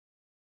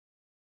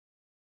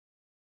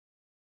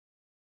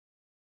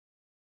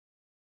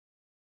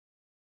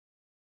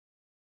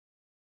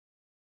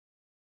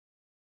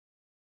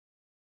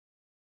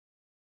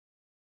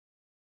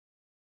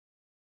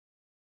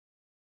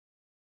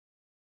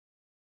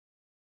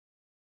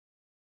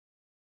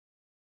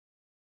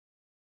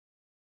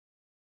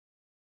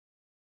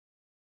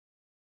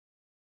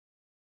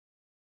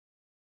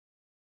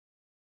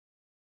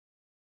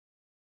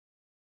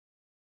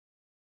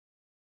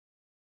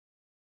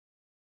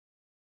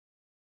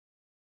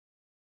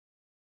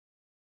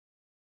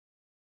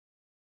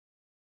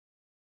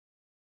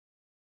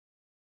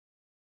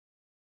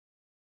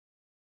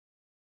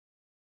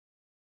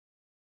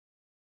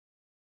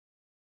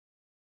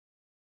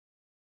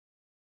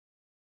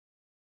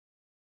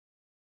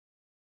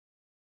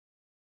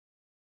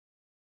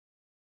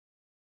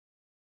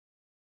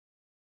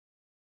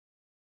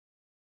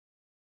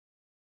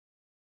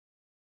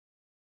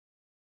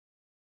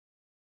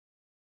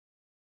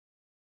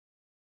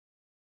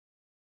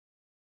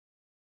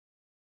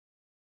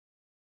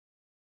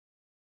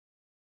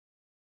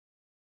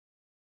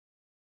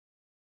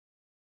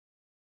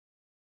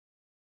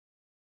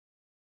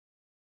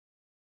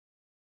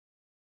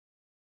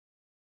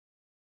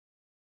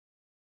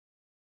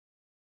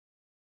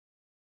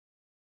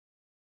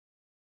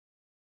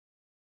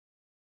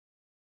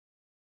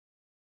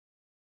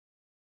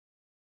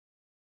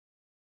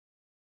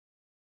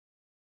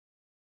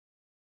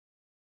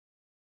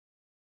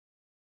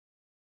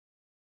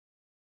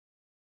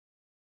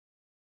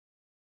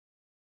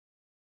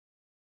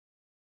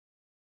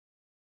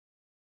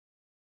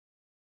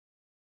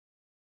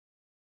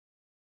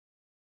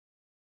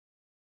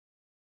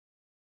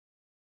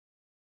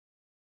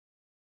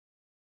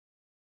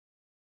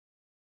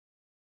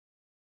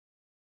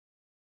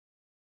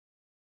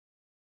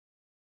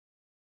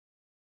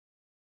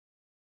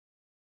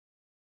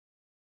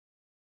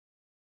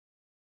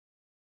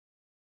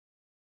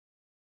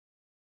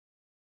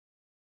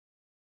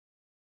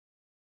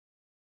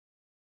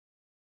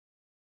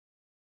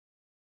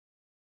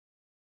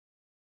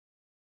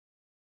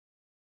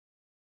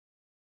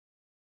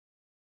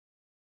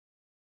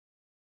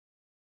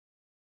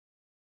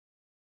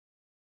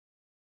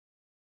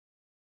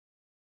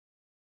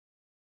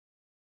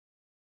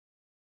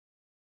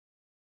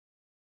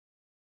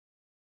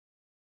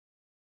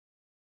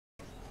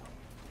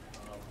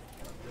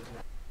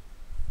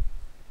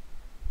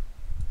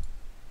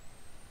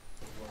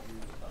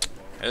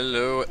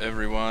Hello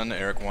everyone,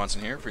 Eric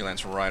Watson here,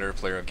 freelance writer,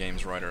 player of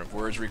games, writer of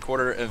words,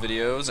 recorder of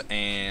videos,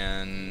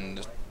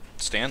 and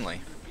Stanley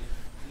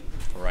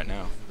for right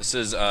now. This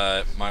is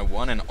my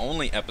one and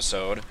only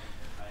episode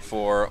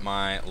for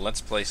my Let's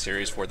Play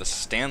series for the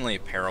Stanley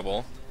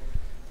Parable,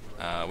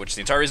 which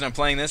the entire reason I'm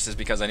playing this is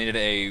because I needed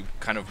a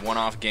kind of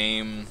one-off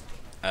game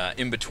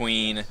in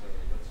between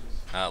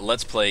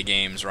Let's Play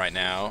games right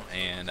now,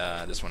 and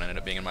this one ended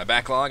up being in my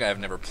backlog. I've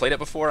never played it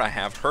before. I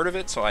have heard of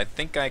it, so I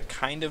think I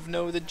kind of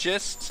know the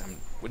gist. I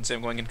wouldn't say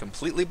I'm going in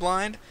completely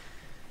blind.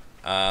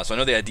 So I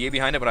know the idea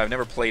behind it, but I've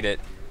never played it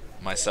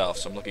myself,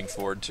 so I'm looking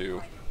forward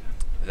to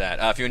that.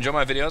 If you enjoy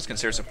my videos,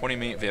 consider supporting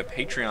me via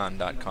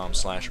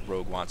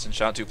patreon.com/RogueWatson.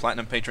 Shout out to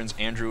Platinum patrons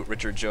Andrew,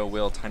 Richard, Joe,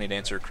 Will, Tiny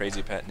Dancer,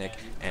 Crazy Pat, Nick,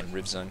 and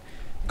Rivzung.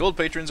 Gold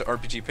patrons,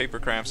 RPG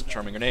Papercrafts,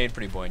 Charming Grenade,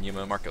 Pretty Boy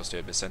Numa, Marcos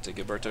de Vicente,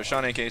 Gilberto,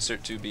 Sean AK,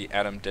 Cert2B,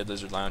 Adam, Dead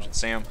Lizard Lounge, and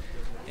Sam.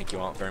 Thank you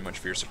all very much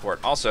for your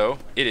support. Also,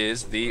 it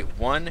is the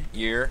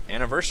 1-year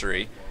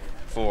anniversary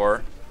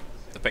for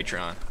the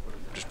Patreon,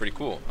 which is pretty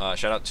cool.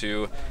 Shout out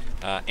to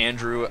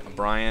Andrew,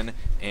 Brian,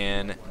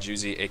 and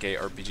Juicy, aka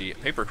RPG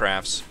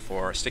Papercrafts,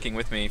 for sticking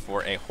with me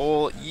for a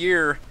whole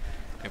year.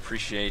 I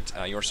appreciate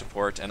your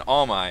support and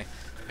all my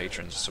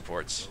patrons'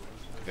 supports.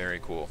 Very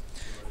cool.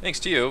 Thanks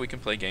to you, we can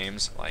play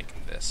games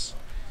like this.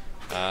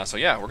 So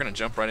yeah, we're going to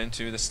jump right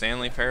into the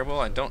Stanley Parable.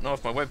 I don't know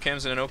if my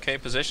webcam's in an okay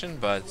position,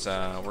 but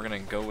we're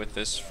going to go with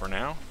this for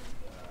now.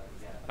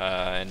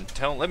 And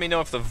let me know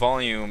if the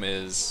volume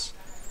is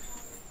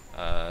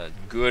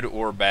good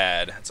or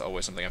bad. It's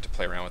always something I have to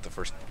play around with the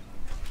first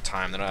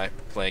time that I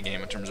play a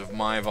game in terms of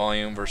my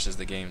volume versus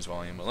the game's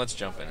volume. But let's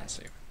jump in and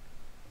see.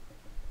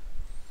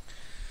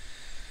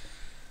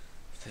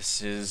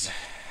 This is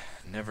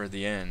never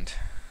the end.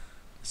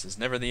 This is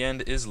never the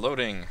end is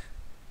loading.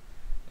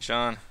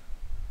 Sean.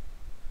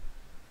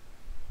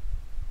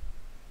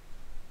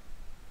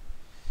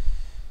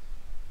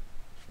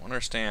 I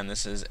understand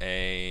this is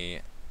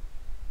a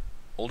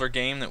older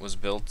game that was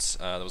built,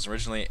 that was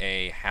originally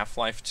a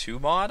Half-Life 2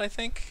 mod, I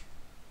think,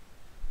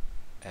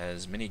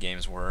 as mini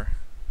games were,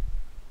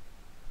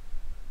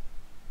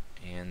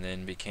 and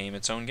then became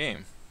its own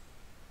game.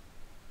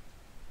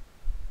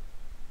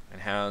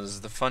 It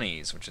has the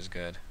funnies, which is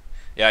good.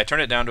 Yeah, I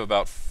turned it down to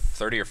about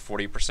 30 or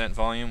 40%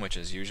 volume, which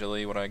is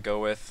usually what I go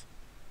with.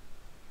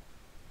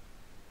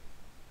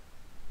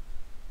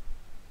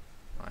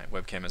 My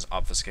webcam is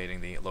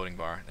obfuscating the loading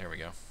bar. There we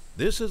go.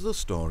 This is the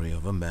story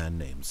of a man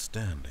named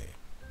Stanley.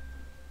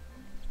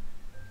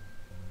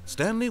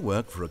 Stanley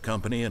worked for a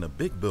company in a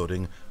big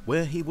building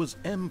where he was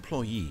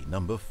employee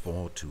number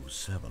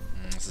 427.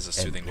 This is a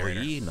soothing narrator.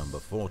 Employee number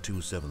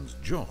 427's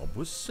job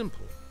was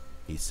simple.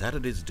 He sat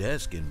at his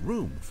desk in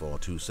room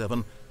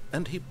 427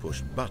 and he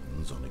pushed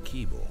buttons on a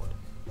keyboard.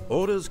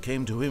 Orders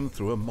came to him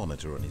through a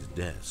monitor on his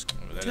desk,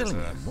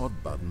 telling him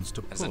what buttons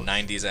to push, a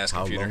 90s-ass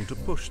how computer. long to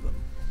push them,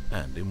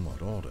 and in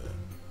what order.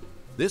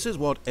 This is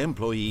what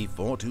employee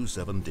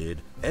 427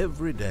 did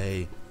every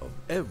day of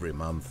every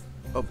month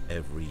of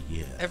every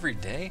year. Every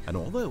day? And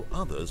although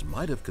others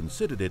might have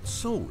considered it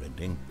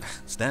soul-rending,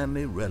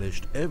 Stanley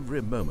relished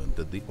every moment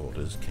that the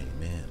orders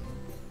came in,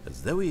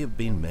 as though he had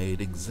been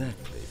made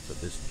exactly for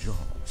this job.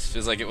 This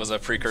feels like it was a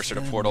precursor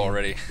to Stanley Portal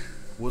already.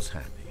 Was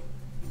happy.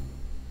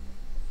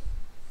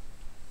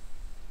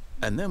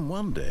 And then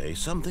one day,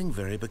 something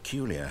very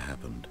peculiar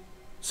happened.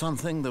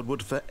 Something that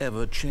would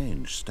forever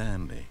change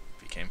Stanley.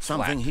 Became flat.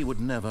 Something he would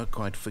never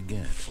quite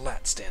forget.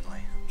 Flat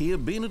Stanley. He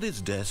had been at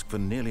his desk for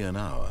nearly an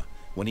hour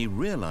when he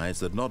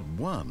realized that not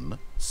one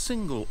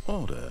single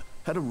order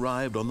had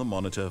arrived on the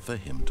monitor for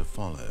him to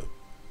follow.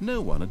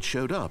 No one had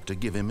showed up to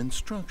give him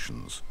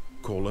instructions,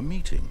 call a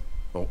meeting,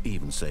 or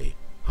even say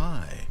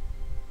hi.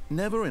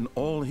 Never in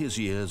all his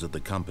years at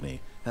the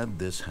company had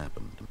this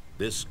happened.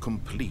 This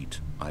complete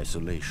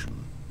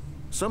isolation.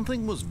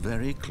 Something was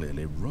very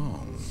clearly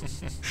wrong.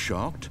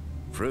 Shocked,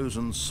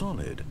 frozen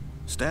solid,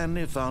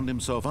 Stanley found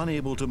himself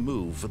unable to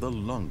move for the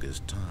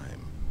longest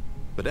time.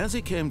 But as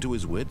he came to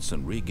his wits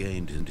and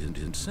regained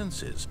his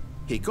senses,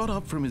 he got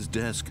up from his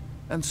desk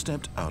and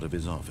stepped out of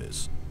his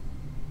office.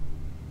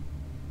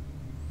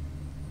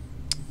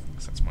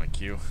 That's my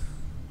cue.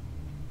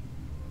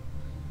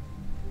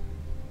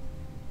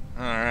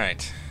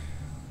 Alright.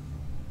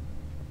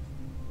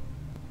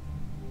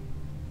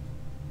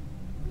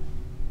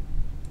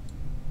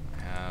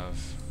 I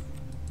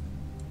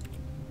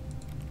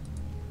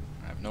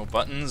have no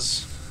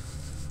buttons.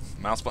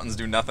 Mouse buttons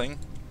do nothing.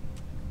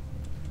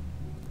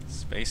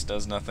 Space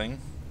does nothing.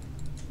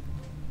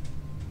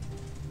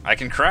 I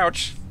can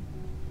crouch.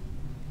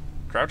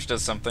 Crouch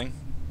does something.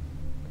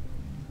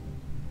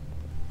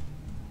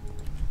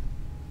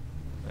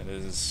 That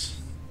is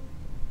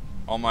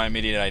all my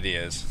immediate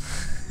ideas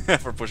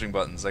for pushing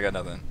buttons. I got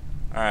nothing.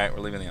 Alright,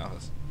 we're leaving the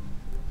office.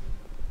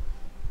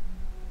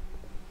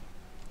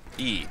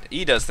 E.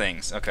 E does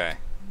things. Okay.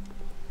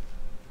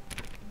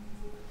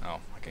 Oh,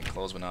 I can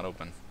close but not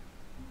open.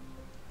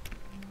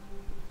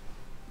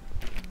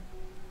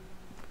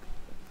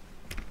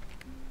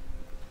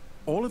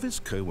 All of his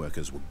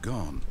co-workers were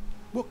gone.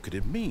 What could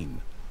it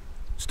mean?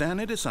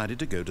 Stanley decided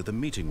to go to the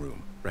meeting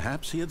room.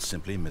 Perhaps he had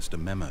simply missed a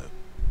memo.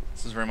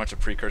 This is very much a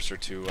precursor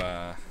to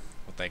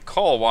what they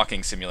call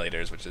walking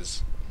simulators, which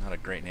is not a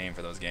great name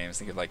for those games.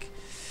 Think of like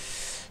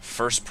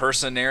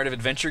first-person narrative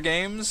adventure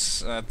games.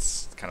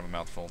 That's kind of a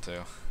mouthful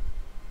too.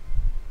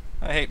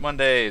 I hate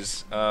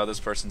Mondays. This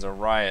person's a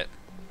riot.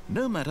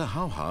 No matter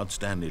how hard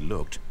Stanley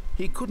looked,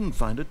 he couldn't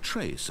find a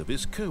trace of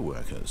his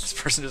co-workers. This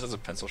person just has a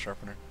pencil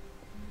sharpener.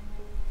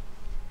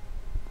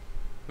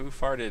 Who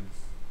farted?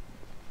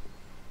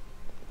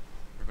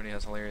 Everybody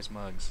has hilarious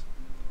mugs.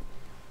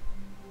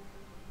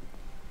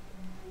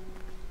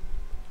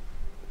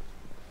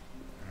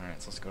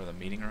 Alright, so let's go to the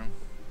meeting room.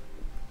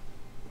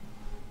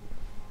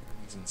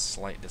 It's in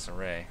slight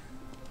disarray.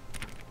 It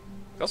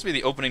could also be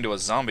the opening to a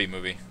zombie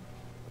movie.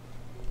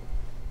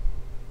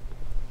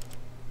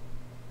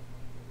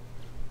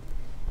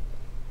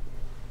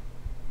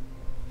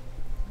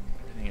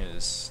 Everything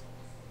is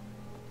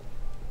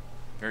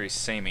very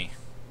samey.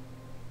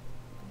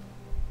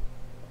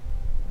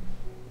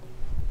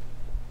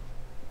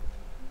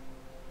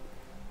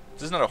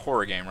 This is not a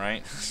horror game,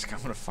 right?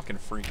 I'm gonna fucking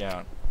freak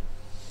out.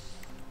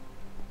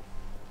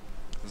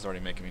 This is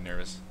already making me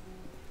nervous.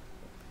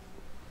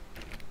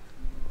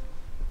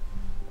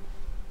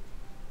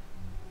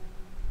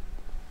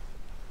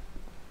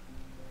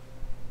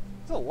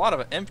 There's a lot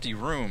of empty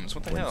rooms.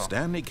 What the hell? When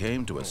Stanley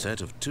came to a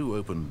set of 2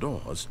 open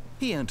doors,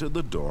 he entered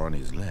the door on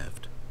his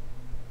left.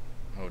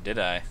 Oh, did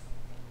I?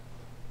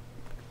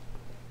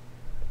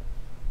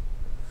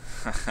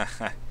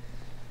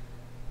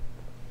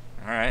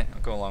 Alright,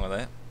 I'll go along with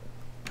it.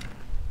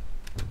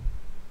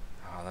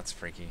 Oh, that's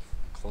freaky.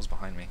 Close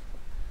behind me.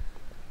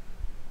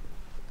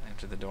 I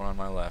entered the door on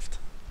my left.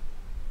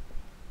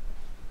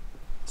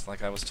 It's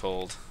like I was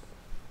told.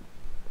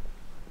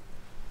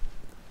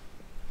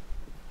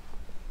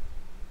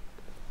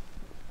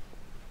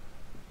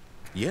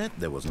 Yet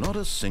there was not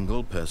a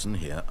single person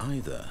here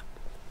either.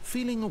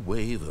 Feeling a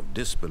wave of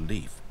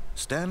disbelief,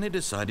 Stanley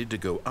decided to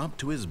go up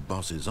to his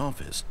boss's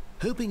office,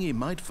 hoping he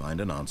might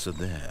find an answer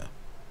there.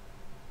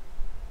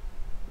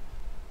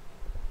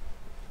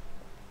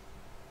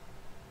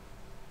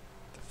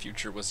 The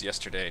future was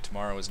yesterday,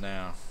 tomorrow is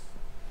now.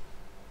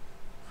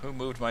 Who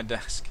moved my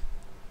desk?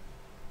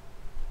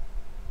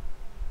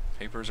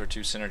 Papers are too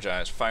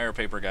synergized. Fire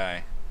paper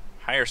guy.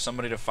 Hire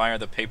somebody to fire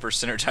the paper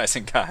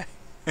synergizing guy.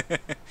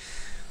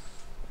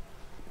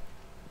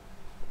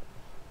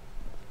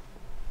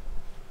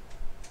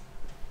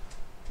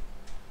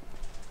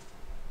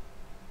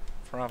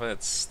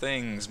 Profits,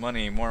 things,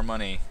 money, more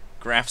money.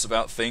 Graphs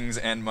about things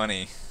and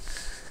money.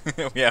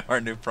 We have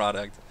our new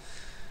product.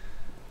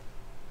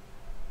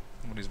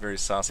 Somebody's very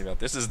saucy about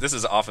this. This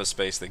is Office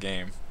Space, the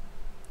game.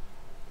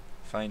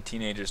 Find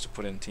teenagers to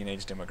put in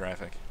teenage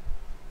demographic.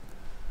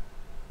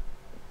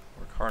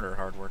 Work harder,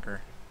 hard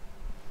worker.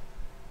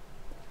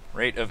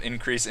 Rate of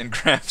increase in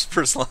graphs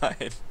per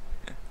slide.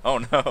 Oh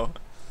no.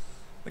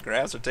 The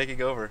graphs are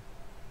taking over.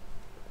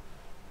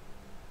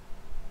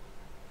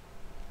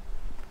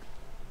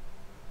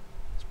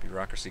 It's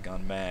bureaucracy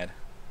gone mad.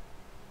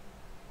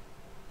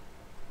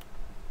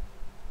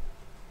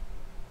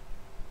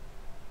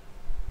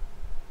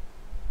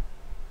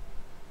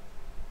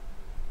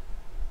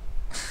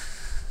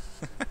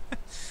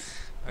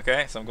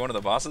 Okay, so I'm going to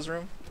the boss's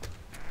room.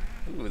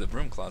 Ooh, the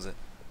broom closet.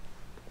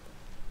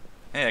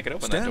 Hey, I could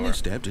open that door. Stanley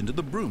stepped into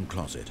the broom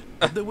closet,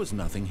 but there was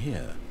nothing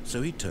here,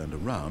 so he turned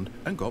around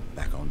and got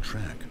back on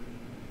track.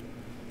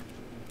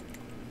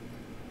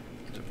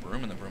 There's a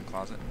broom in the broom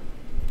closet.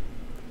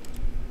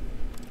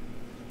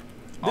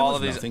 There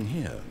was nothing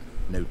here.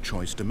 No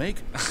choice to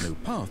make, no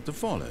path to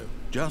follow.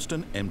 Just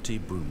an empty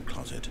broom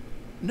closet.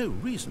 No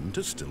reason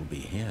to still be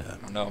here.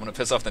 Oh no, I'm gonna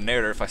piss off the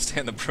narrator if I stay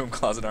in the broom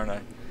closet, aren't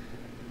I?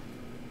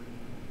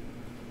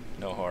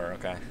 No horror,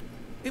 okay.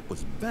 It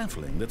was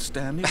baffling that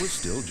Stanley was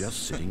still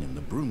just sitting in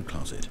the broom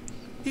closet.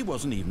 He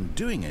wasn't even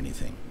doing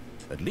anything.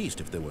 At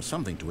least if there was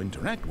something to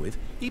interact with,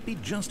 he'd be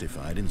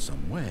justified in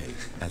some way.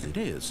 As it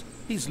is,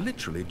 he's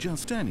literally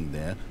just standing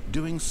there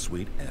doing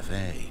sweet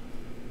FA.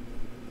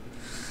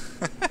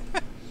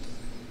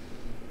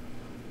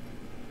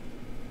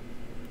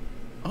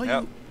 Are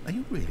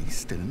you really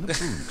still in the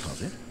broom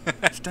closet?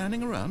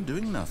 Standing around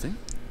doing nothing?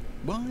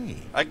 Why?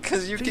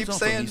 Because you keep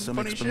saying some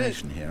funny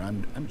explanation shit. here.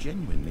 I'm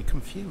genuinely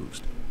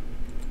confused.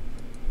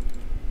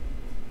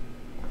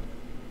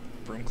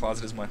 Broom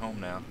closet is my home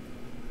now.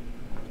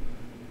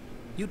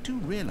 You do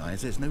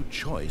realize there's no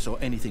choice or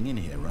anything in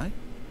here, right?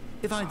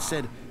 If I'd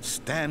said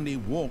Stanley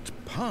walked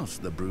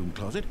past the broom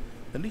closet,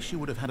 at least you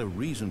would have had a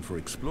reason for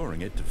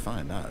exploring it to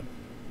find out.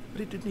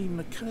 But it didn't even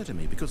occur to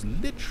me because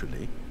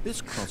literally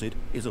this closet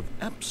is of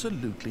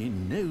absolutely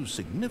no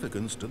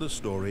significance to the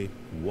story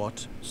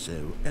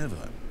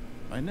whatsoever.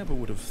 I never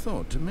would have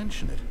thought to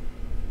mention it.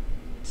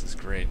 This is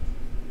great.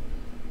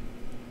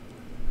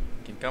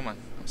 Keep coming.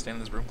 I'm staying in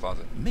this broom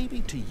closet.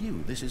 Maybe to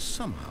you this is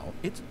somehow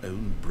its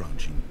own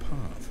branching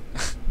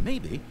path.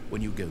 Maybe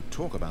when you go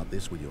talk about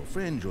this with your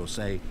friends you'll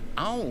say,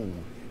 "Oh,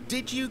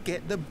 did you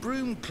get the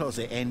broom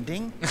closet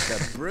ending?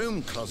 The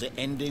broom closet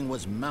ending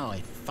was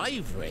my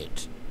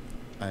favourite."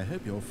 I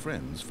hope your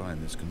friends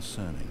find this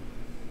concerning.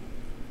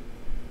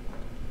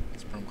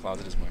 This broom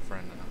closet is my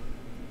friend now.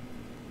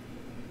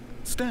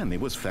 Stanley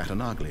was fat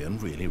and ugly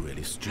and really,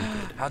 really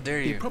stupid. How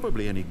dare He you?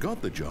 probably only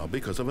got the job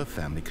because of a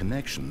family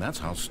connection. That's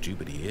how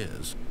stupid he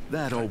is.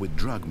 That or with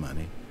drug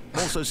money.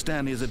 Also,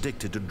 Stanley is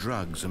addicted to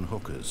drugs and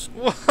hookers.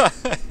 What?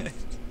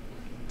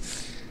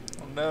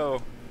 Oh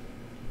no.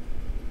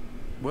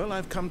 Well,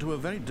 I've come to a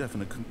very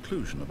definite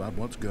conclusion about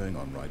what's going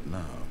on right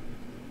now.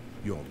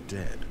 You're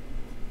dead.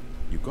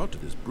 You got to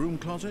this broom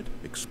closet,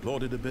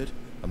 explored it a bit,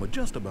 and were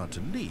just about to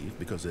leave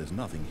because there's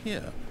nothing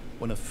here,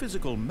 when a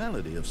physical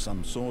malady of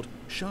some sort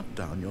shut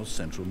down your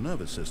central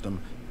nervous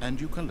system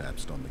and you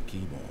collapsed on the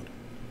keyboard.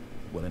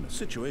 Well, in a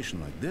situation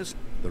like this,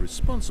 the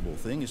responsible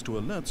thing is to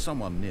alert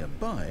someone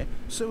nearby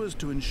so as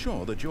to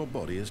ensure that your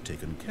body is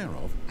taken care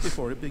of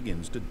before it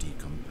begins to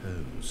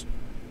decompose.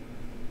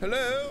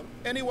 Hello?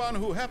 Anyone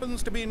who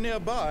happens to be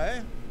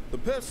nearby? The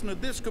person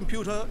at this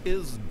computer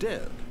is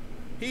dead.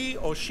 He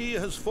or she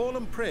has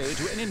fallen prey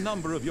to any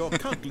number of your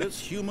countless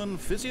human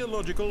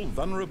physiological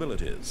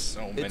vulnerabilities.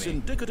 So many. It's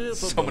indicative of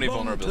So the many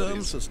long-term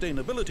vulnerabilities.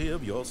 sustainability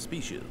of your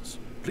species.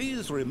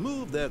 Please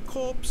remove their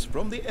corpse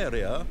from the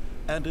area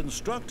and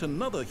instruct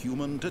another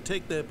human to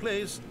take their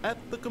place at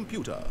the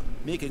computer,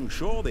 making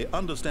sure they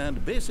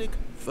understand basic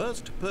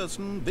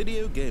first-person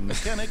video game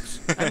mechanics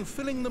and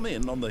filling them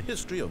in on the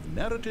history of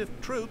narrative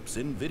tropes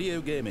in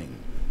video gaming,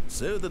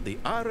 so that the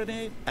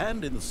irony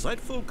and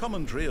insightful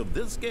commentary of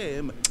this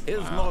game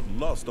is not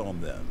lost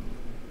on them.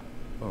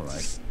 All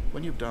right,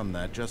 when you've done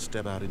that, just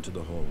step out into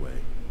the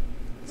hallway.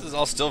 This is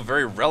all still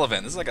very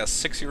relevant. This is like a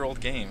 6-year-old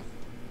game.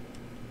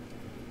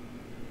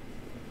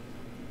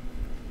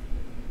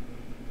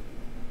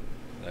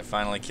 Did I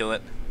finally kill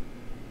it?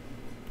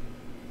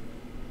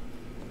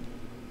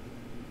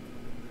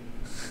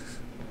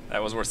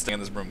 That was worth staying in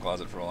this broom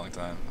closet for a long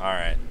time.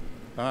 Alright.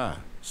 Ah,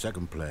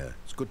 second player.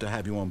 It's good to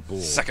have you on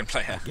board. Second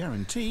player. I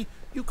guarantee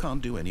you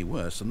can't do any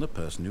worse than the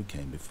person who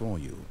came before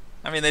you.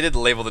 I mean, they did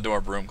label the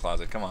door broom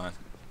closet. Come on.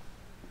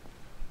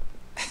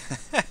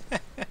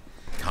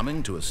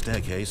 Coming to a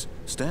staircase,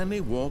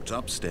 Stanley walked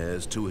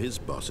upstairs to his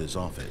boss's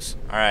office.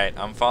 Alright,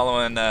 I'm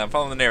following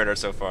the narrator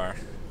so far.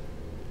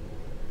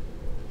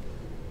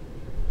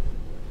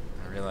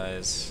 I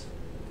realize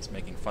he's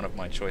making fun of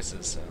my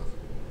choices, so...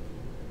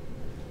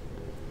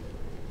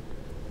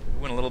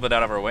 We went a little bit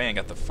out of our way and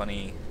got the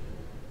funny...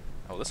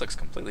 Oh, this looks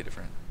completely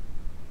different.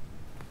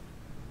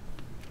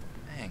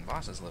 Dang,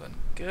 boss is living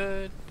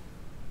good.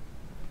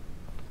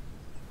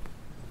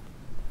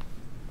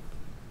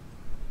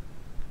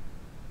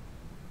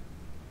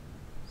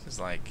 This is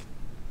like...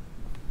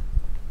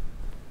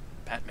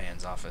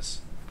 Batman's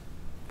office.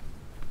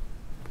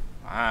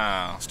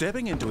 Wow.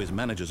 Stepping into his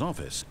manager's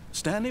office,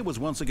 Stanley was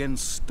once again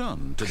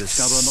stunned to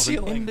discover not an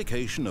Ceiling.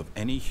 indication of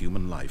any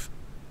human life.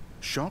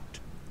 Shocked,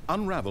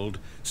 unraveled,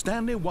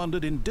 Stanley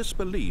wondered in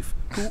disbelief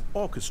who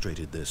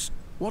orchestrated this.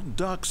 What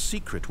dark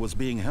secret was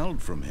being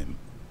held from him?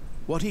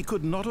 What he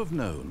could not have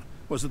known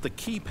was that the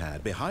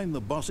keypad behind the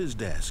boss's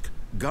desk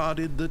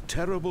guarded the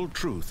terrible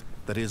truth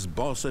that his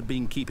boss had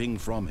been keeping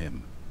from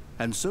him.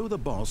 And so the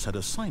boss had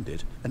assigned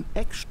it an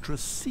extra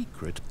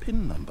secret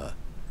PIN number,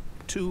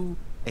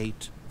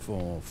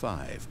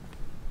 2845.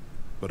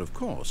 But of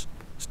course,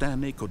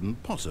 Stanley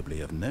couldn't possibly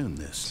have known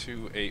this.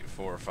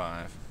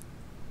 2845.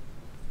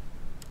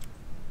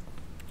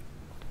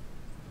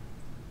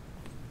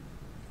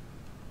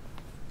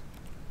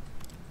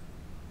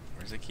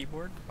 Where's the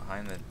keyboard?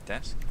 Behind the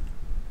desk?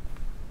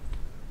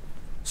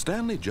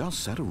 Stanley just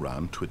sat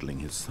around twiddling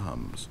his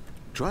thumbs.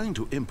 Trying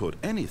to input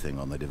anything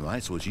on the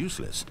device was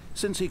useless,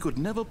 since he could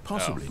never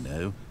possibly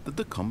know that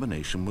the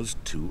combination was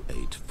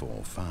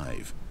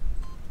 2845.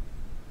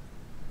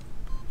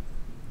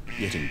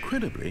 Yet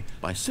incredibly,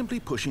 by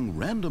simply pushing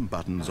random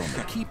buttons on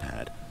the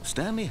keypad,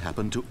 Stanley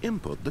happened to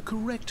input the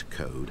correct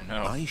code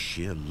by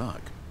sheer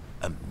luck.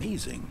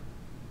 Amazing.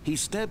 He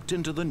stepped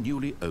into the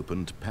newly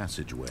opened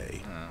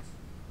passageway.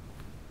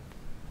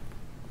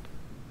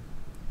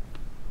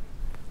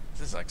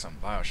 This is like some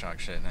Bioshock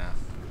shit now.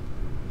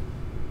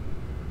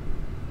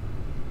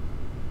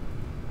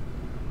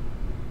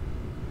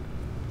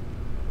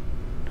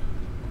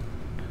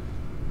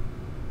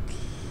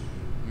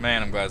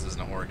 Man, I'm glad this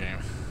isn't a horror game.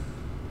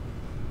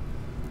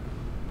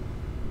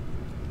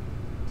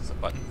 Is this a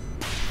button?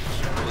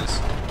 It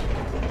is.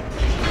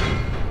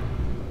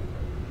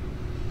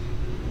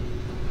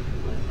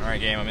 Alright,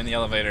 game, I'm in the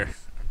elevator.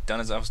 I've done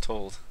as I was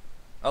told.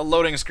 A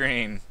loading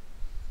screen!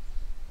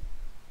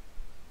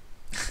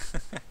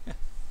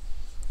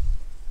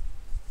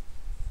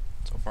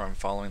 So far I'm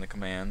following the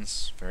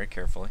commands very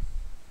carefully.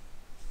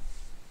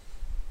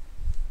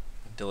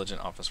 A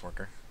diligent office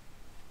worker.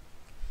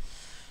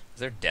 Is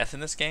there death in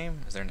this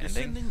game? Is there an ending?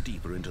 Descending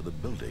deeper into the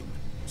building,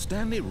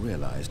 Stanley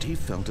realized he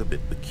felt a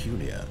bit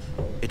peculiar.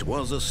 It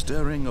was a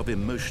stirring of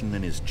emotion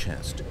in his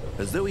chest,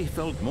 as though he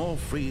felt more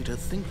free to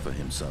think for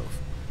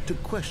himself, to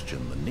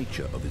question the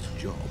nature of his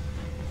job.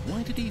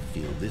 Why did he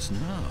feel this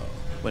now,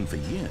 when for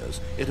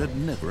years it had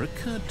never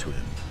occurred to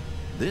him?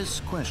 This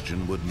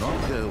question would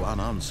not go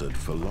unanswered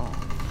for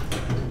long.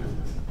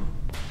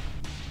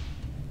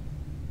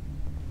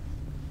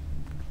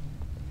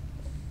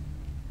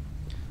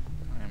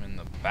 I'm in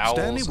the bowels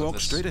Stanley of walked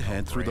this- straight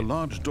ahead oh, through the great.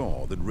 large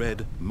door that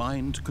read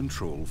Mind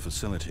Control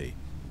Facility.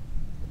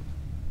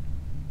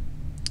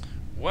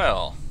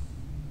 Well,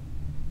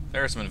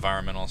 there's some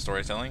environmental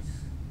storytelling.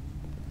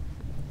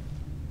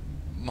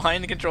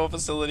 Mind control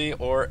facility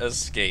or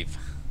escape.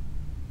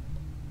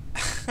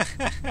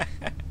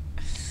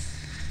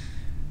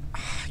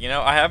 You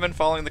know, I have been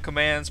following the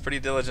commands pretty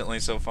diligently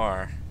so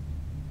far.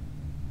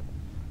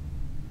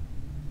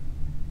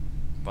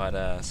 But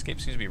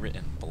escape seems to be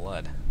written in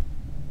blood.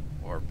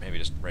 Or maybe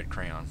just red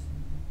crayon.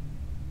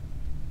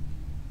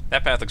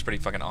 That path looks pretty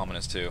fucking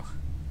ominous too.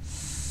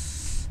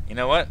 You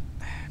know what?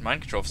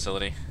 Mind control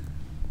facility.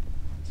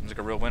 Seems like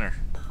a real winner.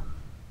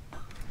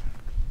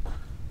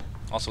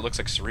 Also looks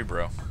like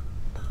Cerebro.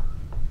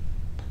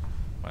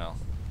 Well,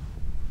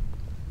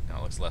 no,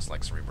 it looks less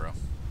like Cerebro.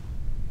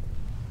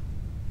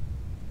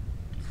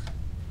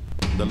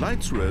 The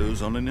lights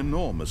rose on an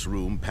enormous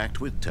room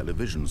packed with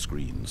television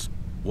screens.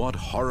 What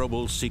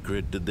horrible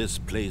secret did this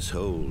place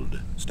hold?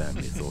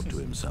 Stanley thought to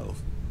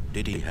himself.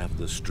 Did he have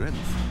the strength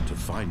to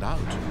find out?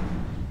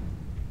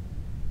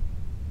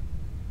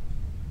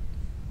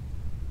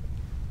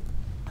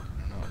 I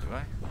don't know, do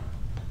I?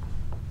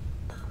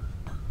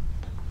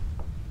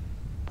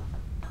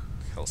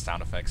 Little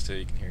sound effects too,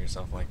 you can hear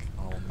yourself like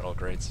all metal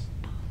grates.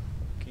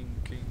 King,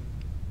 king.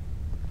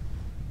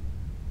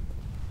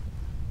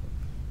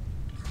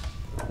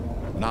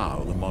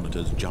 Now the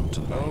monitors jumped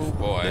to life. Oh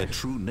boy. Their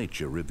true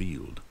nature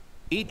revealed.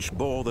 Each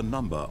bore the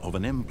number of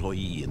an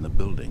employee in the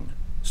building,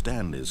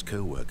 Stanley's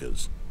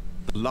co-workers.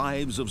 The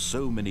lives of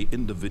so many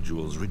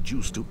individuals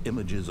reduced to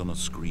images on a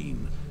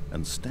screen,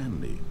 and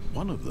Stanley,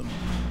 one of them,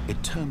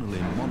 eternally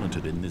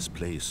monitored in this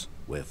place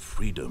where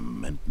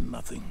freedom meant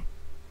nothing.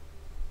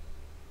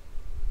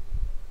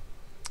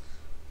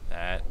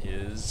 That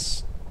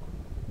is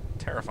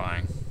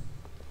terrifying.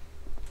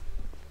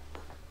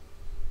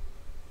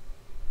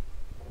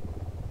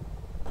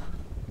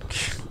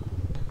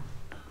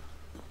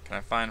 Can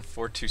I find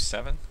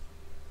 427?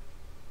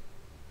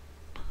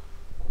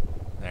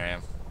 There I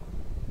am.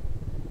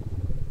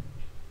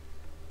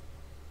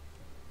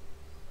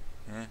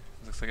 Yeah,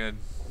 looks like an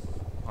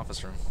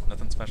office room.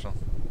 Nothing special.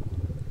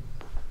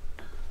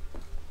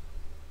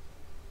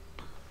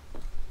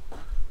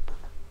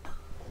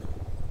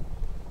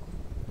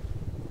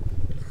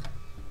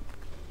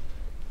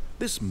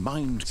 This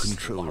mind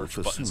control large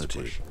buttons to facility,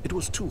 push. it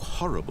was too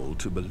horrible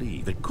to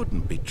believe. It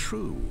couldn't be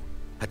true.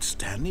 Had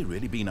Stanley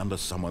really been under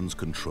someone's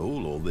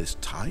control all this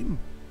time?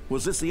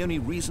 Was this the only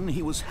reason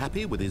he was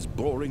happy with his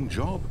boring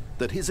job?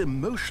 That his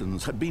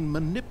emotions had been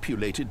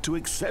manipulated to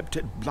accept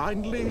it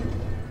blindly?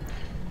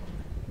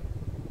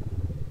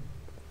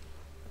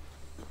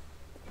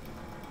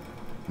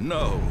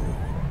 No,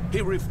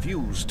 he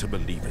refused to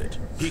believe it.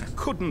 He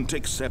couldn't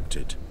accept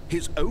it.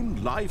 His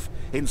own life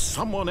in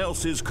someone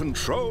else's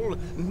control?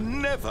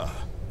 Never!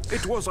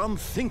 It was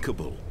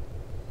unthinkable.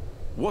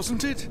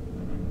 Wasn't it?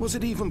 Was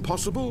it even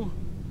possible?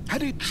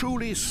 Had he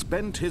truly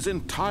spent his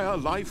entire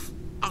life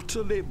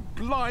utterly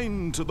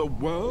blind to the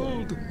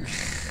world?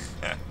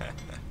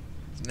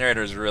 This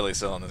narrator is really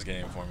selling this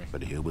game for me.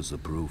 But here was the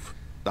proof.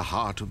 The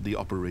heart of the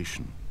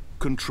operation.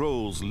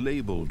 Controls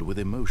labeled with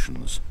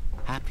emotions.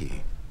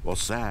 Happy, or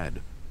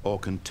sad, or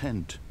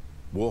content.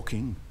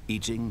 Walking,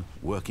 eating,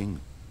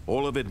 working.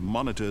 All of it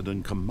monitored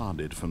and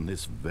commanded from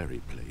this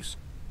very place.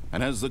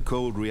 And as the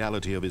cold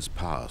reality of his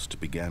past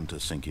began to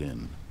sink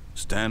in,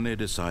 Stanley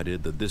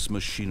decided that this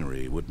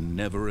machinery would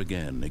never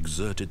again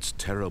exert its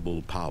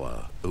terrible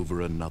power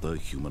over another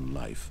human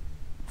life.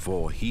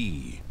 For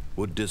he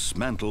would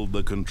dismantle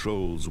the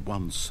controls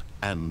once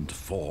and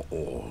for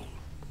all.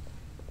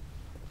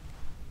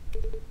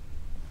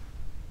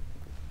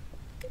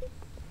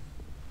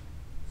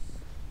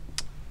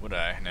 Would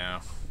I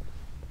now?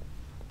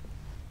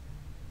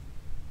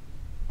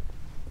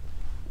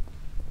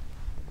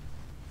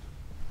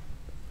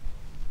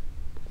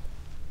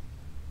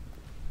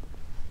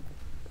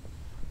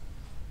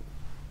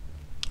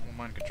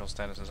 Mind control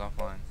status is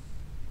offline.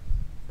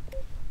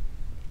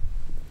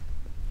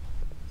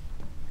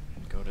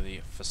 And go to the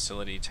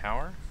facility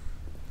tower.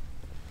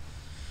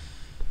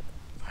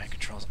 Mind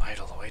controls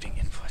idle, awaiting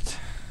input.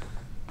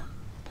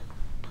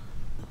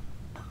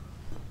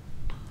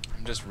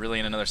 I'm just really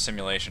in another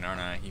simulation,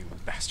 aren't I, you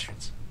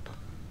bastards?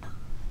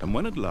 And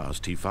when at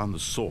last he found the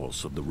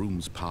source of the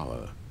room's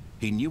power,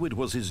 he knew it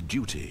was his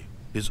duty,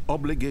 his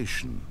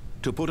obligation,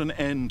 to put an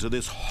end to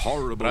this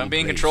horrible But I'm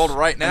being place controlled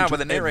right now and by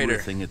to the narrator.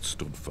 everything it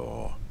stood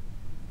for.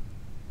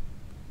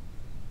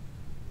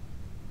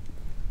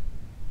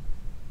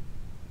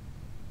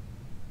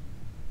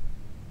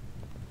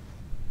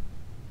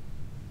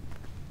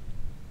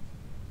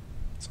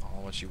 It's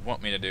all what you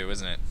want me to do,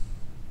 isn't it?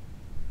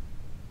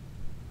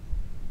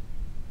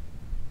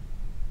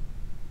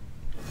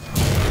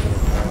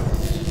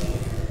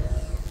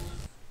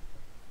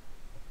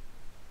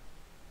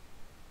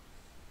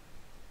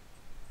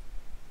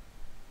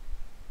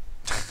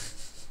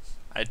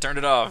 I turned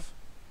it off.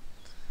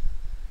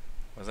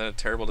 Was that a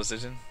terrible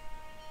decision?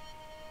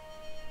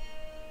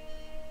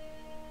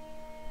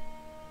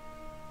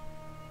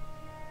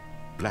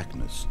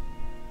 Blackness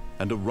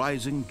and a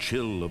rising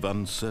chill of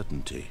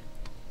uncertainty.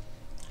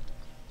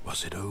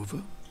 Was it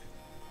over?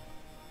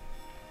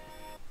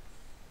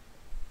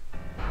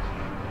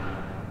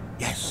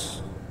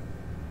 Yes.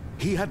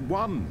 He had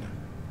won.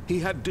 He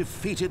had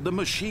defeated the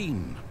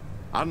machine,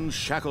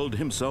 unshackled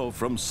himself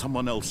from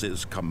someone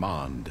else's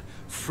command.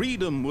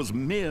 Freedom was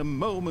mere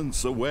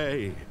moments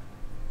away.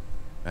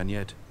 And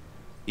yet,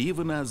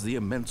 even as the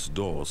immense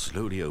door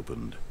slowly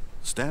opened,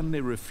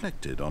 Stanley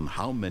reflected on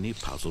how many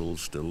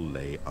puzzles still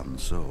lay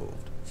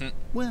unsolved.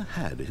 Where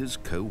had his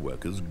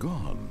co-workers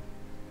gone?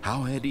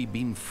 How had he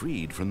been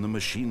freed from the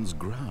machine's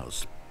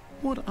grasp?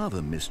 What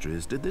other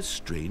mysteries did this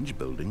strange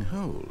building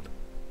hold?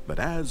 But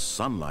as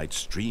sunlight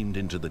streamed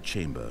into the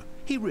chamber,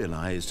 he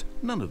realized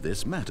none of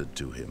this mattered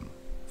to him,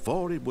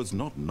 for it was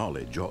not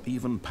knowledge or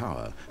even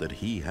power that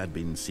he had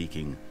been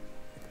seeking,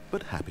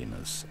 but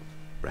happiness.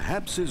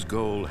 Perhaps his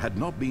goal had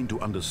not been to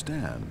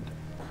understand,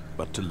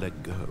 but to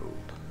let go.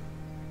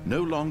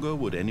 No longer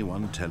would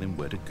anyone tell him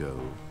where to go,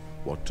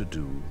 what to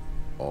do,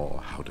 or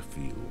how to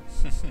feel.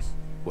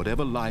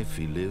 Whatever life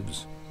he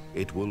lives,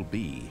 it will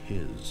be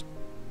his.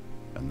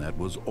 And that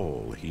was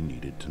all he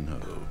needed to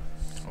know.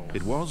 Oh.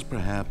 It was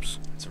perhaps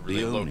It's a really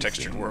the only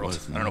low-textured thing world.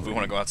 worth I don't know if we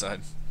want to knowing. go outside.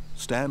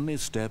 Stanley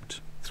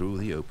stepped through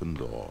the open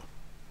door.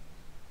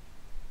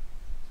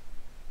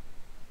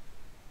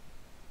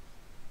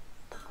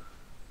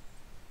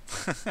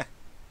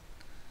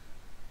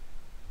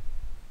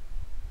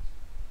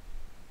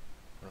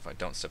 What if I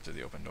don't step through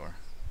the open door?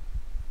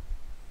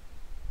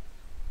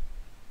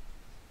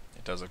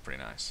 It does look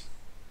pretty nice,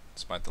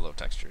 despite the low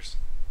textures.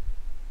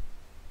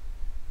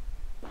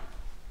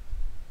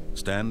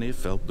 Stanley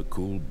felt the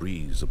cool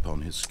breeze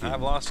upon his skin.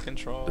 I've lost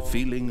control. The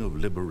feeling of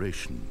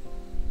liberation,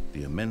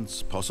 the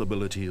immense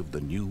possibility of the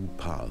new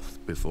path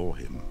before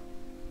him.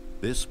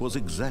 This was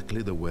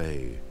exactly the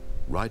way,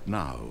 right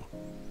now,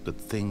 that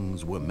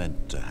things were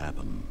meant to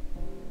happen.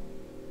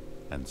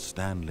 And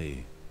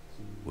Stanley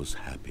was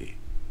happy.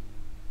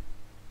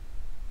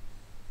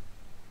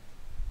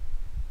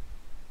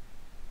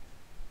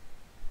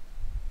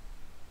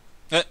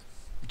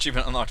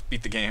 Achievement unlocked,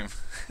 beat the game.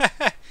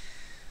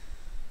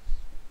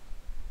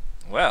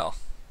 Well,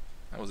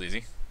 that was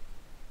easy.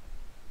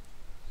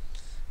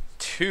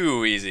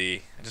 Too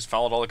easy. I just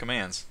followed all the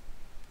commands.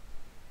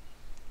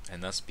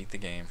 And thus beat the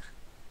game.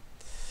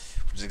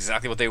 Which is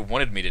exactly what they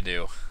wanted me to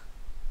do.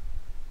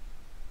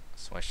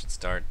 So I should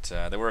start...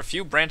 there were a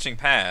few branching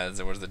paths.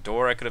 There was the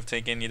door I could have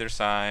taken either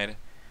side.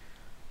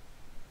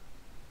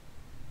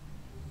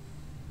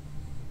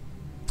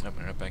 Oh,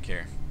 right back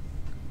here.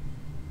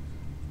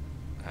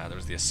 There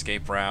was the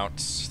escape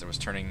route. There was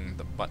turning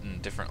the button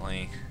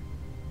differently.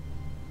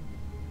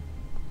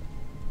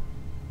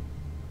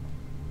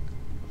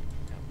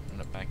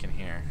 End up back in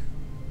here.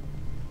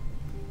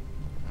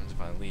 What if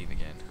I leave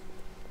again?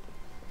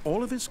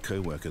 All of his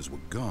co-workers were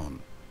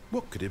gone.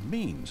 What could it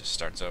mean? Just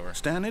starts over.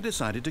 Stanley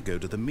decided to go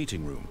to the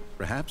meeting room.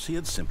 Perhaps he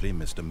had simply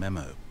missed a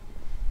memo.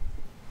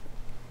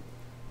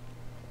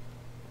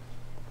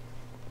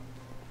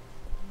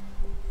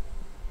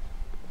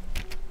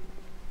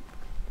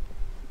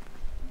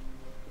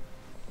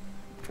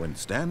 When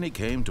Stanley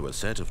came to a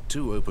set of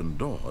 2 open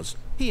doors,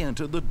 he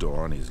entered the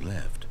door on his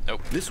left.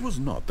 Nope. This was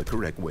not the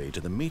correct way to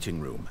the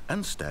meeting room,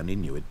 and Stanley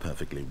knew it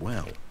perfectly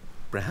well.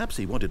 Perhaps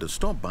he wanted to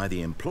stop by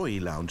the employee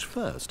lounge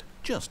first,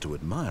 just to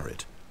admire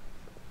it.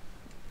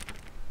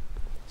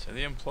 To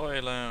the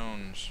employee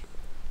lounge.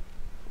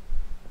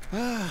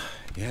 Ah,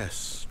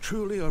 yes,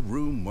 truly a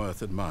room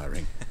worth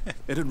admiring.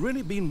 It had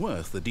really been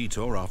worth the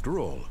detour after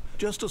all,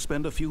 just to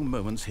spend a few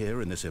moments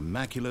here in this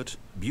immaculate,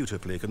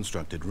 beautifully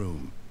constructed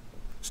room.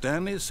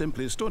 Stanley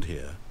simply stood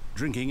here,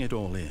 drinking it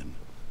all in.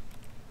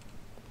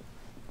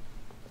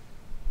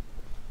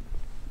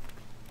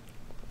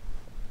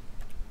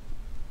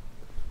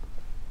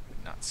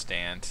 Not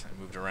stand. I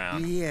moved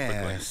around.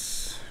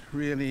 Yes,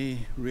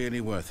 really,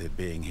 really worth it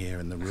being here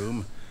in the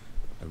room.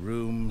 A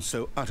room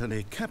so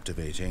utterly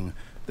captivating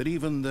that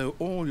even though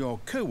all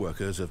your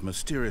co-workers have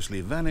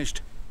mysteriously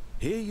vanished,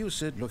 here you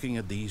sit looking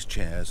at these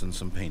chairs and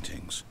some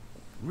paintings.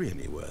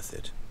 Really worth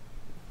it.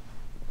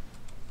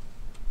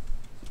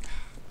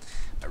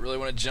 I really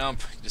want to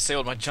jump. You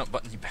disabled my jump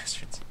button, you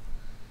bastards.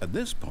 At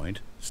this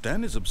point,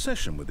 Stanley's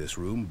obsession with this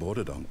room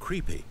bordered on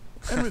creepy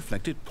and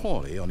reflected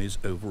poorly on his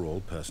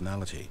overall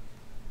personality.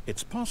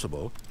 It's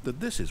possible that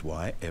this is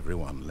why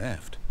everyone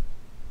left.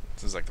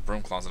 This is like the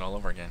broom closet all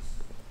over again.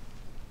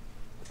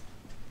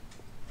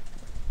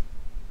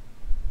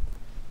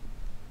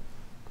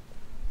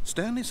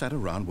 Stanley sat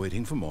around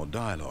waiting for more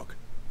dialogue,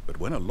 but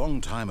when a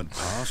long time had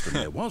passed and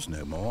there was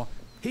no more,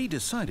 he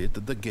decided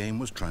that the game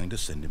was trying to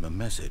send him a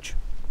message.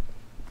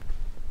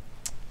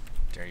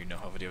 Dare you know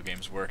how video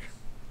games work.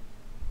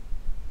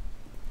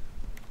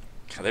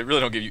 God, they really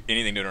don't give you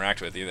anything to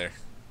interact with either.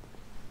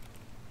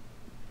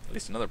 At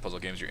least in other puzzle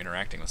games you're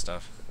interacting with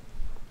stuff.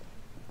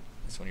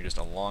 This one you're just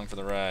along for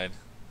the ride.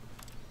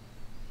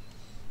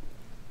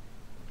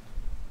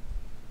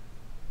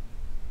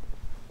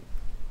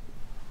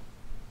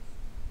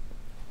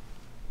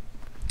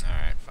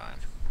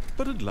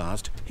 But at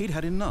last, he'd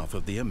had enough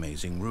of the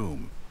amazing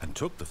room and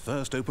took the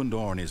first open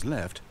door on his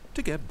left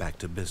to get back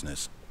to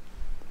business.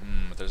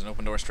 But there's an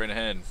open door straight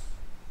ahead.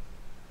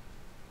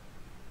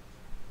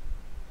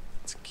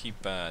 Let's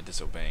keep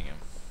disobeying him.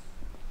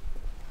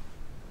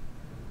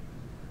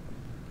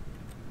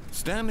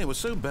 Stanley was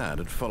so bad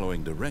at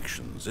following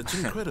directions, it's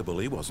incredible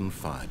he wasn't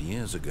fired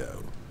years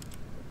ago.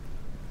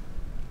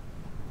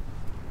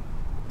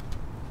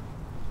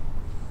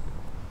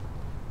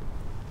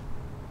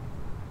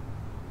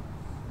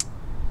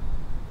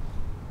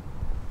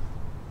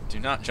 Do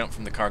not jump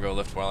from the cargo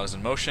lift while it is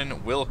in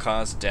motion. Will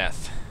cause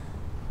death.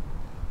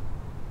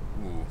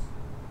 Ooh.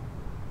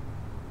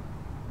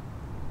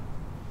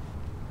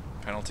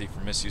 Penalty for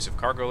misuse of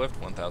cargo lift,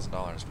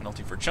 $1,000.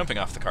 Penalty for jumping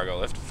off the cargo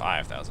lift,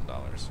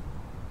 $5,000.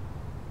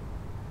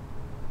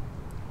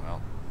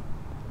 Well.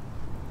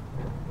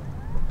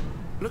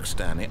 Look,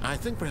 Stanley, I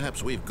think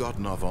perhaps we've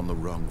gotten off on the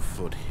wrong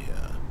foot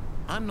here.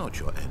 I'm not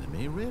your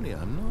enemy, really,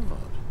 I'm not.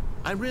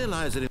 I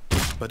realize that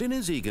but in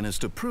his eagerness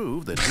to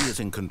prove that he is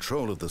in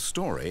control of the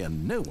story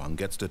and no one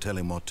gets to tell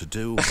him what to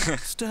do,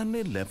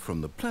 Stanley leapt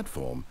from the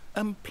platform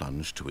and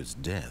plunged to his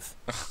death.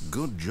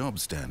 Good job,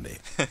 Stanley.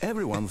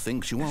 Everyone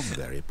thinks you are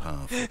very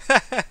powerful.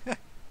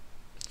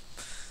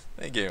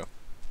 Thank you. So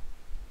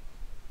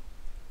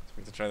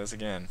we have to try this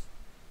again.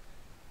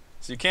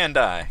 So you can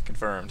die,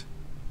 confirmed.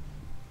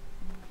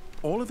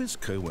 All of his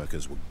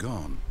co-workers were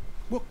gone.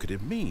 What could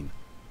it mean?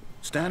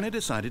 Stanley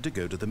decided to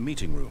go to the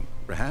meeting room.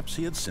 Perhaps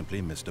he had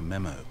simply missed a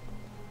memo.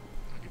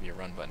 Be a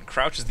run button.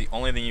 Crouch is the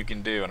only thing you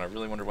can do, and I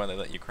really wonder why they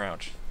let you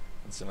crouch.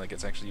 It seems like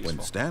it's actually useful.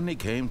 When Stanley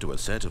came to a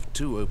set of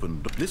 2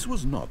 open doors, this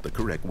was not the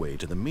correct way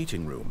to the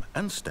meeting room,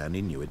 and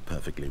Stanley knew it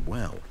perfectly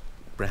well.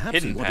 Perhaps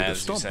Hidden he wanted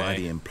paths, to stop by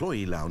the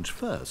employee lounge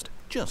first,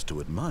 just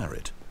to admire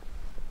it.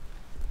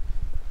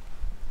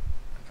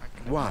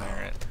 Wow.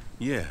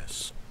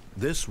 Yes,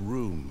 this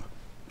room.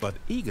 But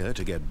eager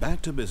to get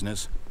back to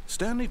business,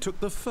 Stanley took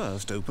the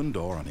first open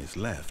door on his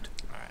left.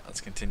 Alright,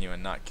 let's continue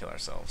and not kill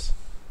ourselves.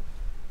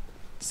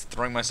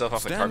 Throwing myself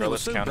off the Stanley cargo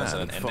was lift so count as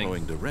bad an at ending.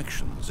 following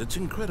directions, it's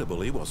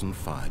incredible he wasn't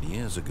fired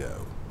years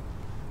ago.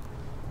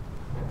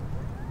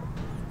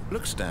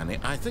 Look, Stanley,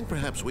 I think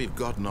perhaps we've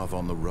gotten off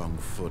on the wrong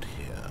foot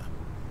here.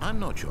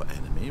 I'm not your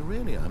enemy,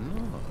 really, I'm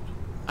not.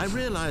 I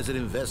realize that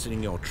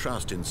investing your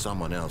trust in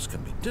someone else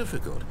can be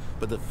difficult,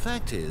 but the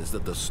fact is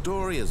that the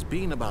story has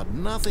been about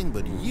nothing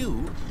but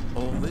you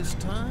all this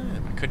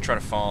time. I could try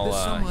to fall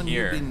There's someone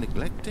here. you've been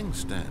neglecting,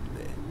 Stanley.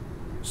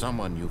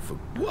 Someone you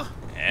What?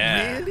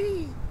 Yeah.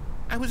 Really?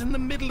 I was in the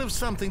middle of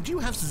something. Do you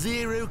have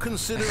zero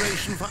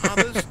consideration for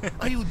others?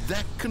 Are you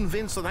that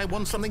convinced that I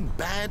want something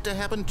bad to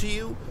happen to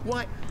you?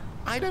 Why,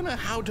 I don't know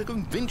how to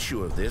convince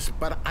you of this,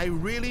 but I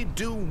really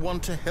do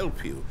want to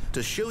help you,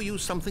 to show you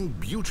something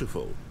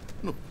beautiful.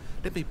 Look,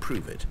 let me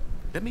prove it.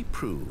 Let me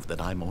prove that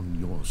I'm on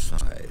your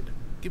side.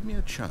 Give me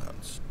a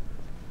chance.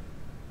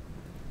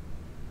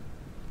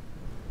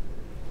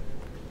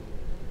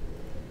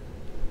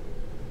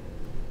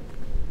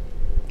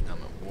 I'm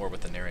at war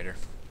with the narrator.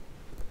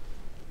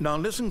 Now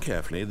listen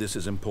carefully, this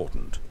is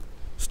important.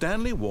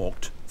 Stanley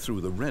walked through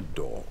the red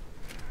door.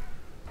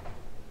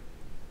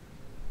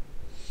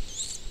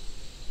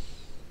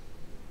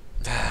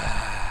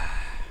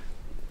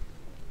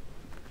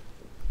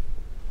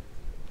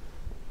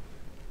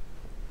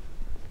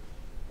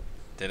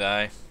 Did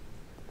I?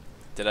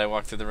 Did I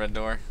walk through the red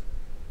door?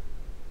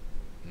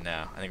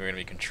 No, I think we're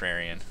gonna be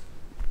contrarian.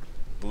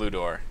 Blue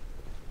door.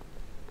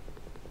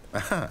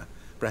 Aha,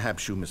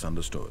 perhaps you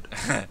misunderstood.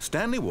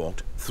 Stanley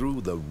walked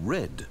through the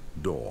red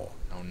door.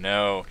 Oh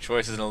no,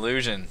 choice is an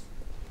illusion.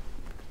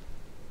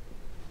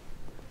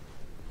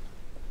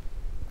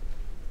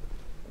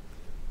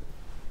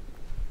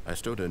 I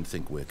still don't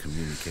think we're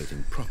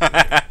communicating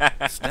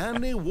properly.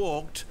 Stanley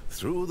walked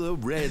through the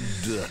red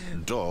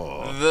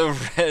door. The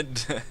red...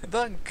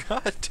 the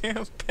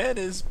goddamn pen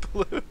is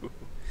blue.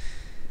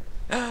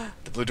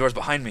 The blue door's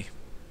behind me.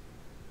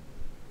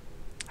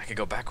 I can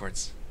go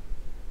backwards.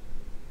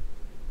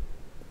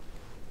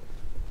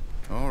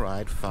 All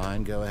right,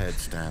 fine, go ahead,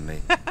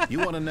 Stanley. You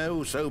want to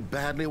know so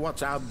badly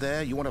what's out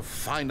there? You want to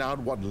find out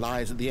what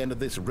lies at the end of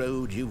this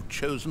road you've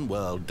chosen?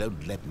 Well,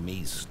 don't let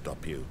me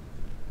stop you.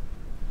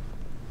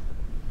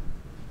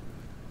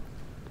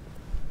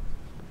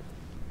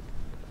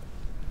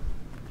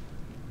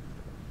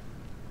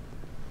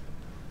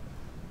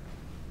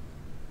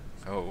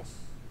 Oh.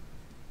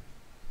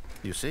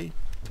 You see?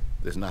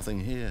 There's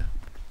nothing here.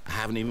 I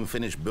haven't even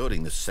finished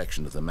building this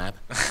section of the map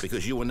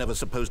because you were never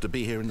supposed to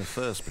be here in the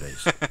first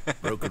place.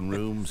 Broken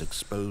rooms,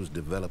 exposed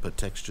developer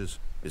textures.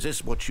 Is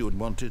this what you had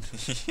wanted?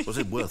 Was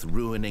it worth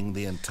ruining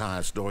the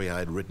entire story I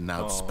had written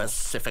out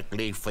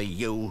specifically for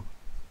you?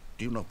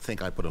 Do you not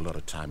think I put a lot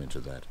of time into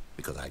that?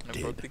 Because I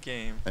did. Broke the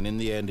game. And in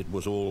the end, it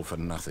was all for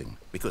nothing.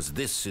 Because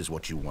this is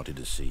what you wanted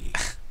to see.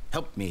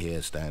 Help me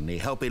here, Stanley.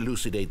 Help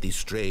elucidate these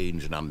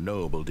strange and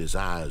unknowable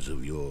desires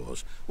of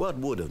yours. What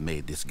would have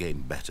made this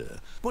game better?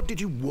 What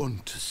did you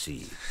want to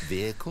see?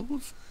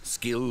 Vehicles?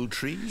 Skill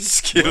trees?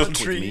 Skill Work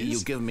trees? with me.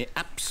 You've given me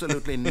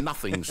absolutely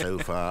nothing so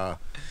far.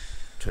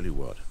 Tell you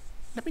what,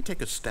 Let me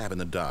take a stab in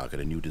the dark at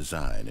a new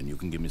design and you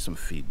can give me some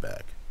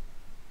feedback.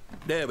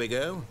 There we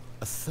go.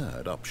 A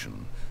third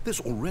option. This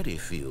already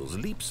feels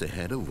leaps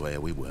ahead of where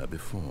we were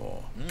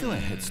before. Go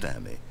ahead,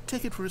 Stanley.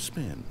 Take it for a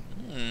spin.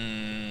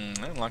 I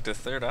unlocked a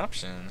third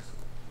option.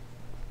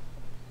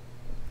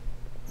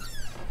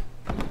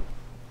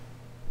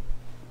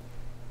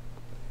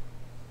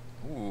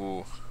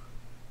 Ooh.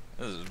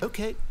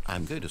 Okay,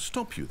 I'm going to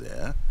stop you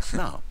there.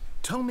 Now,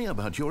 tell me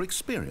about your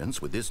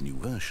experience with this new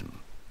version.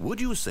 Would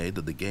you say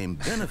that the game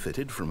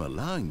benefited from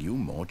allowing you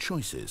more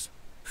choices?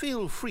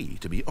 Feel free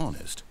to be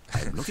honest.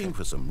 I'm looking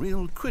for some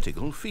real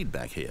critical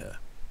feedback here.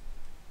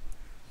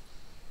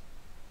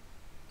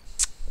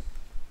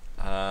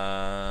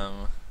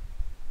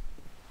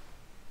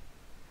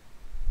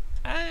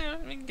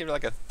 We can give it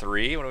like a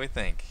 3. What do we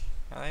think?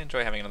 I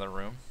enjoy having another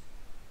room.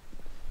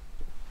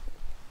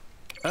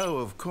 Oh,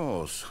 of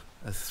course.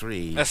 A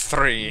 3. A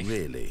 3.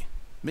 Really?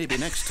 Maybe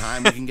next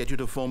time we can get you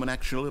to form an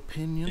actual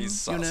opinion.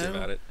 He's saucy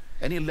about it.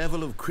 Any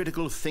level of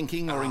critical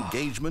thinking or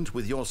engagement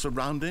with your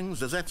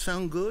surroundings? Does that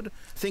sound good?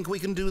 Think we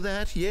can do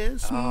that?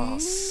 Yes? Oh,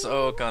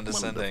 so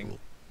condescending. Wonderful.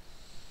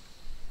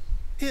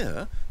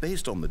 Here,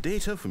 based on the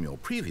data from your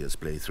previous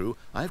playthrough,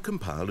 I've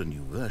compiled a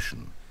new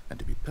version. And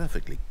to be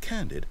perfectly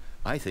candid,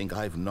 I think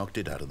I've knocked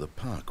it out of the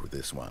park with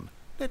this one.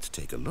 Let's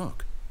take a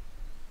look.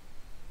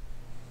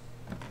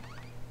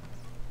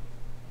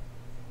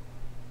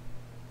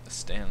 The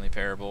Stanley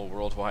Parable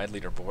Worldwide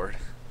Leaderboard.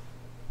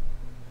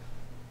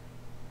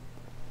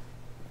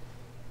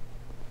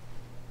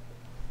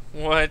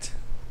 What?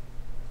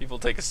 People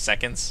take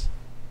seconds?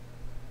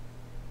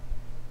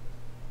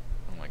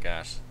 Oh my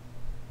gosh.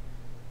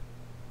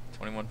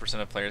 21%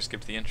 of players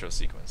skipped the intro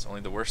sequence.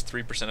 Only the worst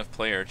 3% of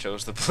player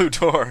chose the blue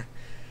door.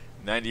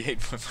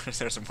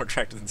 98.5% are more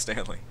attractive than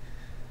Stanley.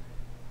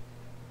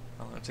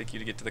 How long will it take you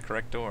to get to the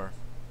correct door?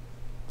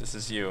 This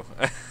is you.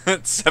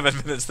 7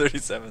 minutes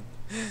 37.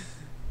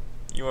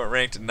 You are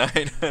ranked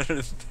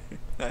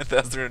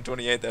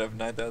 9,328 out of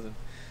 9,000.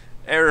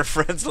 Error,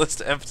 friends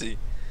list empty.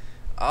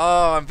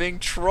 Oh, I'm being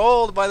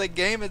trolled by the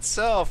game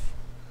itself.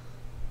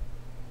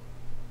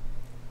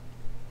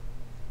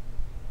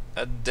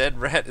 A dead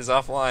rat is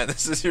offline.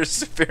 This is your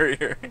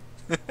superior.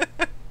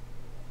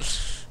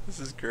 This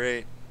is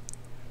great.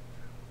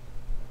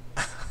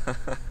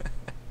 It's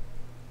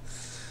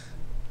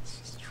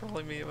just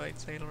trolling me about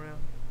saying around.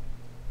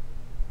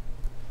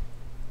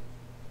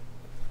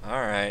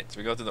 Alright, so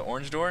we go through the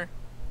orange door.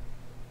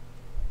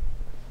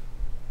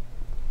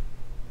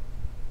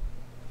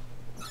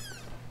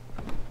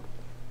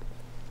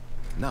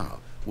 Now,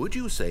 would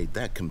you say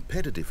that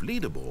competitive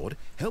leaderboard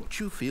helped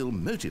you feel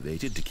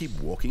motivated to keep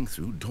walking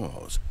through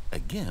doors?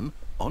 Again,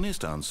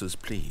 honest answers,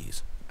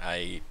 please.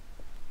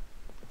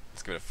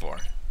 Let's give it a 4.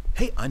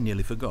 Hey, I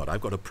nearly forgot.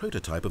 I've got a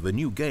prototype of a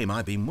new game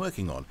I've been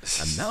working on,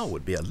 and now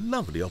would be a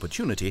lovely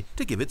opportunity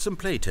to give it some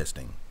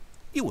playtesting.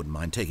 You wouldn't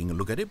mind taking a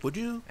look at it, would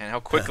you? And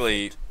how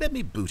quickly... Perfect. Let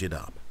me boot it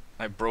up.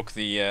 I broke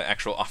the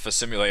actual office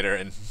simulator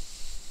and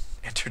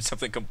entered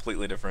something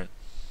completely different.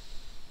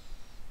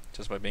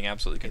 Just by being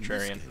absolutely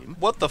contrarian. Game,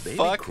 what the baby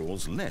fuck?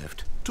 Crawls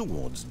left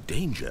towards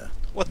danger.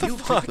 What the you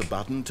fuck? click the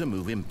button to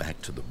move him back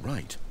to the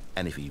right,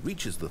 and if he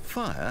reaches the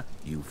fire,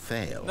 you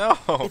fail. No.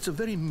 It's a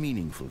very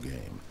meaningful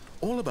game,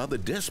 all about the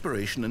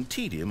desperation and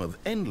tedium of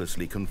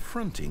endlessly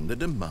confronting the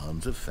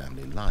demands of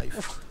family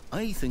life.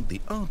 I think the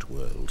art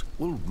world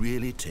will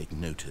really take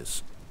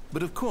notice.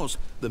 But of course,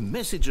 the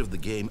message of the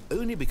game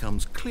only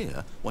becomes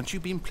clear once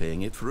you've been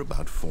playing it for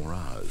about 4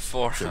 hours.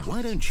 4 hours. So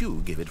why don't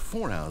you give it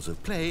 4 hours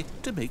of play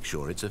to make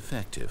sure it's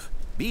effective?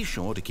 Be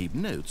sure to keep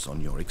notes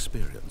on your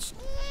experience.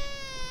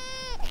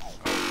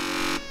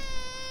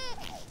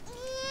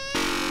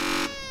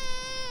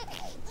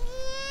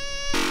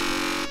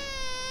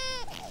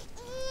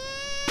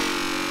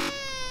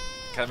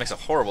 God, it makes a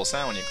horrible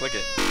sound when you click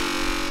it.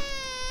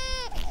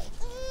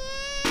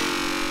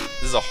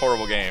 This is a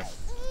horrible game. I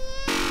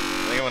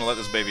think I'm gonna let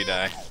this baby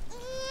die.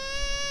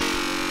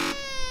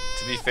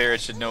 To be fair,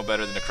 it should know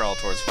better than to crawl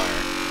towards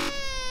fire.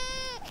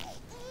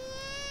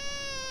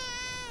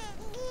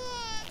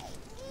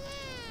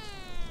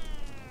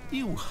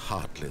 You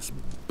heartless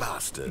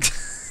bastard.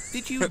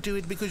 Did you do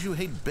it because you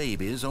hate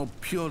babies or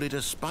purely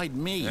to spite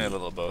me? Yeah, a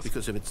little of both.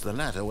 Because if it's the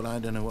latter, well, I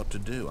don't know what to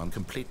do. I'm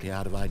completely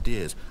out of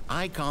ideas.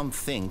 I can't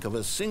think of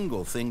a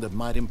single thing that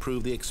might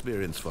improve the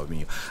experience for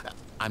me.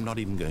 I'm not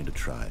even going to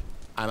try.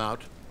 I'm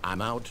out.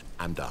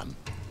 I'm done.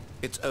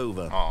 It's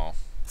over. Oh.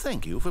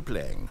 Thank you for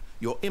playing.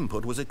 Your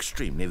input was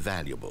extremely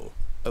valuable.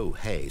 Oh,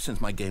 hey,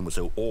 since my game was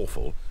so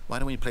awful, why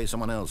don't we play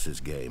someone else's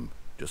game?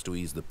 Just to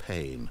ease the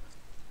pain.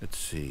 Let's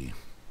see.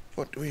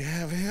 What do we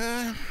have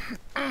here?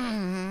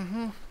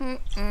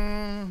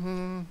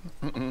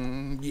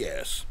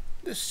 Yes,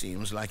 this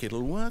seems like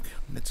it'll work.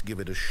 Let's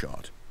give it a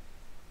shot.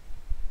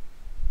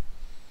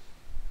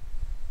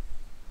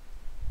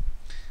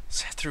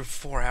 Sat through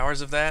 4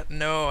 hours of that?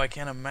 No, I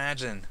can't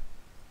imagine.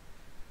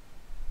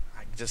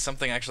 Does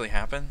something actually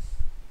happen?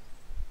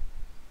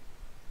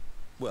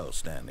 Well,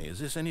 Stanley, is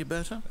this any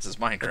better? This is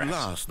Minecraft. At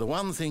last, the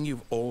one thing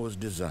you've always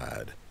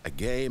desired. A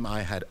game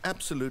I had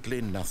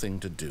absolutely nothing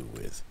to do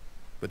with.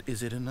 But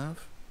is it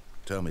enough?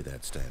 Tell me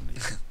that, Stanley.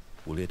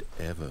 Will it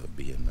ever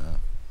be enough?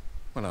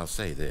 Well, I'll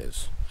say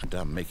this. I'm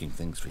done making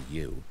things for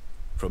you.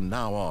 From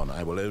now on,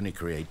 I will only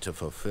create to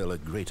fulfill a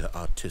greater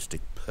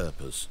artistic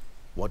purpose.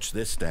 Watch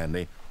this,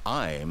 Stanley.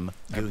 I'm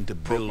going to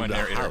build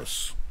a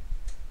house.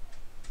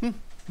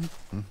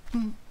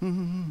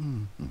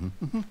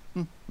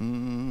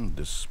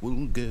 This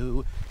will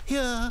go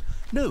here.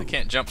 No, I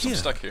can't jump, so here. I'm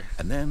stuck here.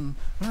 And then...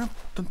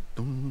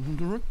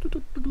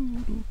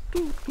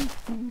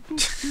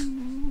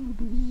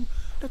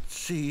 Let's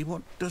see,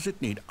 what does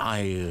it need?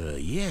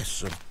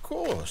 Yes, of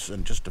course.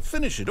 And just to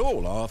finish it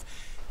all off,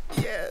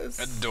 yes.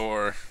 A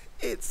door.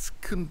 It's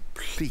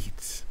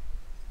complete.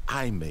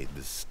 I made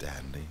this,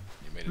 Stanley.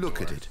 You made a Look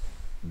door. at it.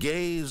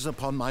 Gaze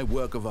upon my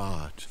work of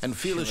art and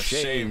feel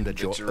ashamed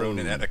at your own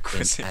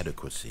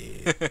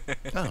inadequacy.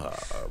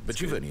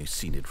 But you've only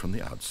seen it from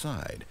the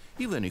outside.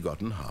 You've only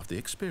gotten half the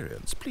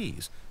experience.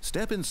 Please,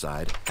 step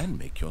inside and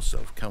make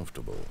yourself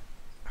comfortable.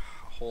 A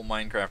whole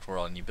Minecraft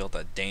world, and you built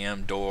a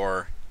damn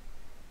door.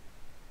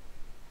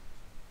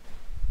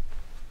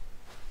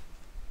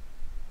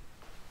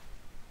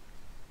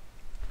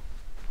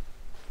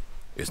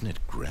 Isn't it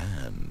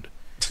grand?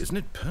 Isn't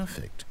it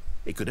perfect?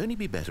 It could only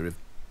be better if...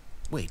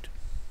 Wait,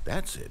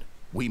 that's it.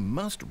 We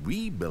must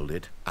rebuild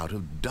it out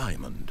of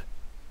diamond.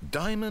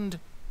 Diamond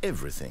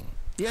everything.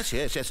 Yes,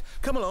 yes, yes.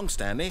 Come along,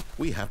 Stanley.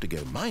 We have to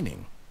go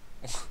mining.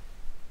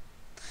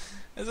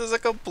 This is a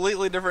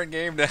completely different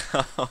game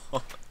now.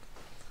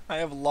 I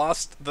have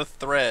lost the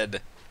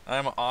thread.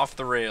 I'm off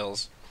the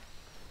rails.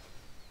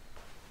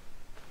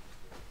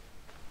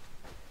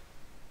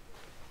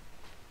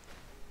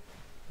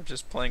 We're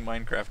just playing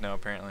Minecraft now,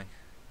 apparently.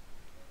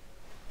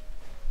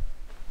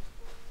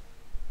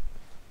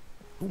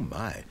 Oh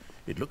my,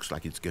 it looks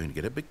like it's going to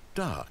get a bit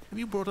dark. Have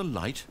you brought a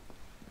light?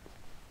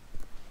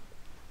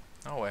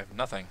 Oh, I have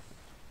nothing.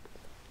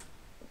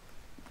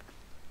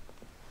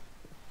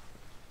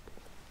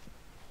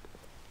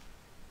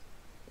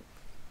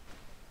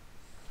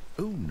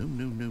 Oh, no,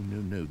 no, no, no,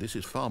 no. This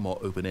is far more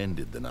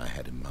open-ended than I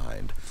had in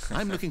mind.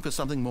 I'm looking for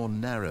something more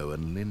narrow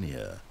and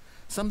linear.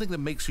 Something that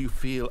makes you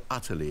feel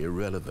utterly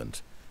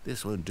irrelevant.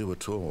 This won't do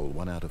at all.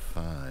 1 out of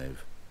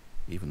 5.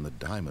 Even the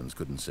diamonds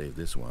couldn't save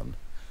this one.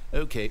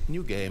 Okay,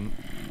 new game.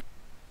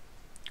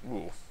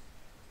 Ooh.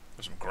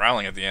 There's some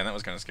growling at the end. That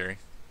was kind of scary.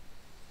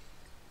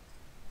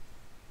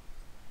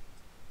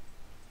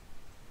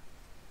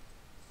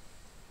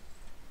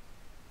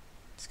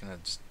 It's gonna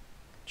just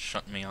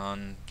shunt me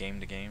on game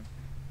to game.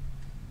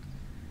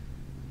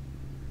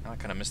 Now I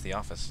kind of miss The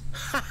Office.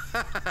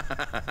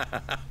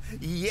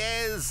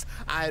 Yes!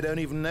 I don't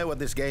even know what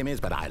this game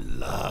is, but I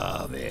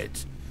love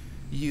it.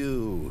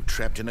 You,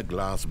 trapped in a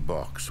glass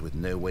box with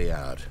no way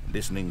out,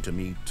 listening to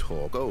me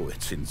talk. Oh,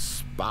 it's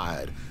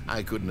inspired.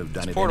 I couldn't have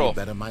done it any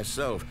better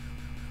myself.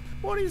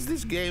 What is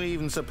this game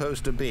even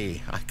supposed to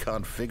be? I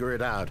can't figure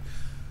it out.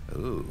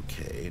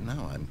 Okay,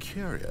 now I'm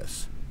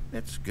curious.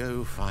 Let's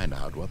go find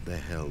out what the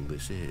hell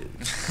this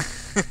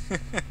is.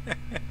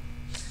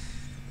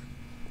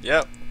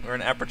 Yep, we're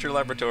in Aperture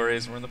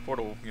Laboratories. We're in the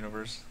Portal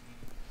universe.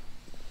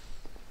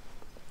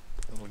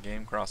 Little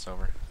game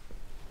crossover.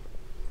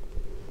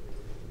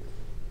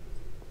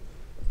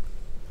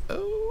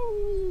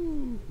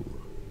 Oh,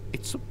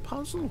 it's a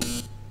puzzle.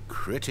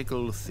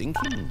 Critical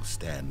thinking,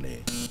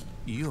 Stanley.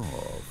 Your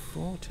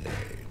forte.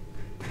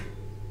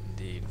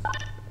 Indeed.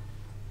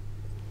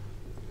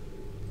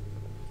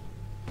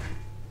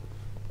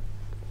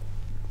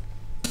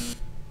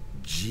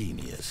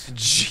 Genius.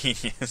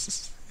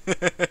 Genius.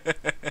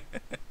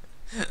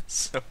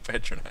 So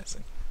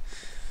patronizing.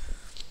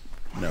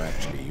 No,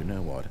 actually, you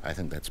know what? I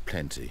think that's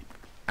plenty.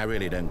 I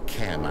really don't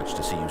care much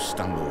to see you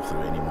stumble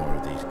through any more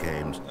of these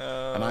games.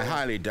 And I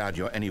highly doubt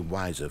you're any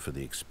wiser for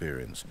the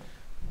experience.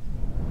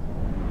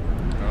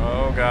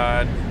 Oh,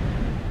 God.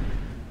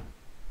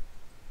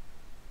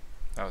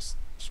 That was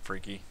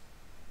freaky.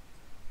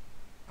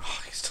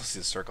 Oh, you still see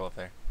the circle up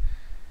there.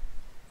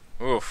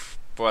 Oof.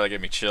 Boy, that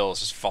gave me chills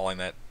just falling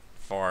that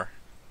far.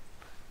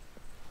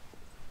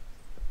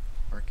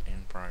 Work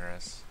in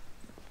progress.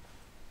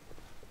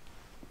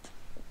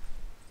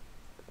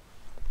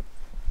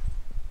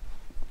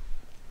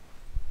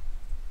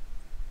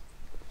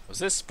 Was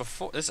this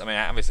before this? I mean,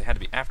 obviously it had to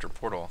be after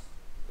Portal.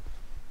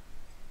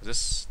 Was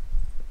this?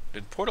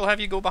 Did Portal have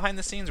you go behind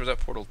the scenes, or was that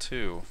Portal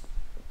 2?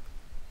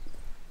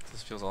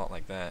 This feels a lot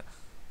like that.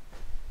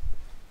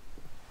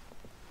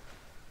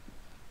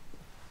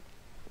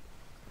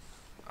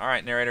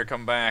 Alright, narrator,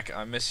 come back.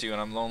 I miss you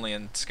and I'm lonely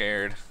and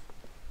scared.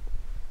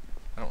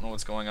 I don't know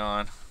what's going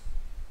on.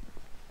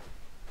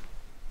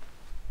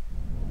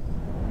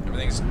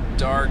 Everything's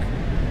dark.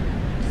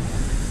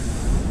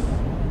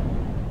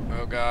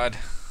 Oh, God.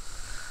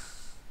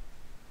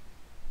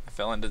 I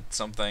fell into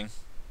something.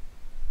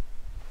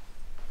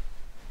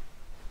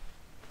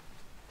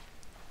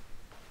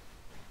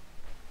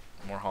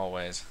 More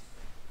hallways.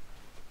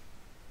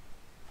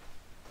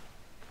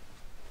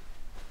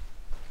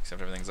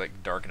 Except everything's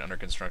like dark and under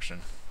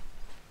construction.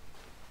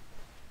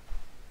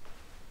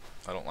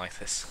 I don't like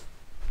this.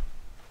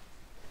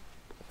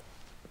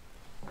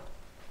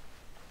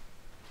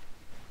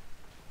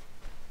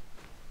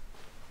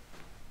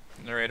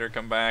 Narrator,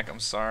 come back. I'm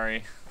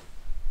sorry.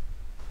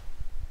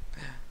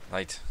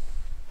 Light.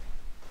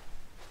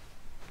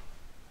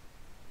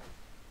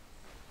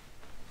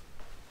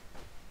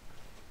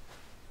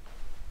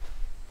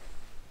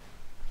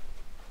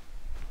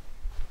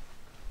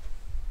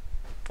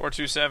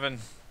 "427.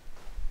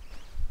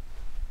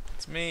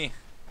 It's me.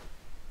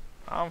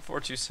 I'm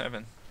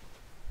 427.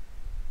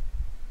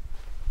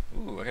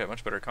 Ooh, I got a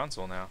much better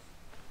console now.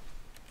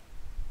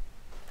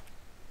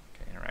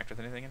 Can I interact with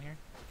anything in here?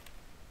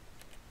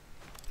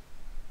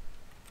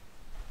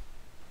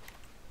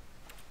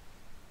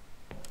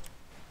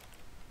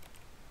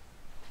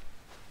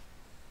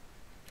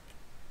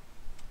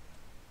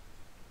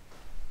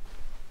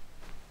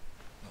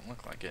 Doesn't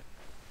look like it.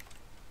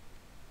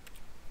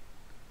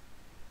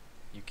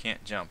 You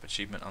can't jump.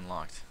 Achievement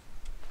unlocked.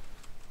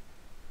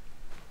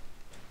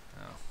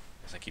 Oh,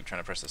 guess I keep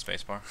trying to press the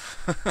spacebar.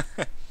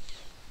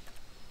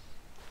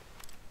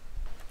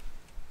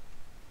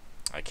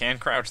 I can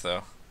crouch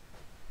though.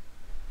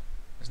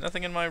 There's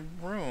nothing in my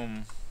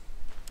room.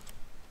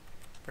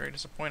 Very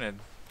disappointed.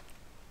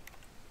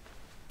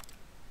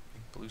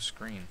 Big blue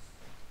screen.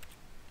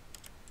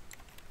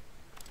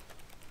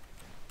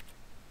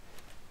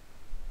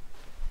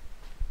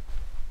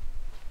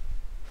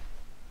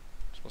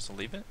 Supposed to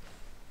leave it?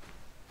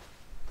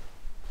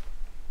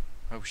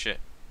 Oh shit.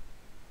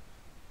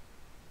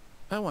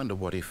 I wonder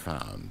what he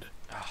found.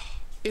 Oh.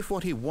 If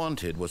what he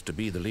wanted was to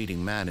be the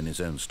leading man in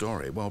his own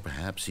story, well,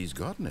 perhaps he's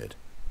gotten it.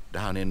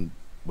 Down in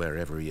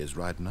wherever he is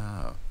right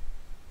now.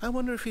 I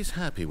wonder if he's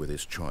happy with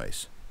his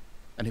choice,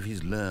 and if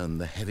he's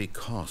learned the heavy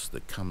cost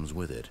that comes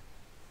with it.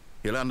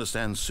 He'll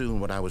understand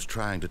soon what I was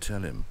trying to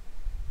tell him.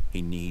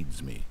 He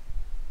needs me.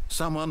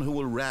 Someone who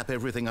will wrap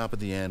everything up at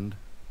the end,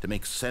 to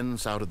make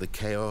sense out of the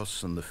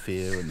chaos and the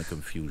fear and the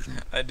confusion.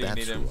 I do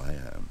need him. That's who I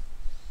am.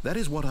 That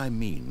is what I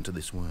mean to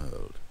this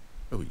world.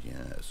 Oh,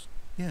 yes.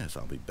 Yes,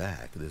 I'll be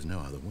back. There's no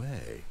other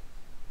way.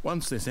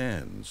 Once this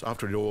ends,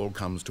 after it all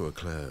comes to a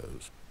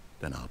close,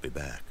 then I'll be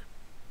back.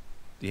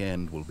 The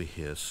end will be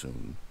here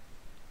soon.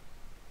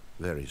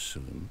 Very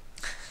soon.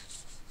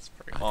 It's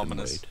very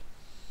ominous. Wait.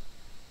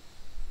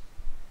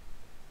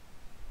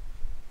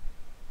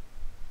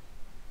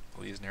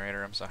 Please,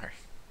 narrator, I'm sorry.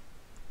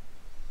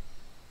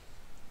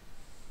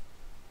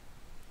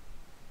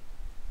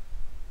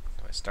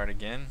 Do I start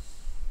again?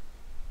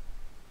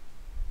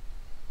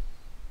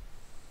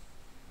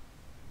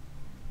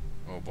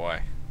 Oh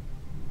boy.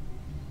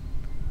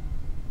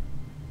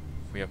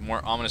 We have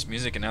more ominous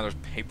music and now there's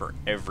paper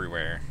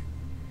everywhere.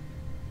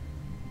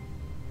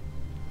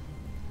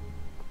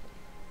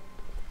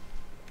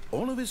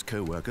 All of his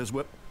co-workers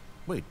were...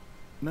 Wait,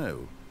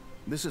 no.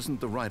 This isn't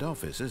the right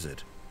office, is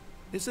it?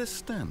 Is this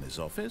Stanley's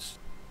office?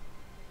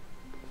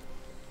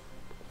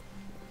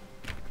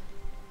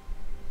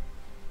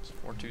 It's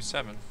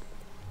 427.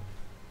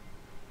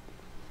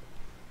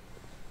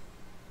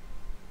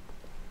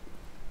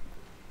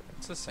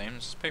 It's the same,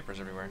 it's just papers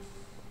everywhere.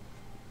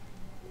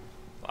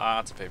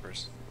 Lots of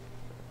papers.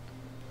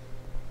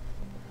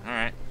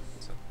 Alright,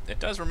 so it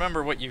does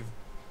remember what you've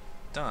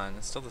done.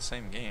 It's still the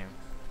same game.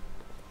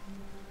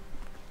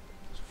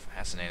 It's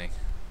fascinating.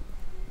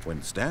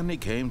 When Stanley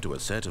came to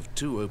a set of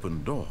 2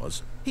 open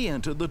doors, he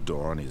entered the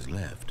door on his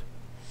left.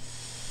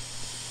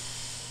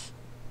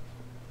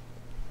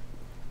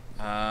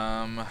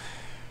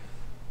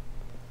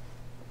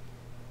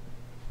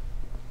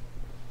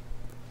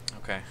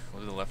 Okay,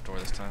 we'll do the left door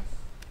this time.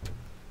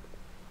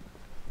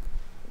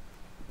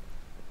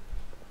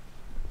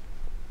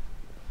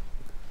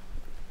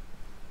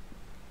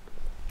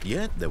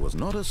 Yet there was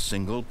not a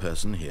single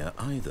person here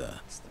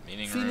either. It's the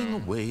meeting Feeling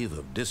room. a wave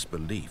of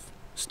disbelief,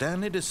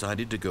 Stanley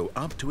decided to go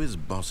up to his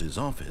boss's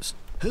office,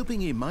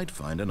 hoping he might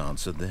find an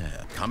answer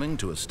there. Coming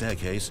to a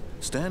staircase,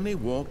 Stanley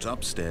walked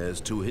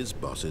upstairs to his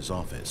boss's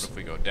office. What if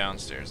we go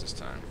downstairs this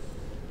time?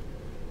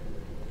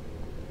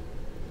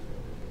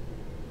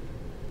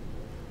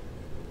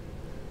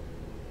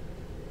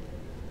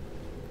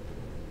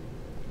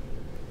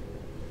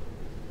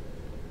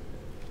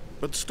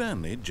 But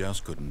Stanley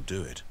just couldn't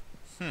do it.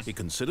 He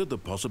considered the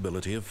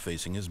possibility of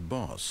facing his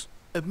boss.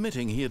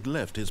 Admitting he had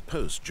left his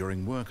post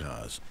during work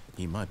hours,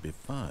 he might be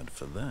fired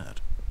for that.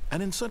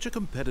 And in such a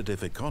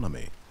competitive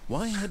economy,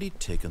 why had he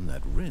taken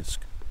that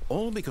risk?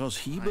 All because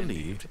he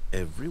believed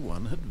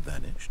everyone had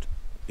vanished?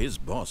 His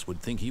boss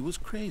would think he was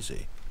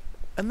crazy.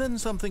 And then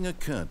something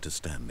occurred to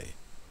Stanley.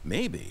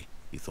 Maybe,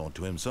 he thought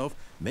to himself,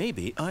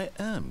 maybe I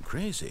am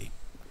crazy.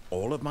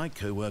 All of my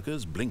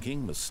co-workers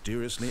blinking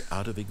mysteriously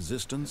out of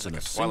existence in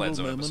a single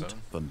moment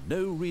for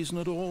no reason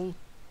at all?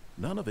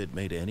 None of it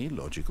made any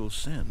logical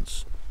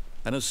sense.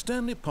 And as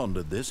Stanley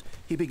pondered this,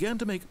 he began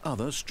to make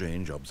other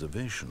strange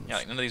observations. Yeah,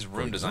 like none of these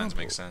room designs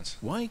make sense.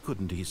 Why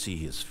couldn't he see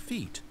his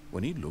feet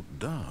when he looked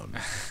down?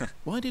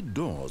 Why did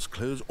doors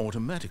close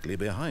automatically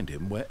behind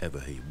him wherever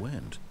he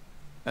went?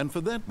 And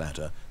for that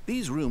matter,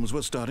 these rooms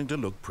were starting to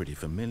look pretty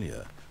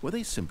familiar. Were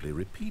they simply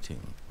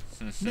repeating?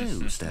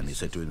 No, Stanley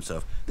said to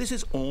himself, this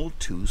is all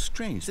too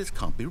strange. This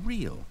can't be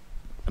real.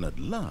 And at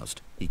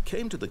last, he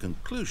came to the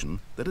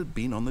conclusion that had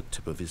been on the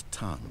tip of his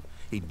tongue.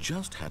 He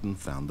just hadn't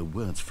found the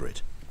words for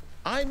it.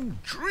 "I'm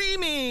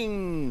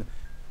dreaming!"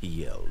 he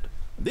yelled.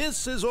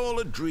 "This is all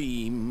a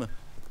dream."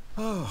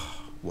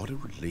 Oh, what a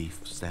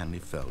relief Stanley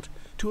felt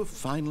to have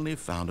finally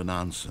found an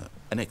answer,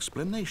 an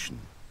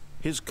explanation.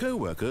 His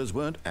co-workers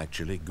weren't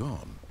actually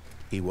gone.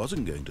 He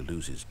wasn't going to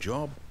lose his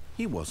job.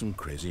 He wasn't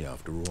crazy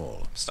after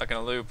all. Stuck in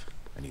a loop.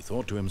 And he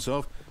thought to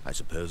himself, I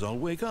suppose I'll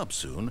wake up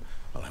soon.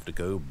 I'll have to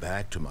go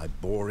back to my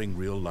boring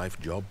real-life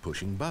job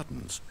pushing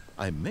buttons.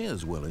 I may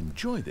as well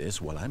enjoy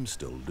this while I'm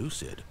still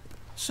lucid.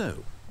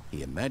 So,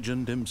 he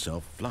imagined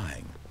himself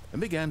flying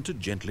and began to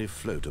gently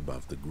float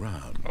above the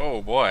ground.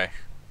 Oh boy.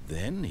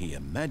 Then he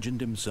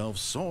imagined himself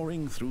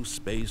soaring through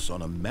space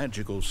on a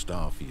magical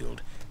star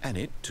field, and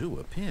it too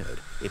appeared.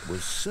 It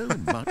was so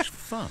much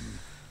fun,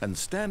 and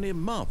Stanley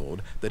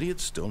marveled that he had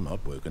still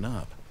not woken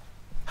up.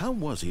 How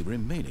was he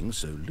remaining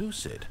so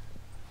lucid?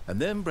 And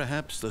then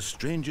perhaps the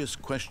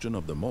strangest question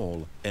of them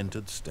all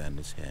entered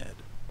Stanley's head.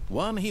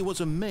 One he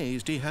was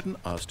amazed he hadn't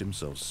asked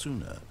himself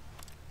sooner.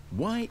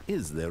 Why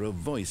is there a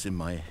voice in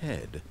my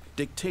head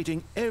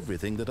dictating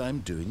everything that I'm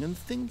doing and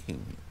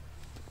thinking?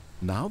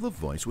 Now the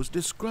voice was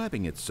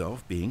describing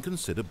itself being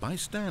considered by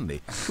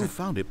Stanley, who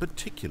found it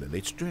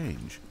particularly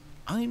strange.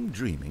 I'm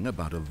dreaming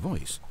about a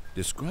voice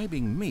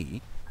describing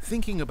me,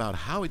 thinking about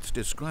how it's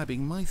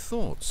describing my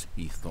thoughts,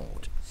 he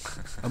thought.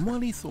 And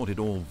while he thought it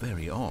all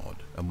very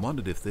odd, and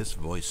wondered if this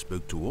voice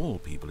spoke to all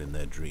people in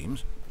their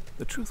dreams,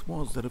 the truth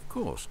was that, of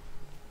course,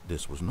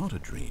 this was not a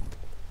dream.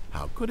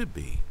 How could it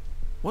be?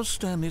 Was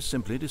Stanley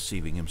simply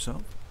deceiving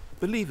himself,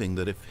 believing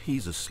that if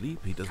he's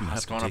asleep, he doesn't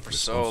have to take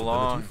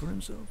responsibility for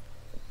himself?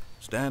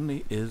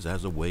 Stanley is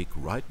as awake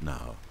right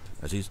now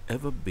as he's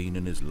ever been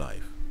in his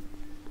life.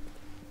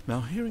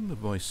 Now, hearing the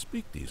voice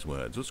speak these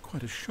words was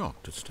quite a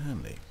shock to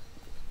Stanley.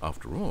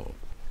 After all,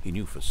 he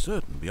knew for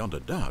certain, beyond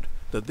a doubt,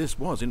 that this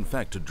was in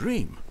fact a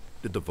dream.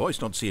 Did the voice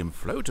not see him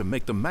float and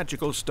make the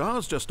magical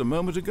stars just a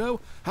moment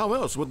ago? How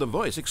else would the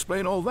voice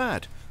explain all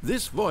that?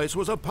 This voice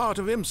was a part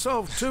of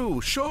himself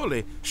too.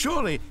 Surely,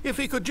 if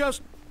he could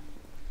just...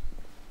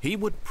 He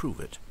would prove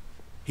it.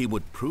 He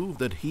would prove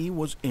that he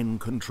was in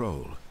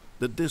control,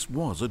 that this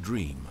was a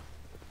dream.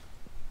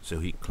 So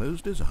he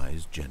closed his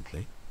eyes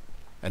gently,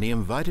 and he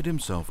invited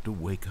himself to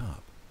wake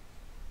up.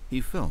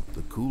 He felt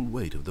the cool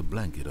weight of the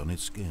blanket on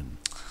his skin,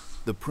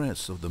 the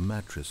press of the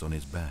mattress on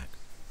his back,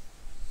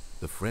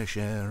 the fresh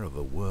air of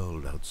a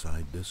world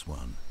outside this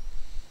one.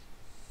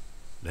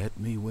 Let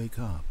me wake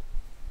up,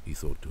 he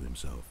thought to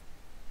himself.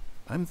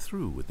 I'm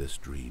through with this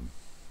dream.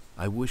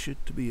 I wish it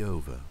to be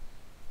over.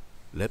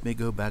 Let me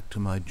go back to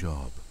my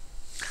job.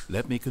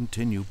 Let me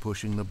continue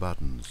pushing the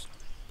buttons.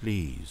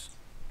 Please,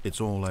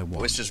 it's all I want.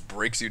 Voice just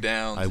breaks you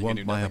down. I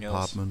want my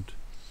apartment,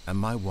 and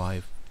my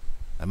wife,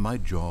 and my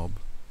job.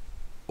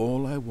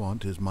 All I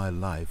want is my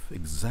life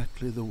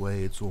exactly the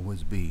way it's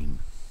always been.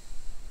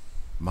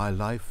 My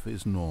life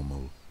is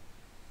normal.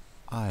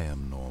 I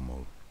am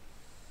normal.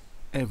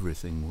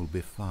 Everything will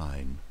be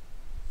fine.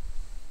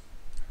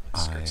 It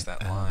skirts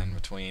that line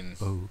between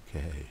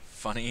okay.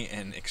 funny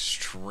and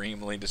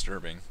extremely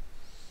disturbing.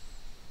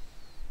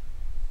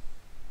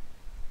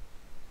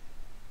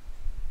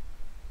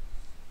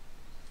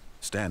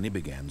 Stanley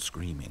began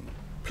screaming.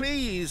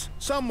 Please,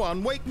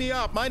 someone, wake me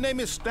up. My name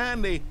is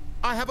Stanley.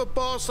 I have a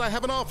boss. I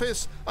have an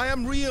office. I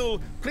am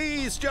real.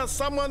 Please, just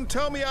someone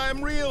tell me I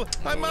am real.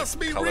 I must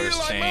be real.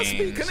 I must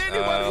be. Can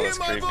anyone hear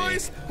my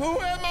voice? Who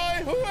am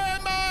I? Who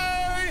am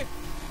I?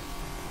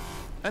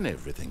 And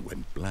everything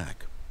went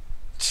black.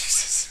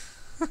 Jesus.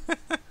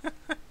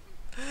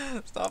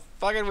 Stop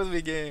fucking with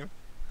me, game.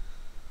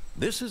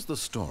 This is the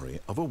story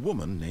of a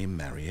woman named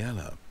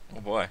Mariella.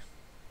 Oh boy.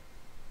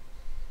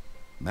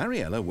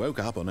 Mariella woke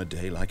up on a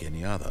day like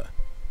any other.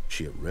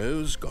 She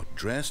arose, got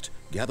dressed,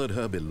 gathered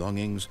her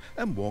belongings,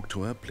 and walked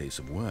to her place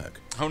of work.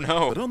 Oh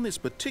no! But on this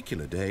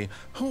particular day,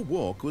 her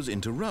walk was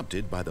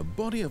interrupted by the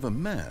body of a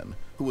man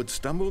who had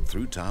stumbled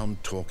through town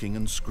talking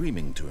and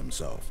screaming to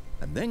himself,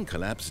 and then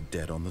collapsed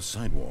dead on the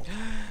sidewalk.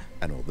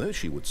 And although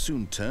she would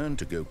soon turn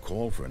to go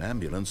call for an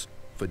ambulance,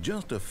 for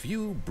just a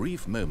few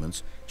brief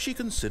moments she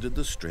considered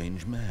the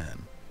strange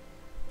man.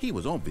 He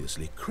was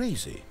obviously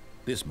crazy.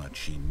 This much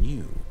she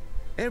knew.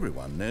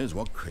 Everyone knows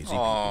what crazy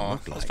people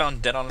look like. Was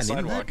found dead on a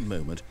sidewalk. In that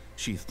moment,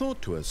 she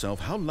thought to herself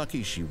how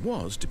lucky she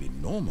was to be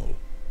normal.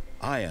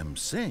 I am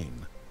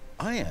sane.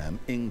 I am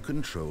in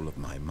control of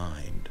my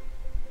mind.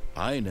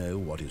 I know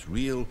what is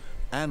real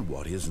and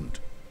what isn't.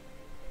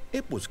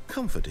 It was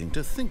comforting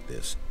to think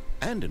this,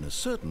 and in a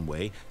certain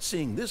way,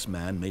 seeing this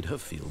man made her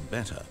feel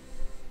better.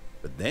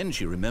 But then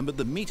she remembered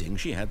the meeting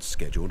she had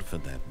scheduled for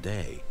that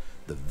day.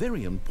 The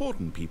very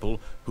important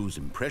people whose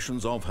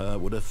impressions of her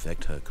would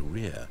affect her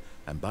career,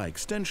 and by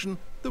extension,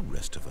 the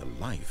rest of her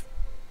life.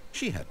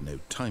 She had no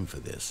time for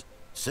this,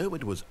 so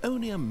it was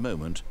only a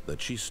moment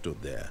that she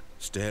stood there,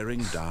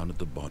 staring down at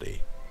the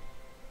body.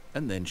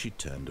 And then she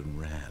turned and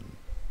ran.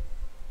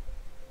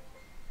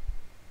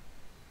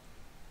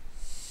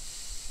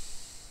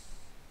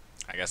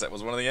 I guess that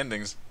was one of the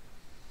endings.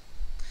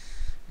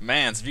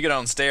 Man, so if you get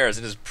downstairs,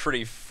 it is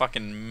pretty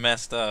fucking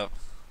messed up.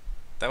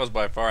 That was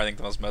by far, I think,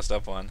 the most messed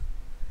up one.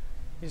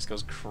 He just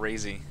goes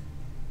crazy.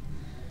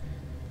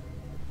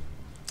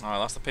 Oh, I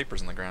lost the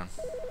papers on the ground.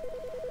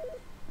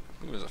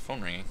 Ooh, there's a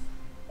phone ringing.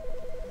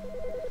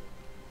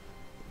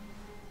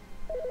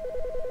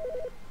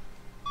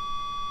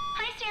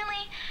 Hi,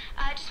 Stanley.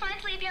 Just wanted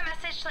to leave you a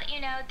message to let you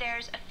know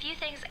there's a few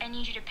things I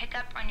need you to pick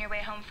up on your way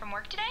home from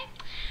work today.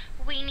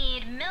 We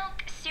need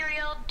milk,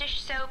 cereal,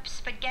 dish soap,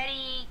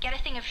 spaghetti, get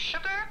a thing of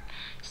sugar,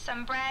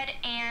 some bread,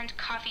 and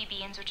coffee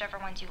beans, whichever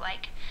ones you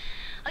like.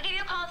 I'll give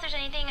you a call if there's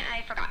anything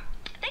I forgot.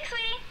 Thanks,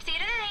 sweetie. See you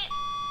tonight.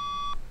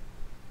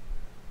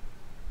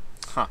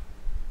 Huh.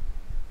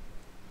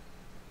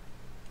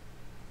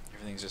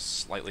 Everything's just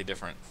slightly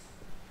different.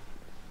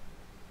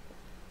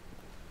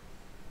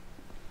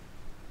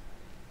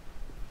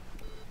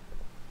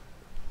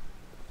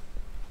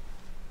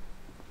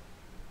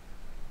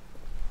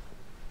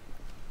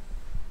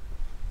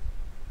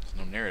 There's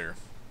no narrator.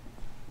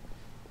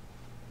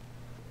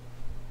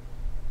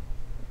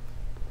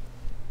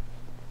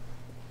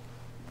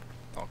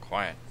 It's all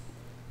quiet.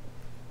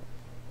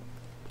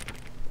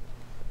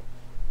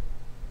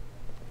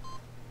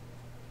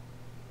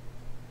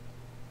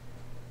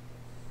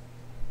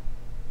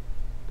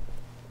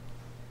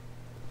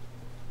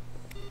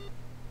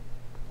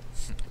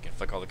 I can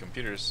flick all the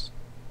computers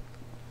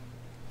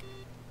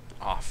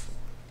off.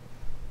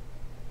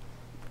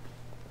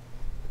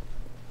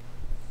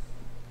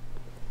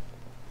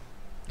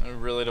 I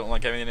really don't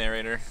like having a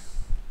narrator.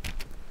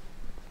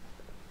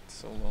 It's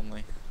so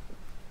lonely.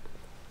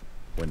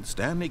 When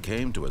Stanley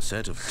came to a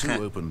set of 2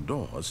 open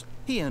doors,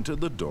 he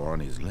entered the door on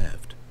his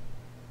left.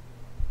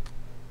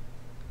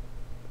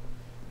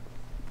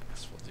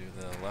 Guess we'll do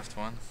the left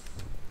one.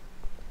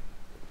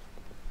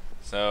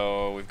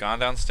 So we've gone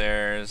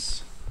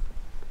downstairs.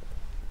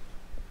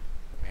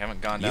 We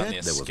haven't gone down the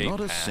Yet there was escape not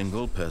a path.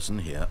 single person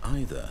here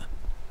either.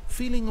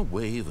 Feeling a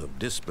wave of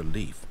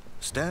disbelief,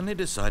 Stanley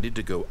decided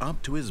to go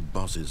up to his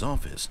boss's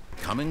office.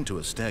 Coming to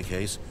a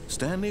staircase,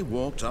 Stanley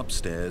walked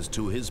upstairs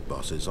to his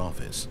boss's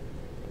office.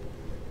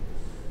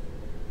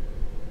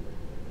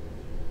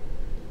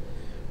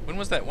 When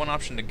was that one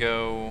option to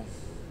go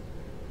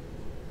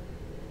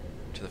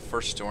to the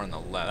first door on the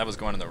left? That was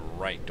going in the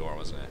right door,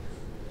 wasn't it?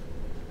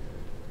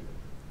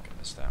 I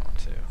missed that one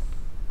too.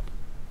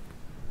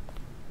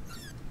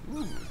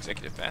 Ooh,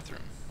 executive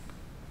bathroom.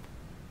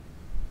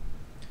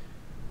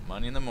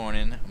 Money in the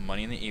morning,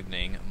 money in the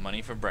evening,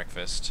 money for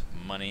breakfast,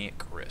 money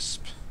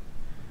crisp.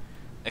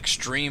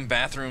 Extreme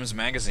Bathrooms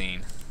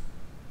magazine.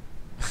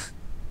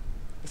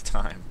 With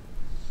time.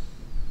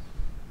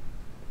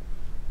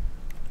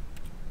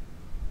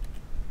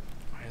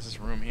 Why is this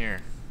room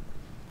here?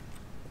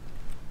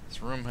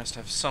 This room has to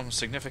have some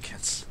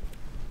significance.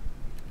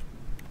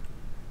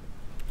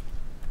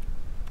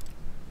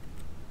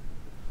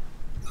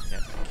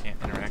 Yet I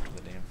can't interact with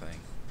the damn thing.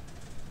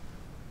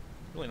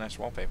 Really nice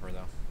wallpaper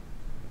though.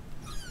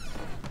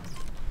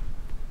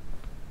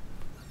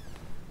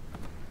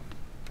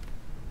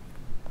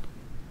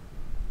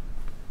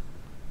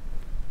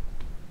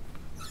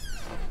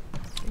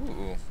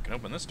 Ooh, can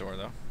open this door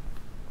though.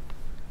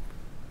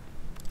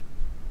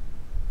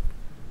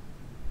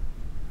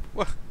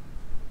 What?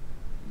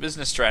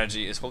 Business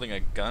strategy is holding a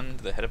gun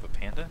to the head of a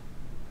panda?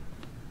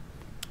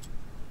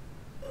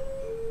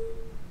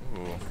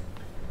 Ooh.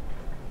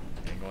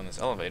 Can't go in this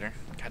elevator.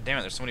 God damn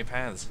it, there's so many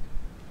paths.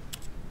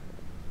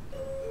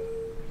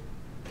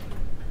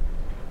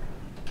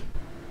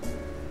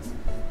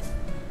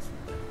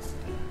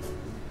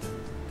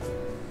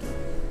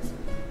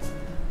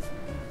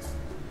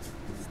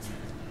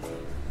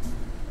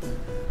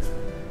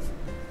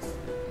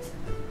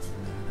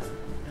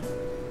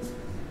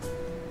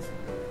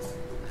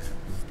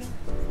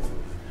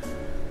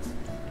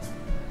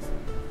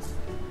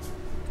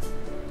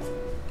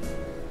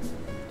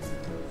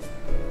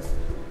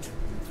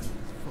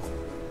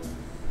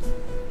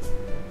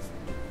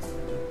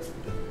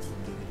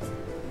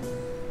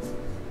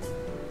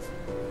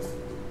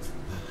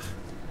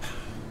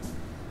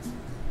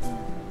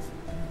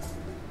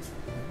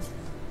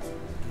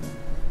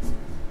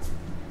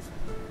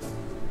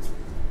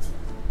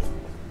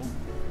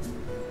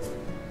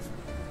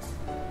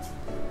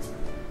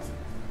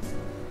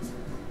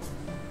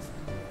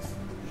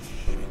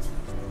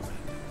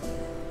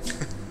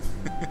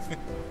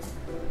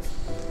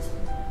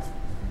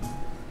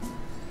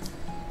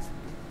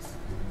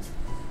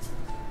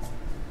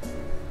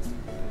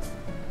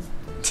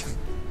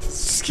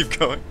 Just keep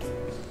going.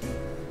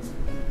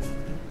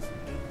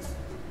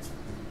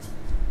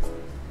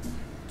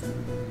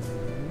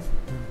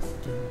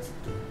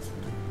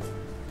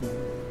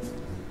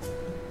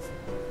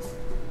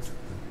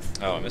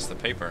 Oh, I missed the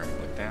paper.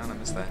 Look down, I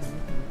missed that.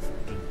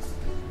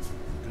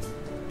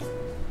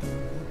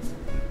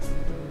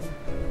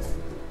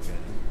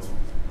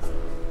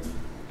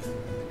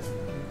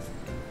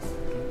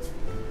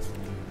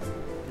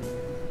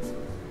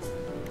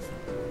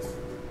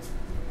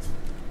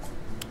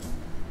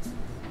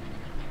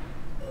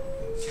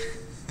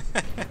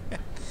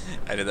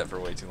 I did that for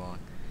way too long.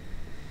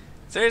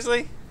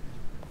 Seriously?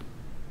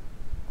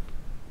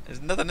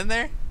 There's nothing in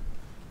there?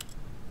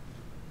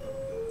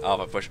 Oh,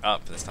 if I push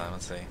up this time,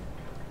 let's see.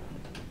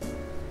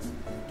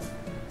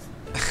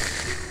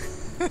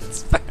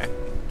 It's back.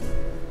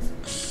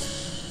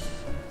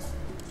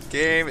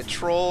 Game, it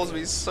trolls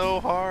me so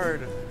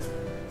hard.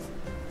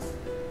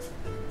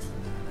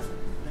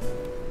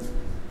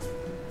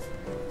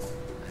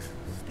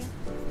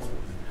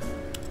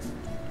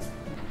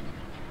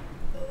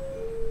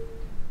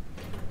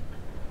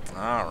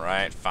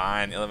 Alright,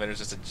 fine. The elevator's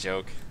just a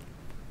joke.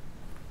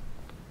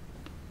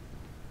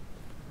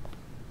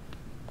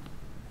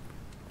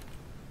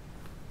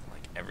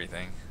 Like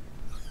everything.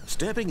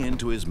 Stepping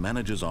into his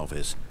manager's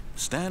office,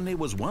 Stanley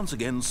was once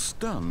again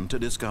stunned to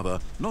discover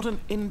not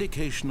an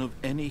indication of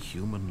any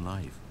human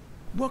life.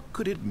 What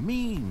could it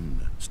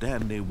mean?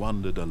 Stanley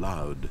wondered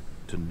aloud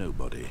to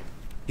nobody.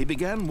 He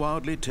began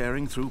wildly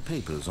tearing through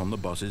papers on the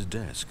boss's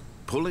desk,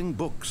 pulling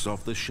books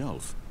off the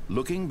shelf,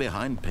 looking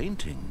behind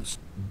paintings,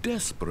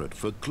 desperate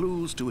for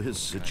clues to his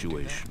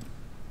situation.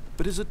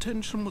 But his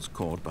attention was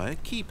caught by a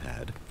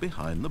keypad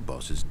behind the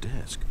boss's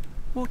desk.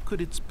 What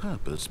could its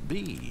purpose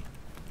be?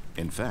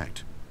 In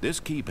fact, this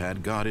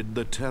keypad guarded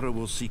the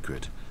terrible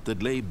secret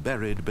that lay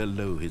buried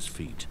below his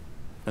feet.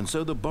 And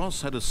so the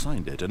boss had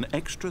assigned it an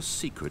extra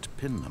secret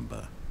PIN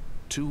number,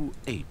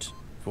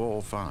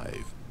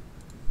 2845.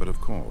 But of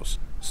course,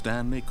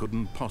 Stanley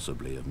couldn't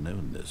possibly have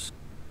known this.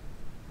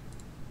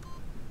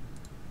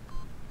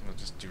 We'll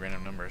just do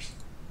random numbers.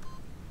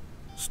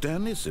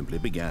 Stanley simply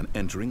began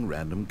entering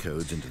random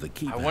codes into the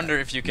keypad. I wonder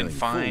if you can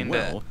find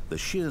well the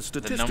sheer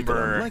statistical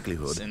number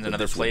unlikelihood in that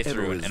another this would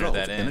ever playthrough and enter result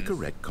that in a in.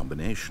 correct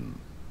combination.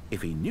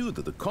 If he knew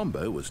that the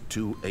combo was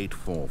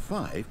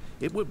 2845,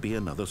 it would be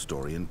another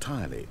story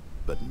entirely.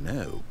 But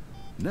no,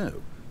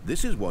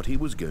 this is what he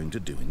was going to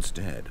do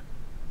instead.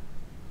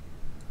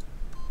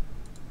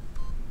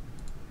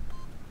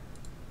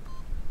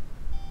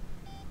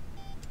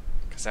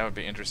 Because that would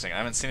be interesting. I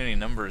haven't seen any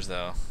numbers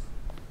though.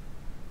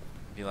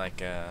 It'd be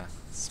like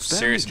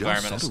serious just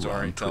environmental sat around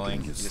storytelling. You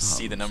twiddling his just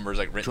see the thumbs. numbers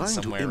like written Trying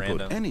somewhere to input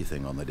random.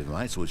 anything on the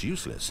device was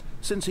useless,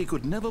 since he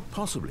could never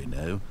possibly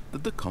know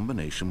that the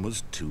combination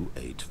was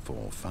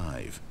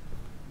 2845.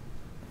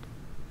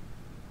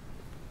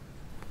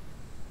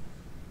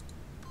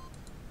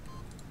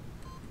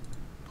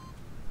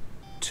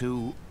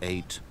 Two,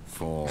 8,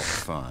 4,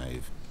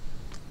 5.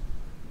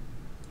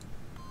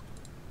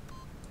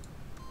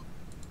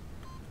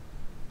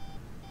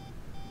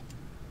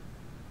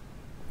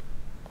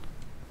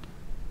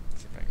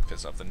 See if I can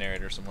piss off the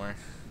narrator somewhere.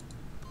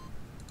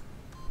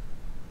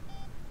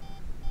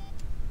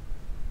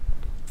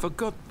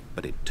 Forgot,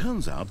 but it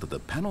turns out that the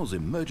panel's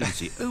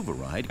emergency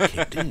override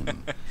kicked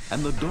in,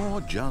 and the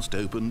door just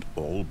opened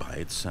all by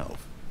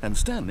itself. And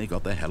Stanley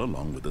got the hell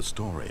along with the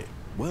story.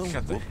 Well,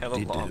 Got the what hell did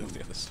he along do? with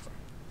the other story.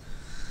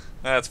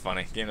 That's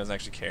funny. Game doesn't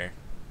actually care.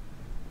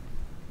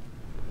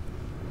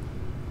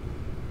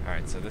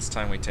 Alright, so this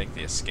time we take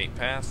the escape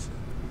path.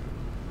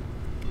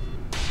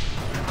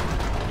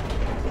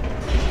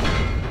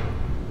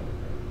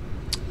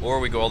 Or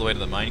we go all the way to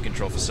the mind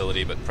control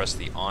facility but press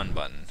the on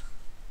button.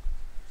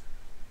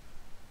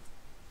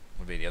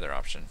 Would be the other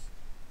option.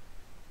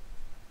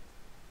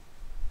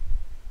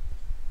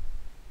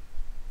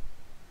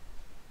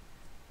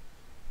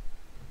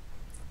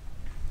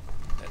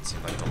 That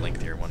seemed like the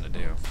lengthier one to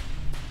do.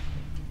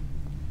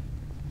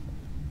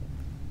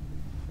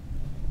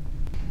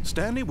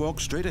 Stanley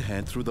walked straight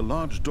ahead through the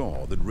large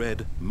door that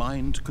read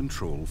Mind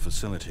Control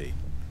Facility.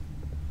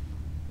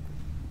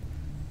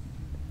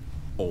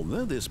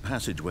 Although this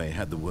passageway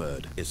had the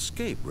word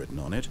escape written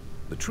on it,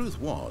 the truth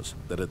was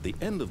that at the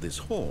end of this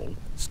hall,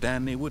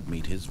 Stanley would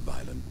meet his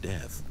violent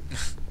death.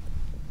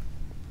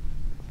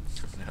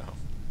 No.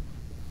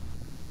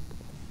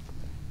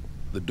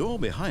 The door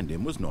behind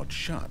him was not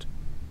shut.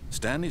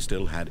 Stanley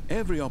still had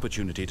every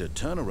opportunity to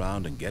turn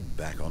around and get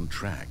back on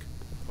track.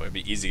 Well, it'd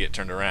be easy to get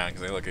turned around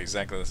because they look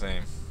exactly the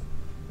same.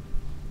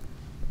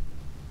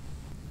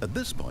 At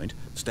this point,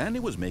 Stanley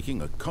was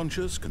making a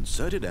conscious,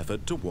 concerted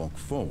effort to walk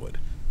forward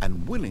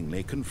and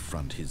willingly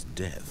confront his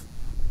death.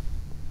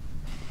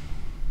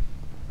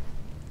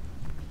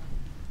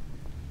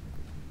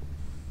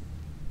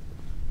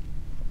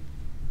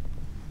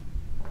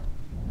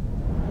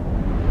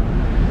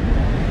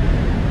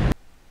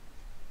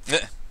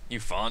 You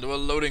fall into a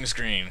loading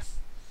screen.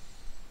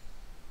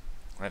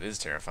 That is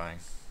terrifying.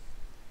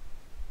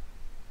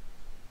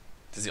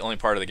 This is the only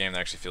part of the game that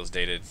actually feels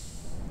dated.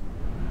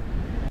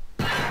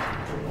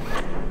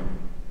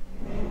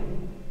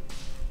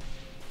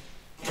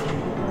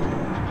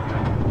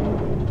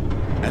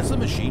 As the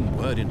machine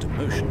whirred into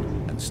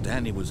motion and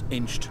Stanley was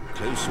inched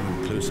closer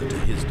and closer to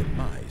his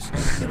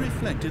demise, he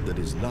reflected that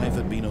his life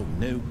had been of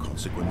no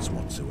consequence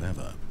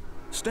whatsoever.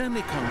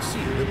 Stanley can't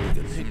see the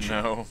bigger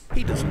picture. No.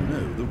 He doesn't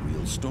know the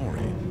real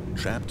story,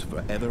 trapped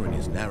forever in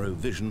his narrow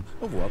vision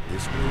of what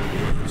this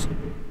world is.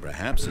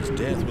 Perhaps his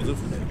death was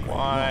of no great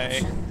Why?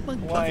 loss, like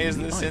Why plucking is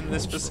the this in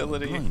this eyeballs from a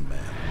facility? blind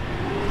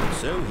man.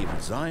 So he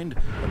resigned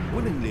and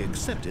willingly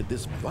accepted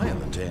this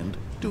violent end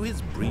to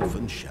his brief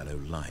and shallow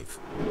life.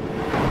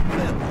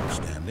 Farewell,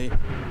 Stanley.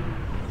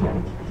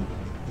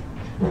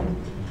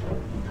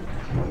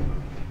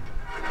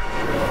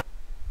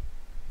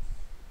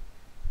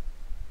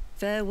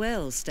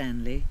 Farewell,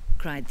 Stanley,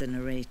 cried the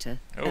narrator,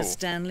 Oh. as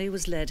Stanley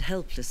was led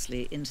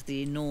helplessly into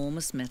the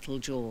enormous metal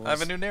jaws. I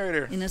have a new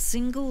narrator. In a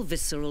single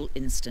visceral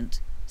instant,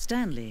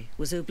 Stanley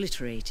was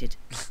obliterated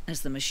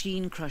as the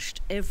machine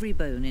crushed every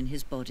bone in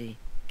his body,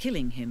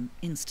 killing him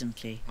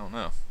instantly. Oh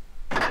no.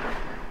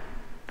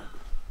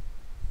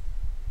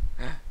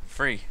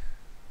 Free.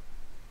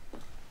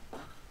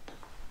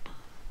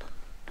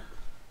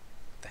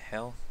 The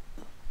hell?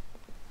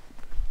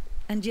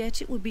 And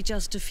yet it would be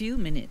just a few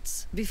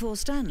minutes before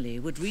Stanley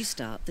would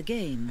restart the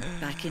game,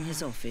 back in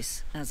his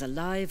office, as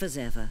alive as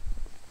ever.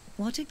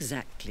 What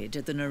exactly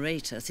did the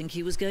narrator think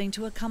he was going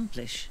to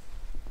accomplish?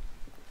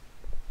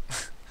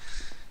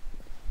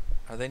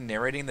 Are they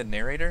narrating the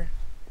narrator?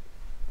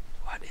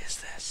 What is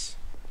this?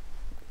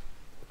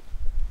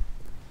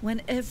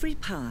 When every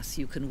path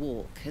you can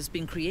walk has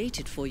been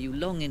created for you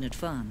long in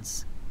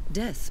advance,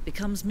 death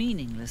becomes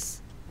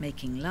meaningless,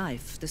 making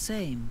life the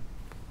same.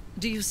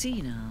 Do you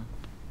see now?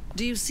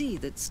 Do you see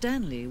that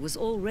Stanley was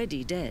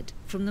already dead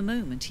from the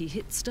moment he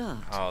hit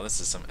start? Oh, this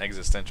is some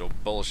existential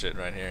bullshit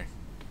right here.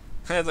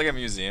 It's like a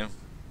museum.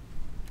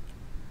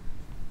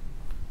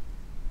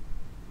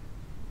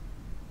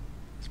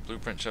 This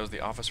blueprint shows the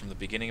office from the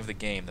beginning of the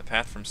game. The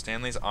path from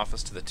Stanley's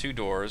office to the two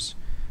doors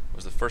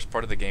was the first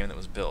part of the game that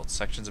was built.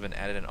 Sections have been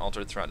added and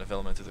altered throughout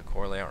development through the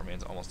core layout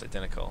remains almost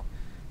identical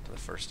to the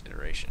first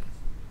iteration.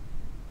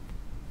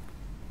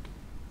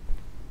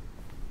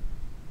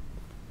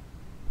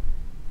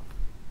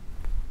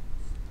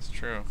 It's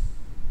true.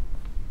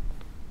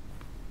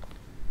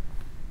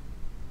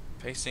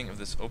 Pacing of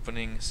this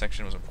opening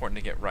section was important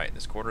to get right.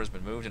 This quarter has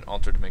been moved and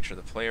altered to make sure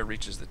the player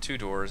reaches the two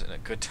doors in a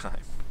good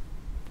time.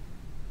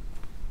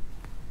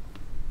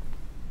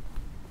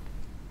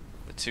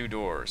 The two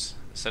doors.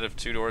 The set of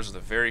two doors was the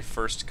very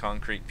first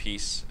concrete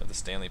piece of the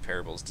Stanley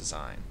Parable's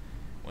design.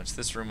 Once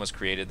this room was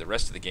created, the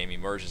rest of the game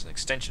emerged as an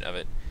extension of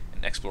it,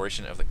 an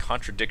exploration of the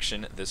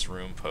contradiction this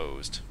room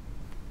posed.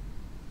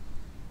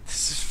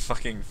 This is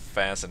fucking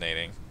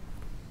fascinating.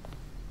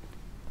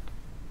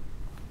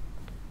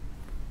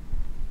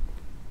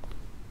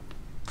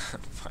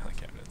 Filing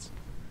cabinets.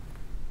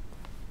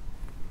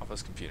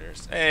 Office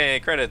computers. Hey,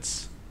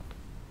 credits!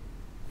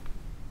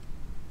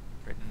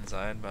 Written and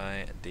designed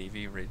by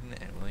Davey Ridden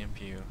and William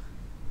Pugh.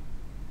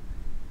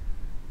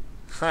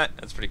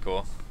 That's pretty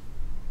cool.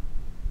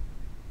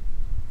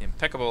 The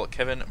impeccable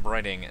Kevin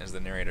Brighting as the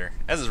narrator.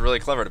 This is really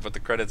clever to put the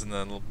credits in the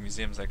little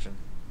museum section.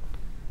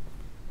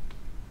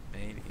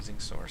 Made using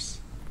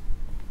source.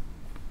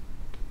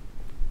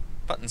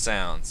 Button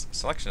sounds.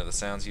 Selection of the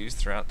sounds used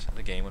throughout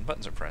the game when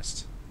buttons are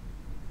pressed.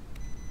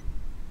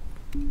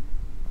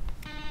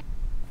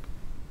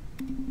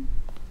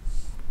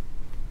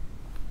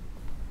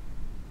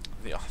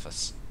 The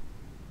office.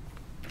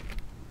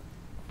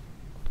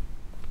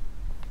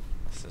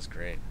 This is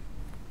great.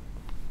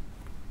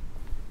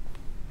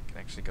 I can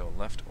actually go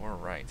left or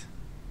right.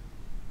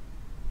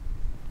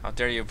 How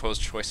dare you impose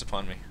choice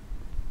upon me?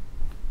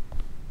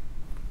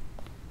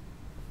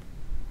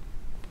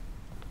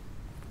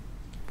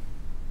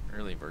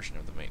 Early version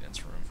of the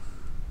maintenance room.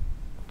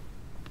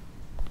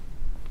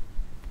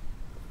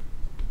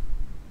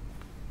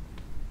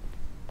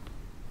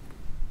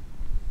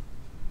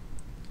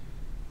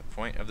 The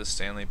point of the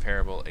Stanley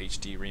Parable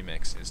HD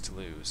remix is to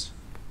lose.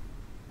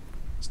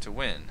 Is to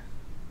win.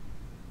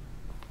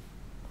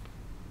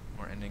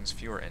 More endings,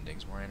 fewer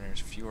endings. More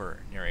narrators, fewer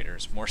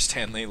narrators. More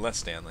Stanley, less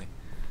Stanley.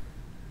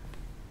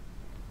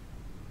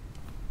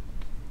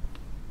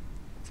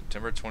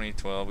 September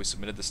 2012, we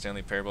submitted the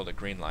Stanley Parable to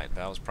Greenlight.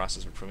 Valve's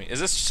process of approving. Is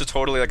this just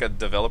totally like a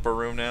developer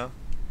room now?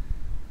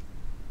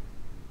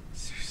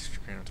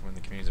 To win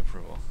the community's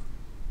approval.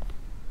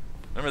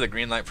 Remember the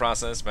Greenlight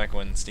process back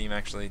when Steam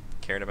actually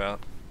cared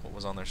about what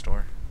was on their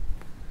store?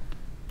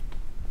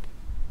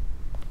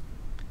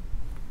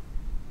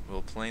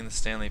 Will playing the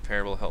Stanley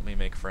Parable help me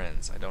make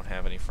friends? I don't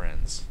have any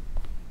friends.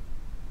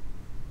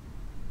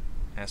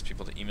 Ask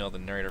people to email the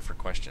narrator for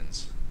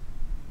questions.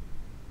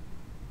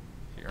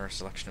 Here are a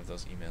selection of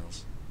those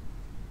emails.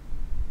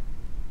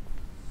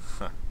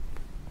 Huh.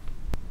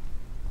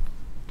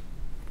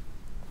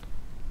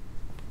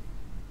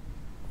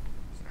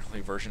 An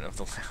early version of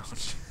the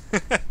lounge.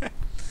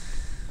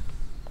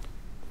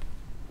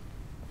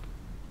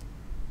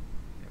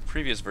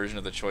 Previous version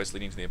of the choice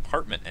leading to the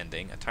apartment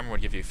ending, a timer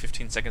would give you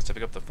 15 seconds to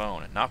pick up the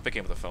phone. Not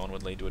picking up the phone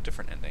would lead to a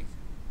different ending.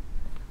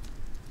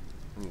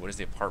 Ooh, what is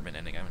the apartment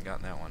ending? I haven't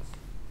gotten that one.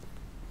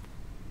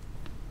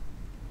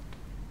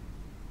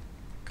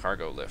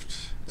 Cargo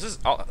lift. This is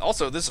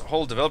also, this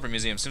whole developer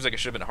museum seems like it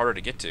should have been harder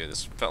to get to.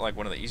 This felt like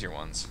one of the easier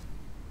ones.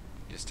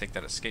 You just take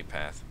that escape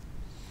path.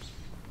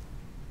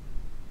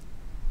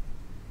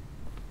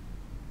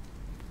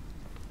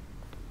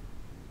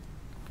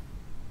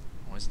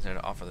 always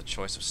intended to offer the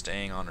choice of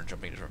staying on or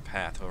jumping a different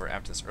path. However,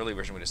 after this early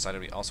version, we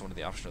decided we also wanted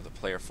the option of the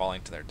player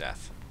falling to their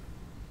death.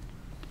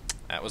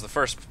 That was the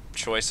first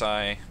choice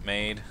I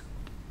made.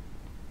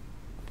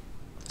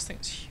 This thing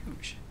is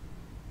huge.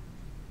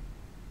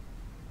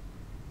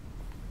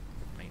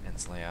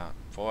 Maintenance layout.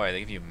 Boy, they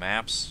give you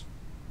maps.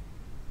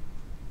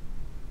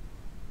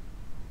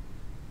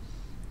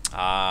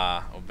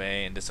 Ah,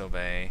 obey and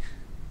disobey.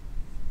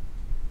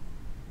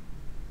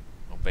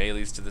 Obey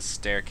leads to the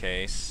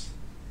staircase.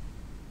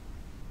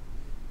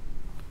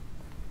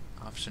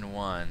 Option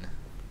 1.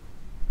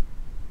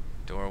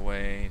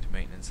 Doorway to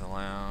maintenance and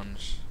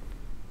lounge.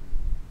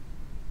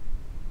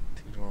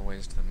 2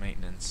 doorways to the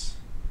maintenance.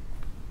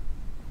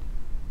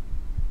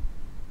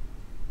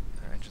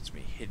 The entrance will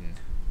be hidden.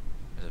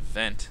 There's a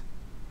vent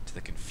to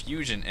the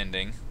confusion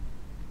ending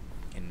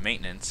in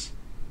maintenance.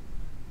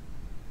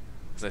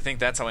 Because I think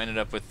that's how I ended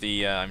up with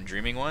the I'm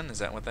dreaming one. Is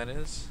that what that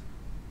is?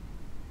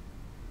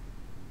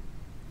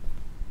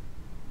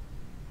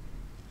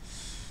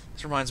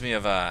 This reminds me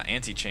of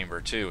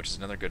Antechamber 2, which is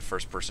another good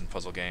first-person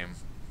puzzle game.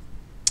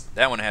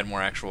 That one had more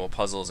actual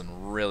puzzles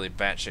and really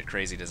batshit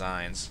crazy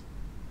designs.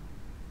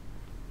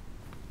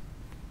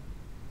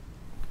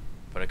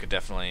 But it could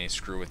definitely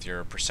screw with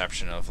your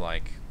perception of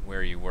like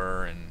where you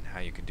were and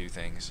how you could do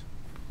things.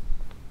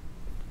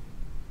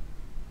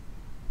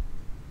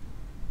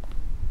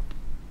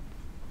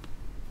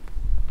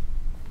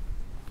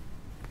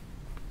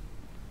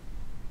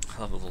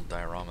 I love the little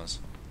dioramas.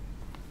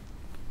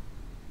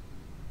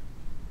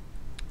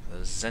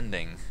 The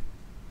Zending.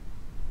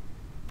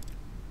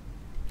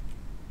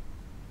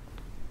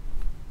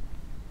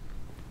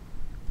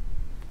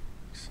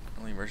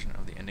 Only version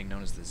of the ending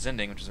known as the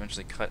Zending, which was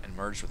eventually cut and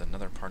merged with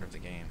another part of the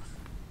game.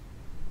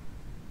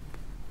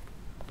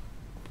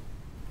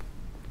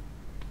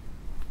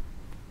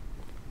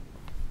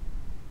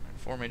 And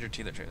 4 major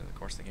teether traits over the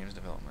course of the game's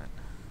development.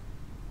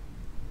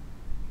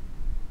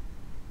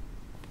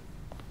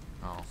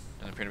 Oh,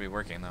 doesn't appear to be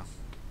working though.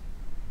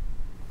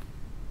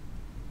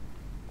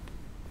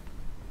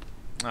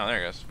 Oh,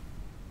 there it goes.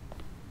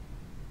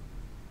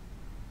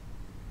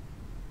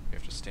 We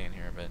have to stay in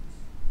here a bit.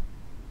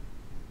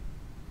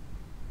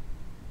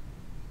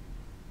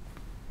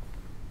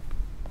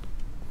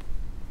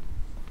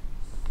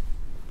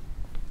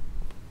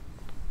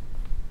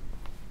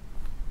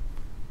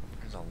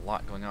 There's a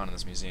lot going on in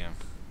this museum.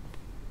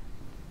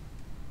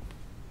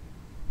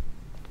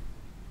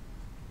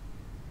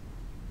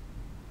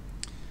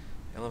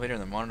 The elevator in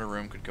the monitor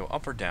room could go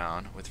up or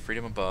down, with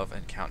freedom above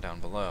and countdown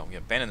below. We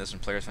abandoned this when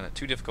players found it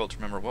too difficult to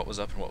remember what was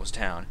up and what was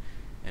down,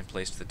 and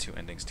placed the 2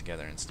 endings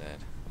together instead.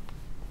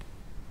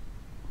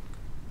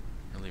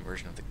 Early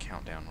version of the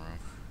countdown room.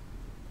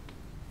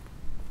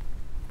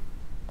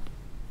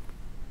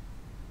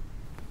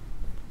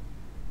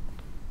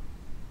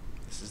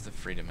 This is the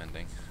freedom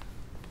ending.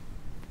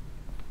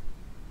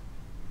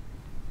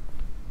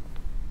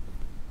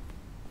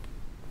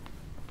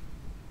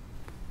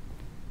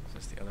 Is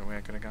this the other way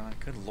I could have gone?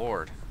 Good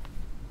lord.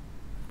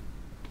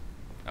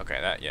 Okay,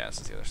 yeah, this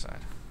is the other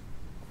side.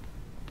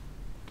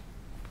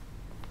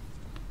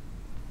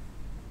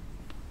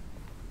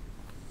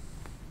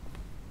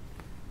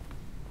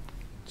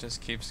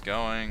 Just keeps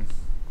going.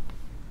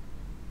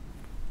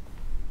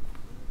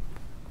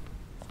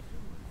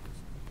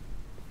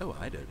 Oh,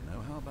 I don't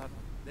know. How about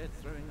they're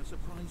throwing a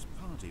surprise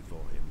party for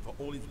him for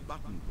all his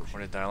button pushing?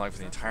 Recorded dialogue for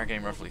the entire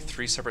game roughly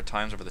 3 separate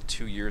times over the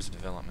 2 years of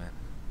development.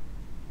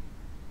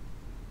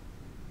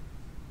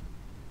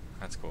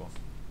 That's cool.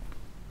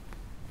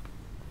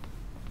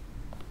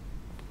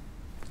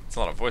 It's a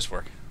lot of voice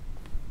work.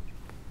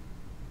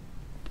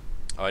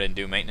 Oh, I didn't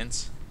do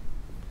maintenance?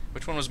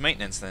 Which one was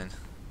maintenance then?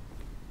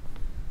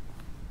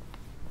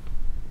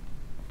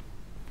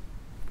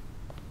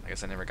 I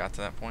guess I never got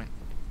to that point.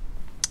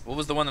 What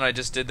was the one that I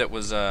just did that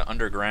was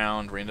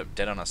underground where you ended up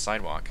dead on a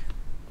sidewalk?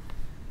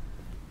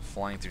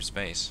 Flying through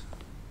space.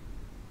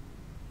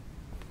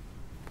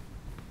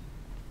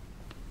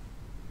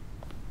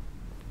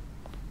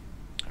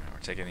 Alright, we're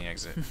taking the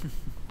exit.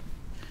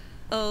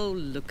 Oh,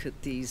 look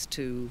at these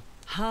two.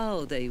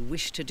 How they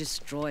wish to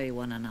destroy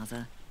one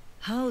another.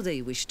 How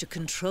they wish to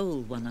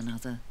control one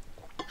another.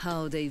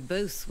 How they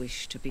both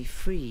wish to be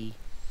free.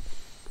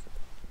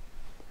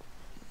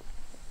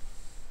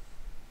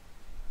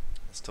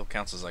 It still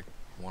counts as like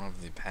one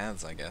of the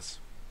paths, I guess.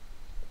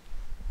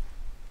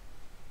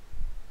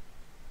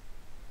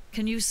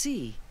 Can you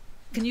see?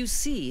 Can you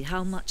see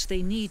how much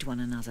they need one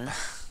another?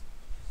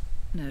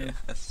 No,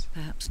 Yes.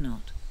 perhaps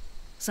not.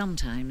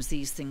 Sometimes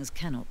these things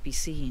cannot be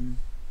seen.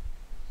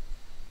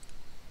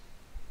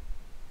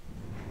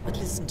 But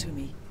listen to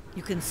me.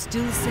 You can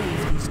still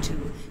save these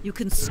two. You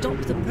can stop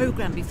the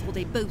program before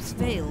they both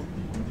fail.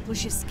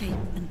 Push escape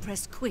and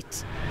press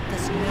quit.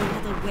 There's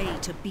no other way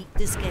to beat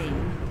this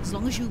game. As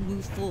long as you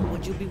move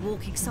forward, you'll be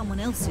walking someone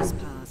else's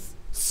path.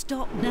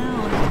 Stop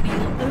now and it'll be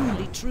your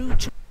only true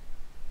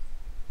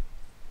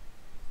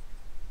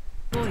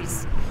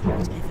choice.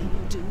 Whatever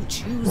you do,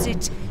 choose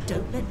it.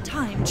 Don't let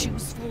time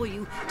choose for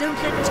you. Don't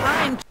let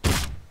time...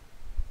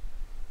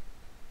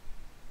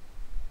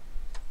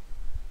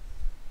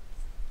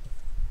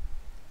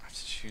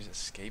 choose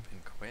escape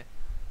and quit?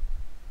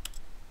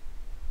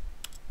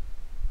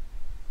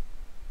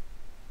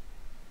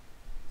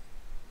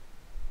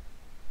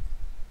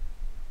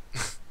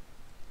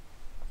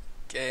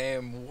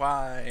 Game,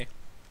 why?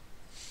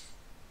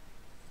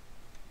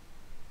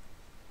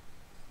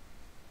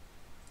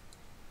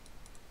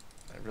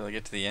 Did I really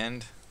get to the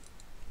end?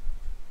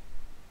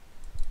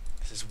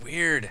 This is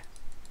weird.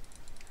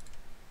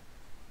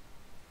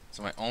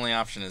 So my only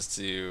option is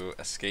to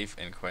escape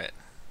and quit.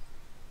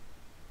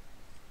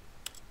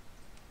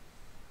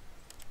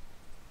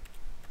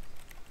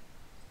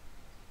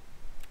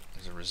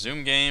 There's a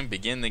resume game,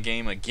 begin the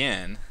game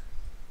again,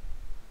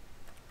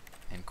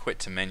 and quit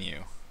to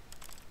menu.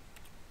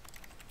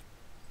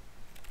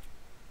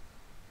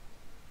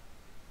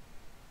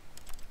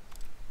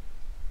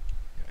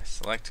 Do I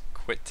select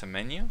quit to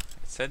menu? It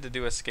said to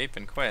do escape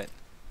and quit.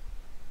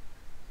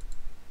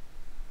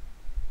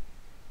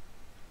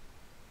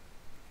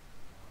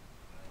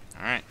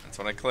 Alright, that's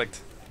what I clicked.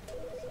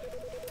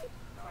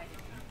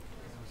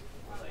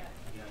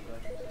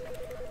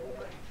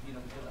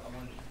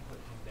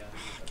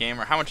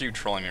 Gamer, how much are you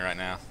trolling me right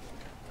now?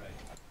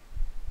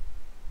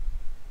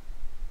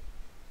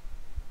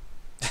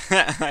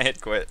 I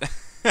hit quit.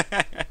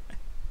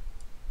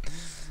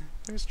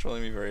 He was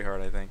trolling me very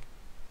hard, I think.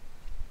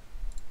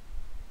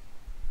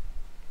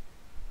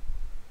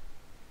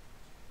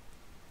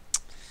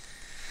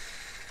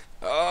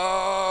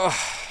 Oh,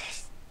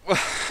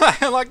 I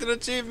unlocked an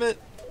achievement.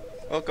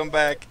 Welcome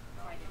back.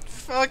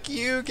 Fuck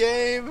you,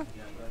 game.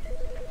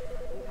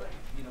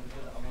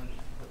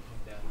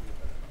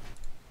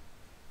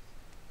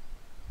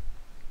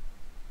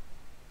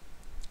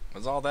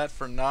 Was all that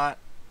for naught?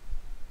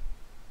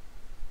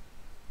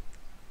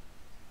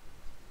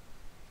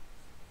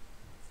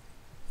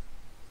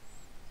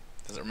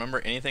 Does it remember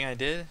anything I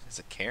did? Does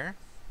it care?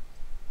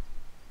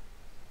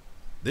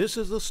 This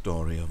is the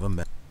story of a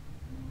man.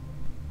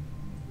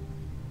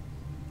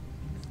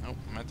 Oh,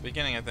 I'm at the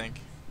beginning, I think.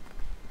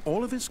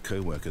 All of his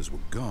co-workers were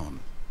gone.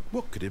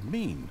 What could it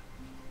mean?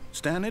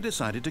 Stanley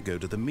decided to go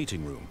to the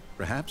meeting room.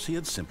 Perhaps he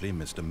had simply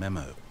missed a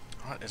memo.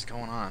 What is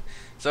going on?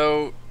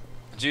 So,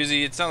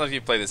 Juicy, it sounds like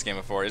you've played this game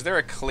before. Is there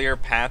a clear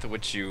path at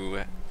which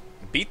you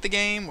beat the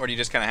game, or do you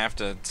just kind of have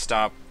to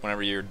stop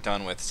whenever you're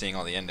done with seeing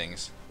all the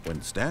endings?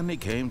 When Stanley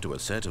came to a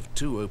set of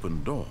 2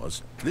 open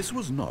doors, this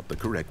was not the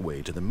correct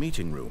way to the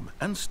meeting room,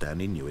 and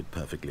Stanley knew it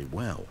perfectly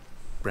well.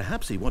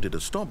 Perhaps he wanted to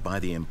stop by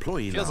the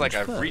employee Feels lounge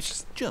like I've first,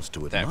 reached just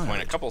to that admire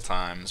point a it. couple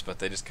times, but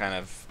they just kind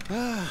of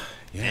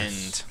Yes,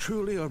 end.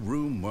 truly a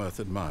room worth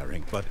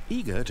admiring. But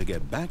eager to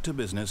get back to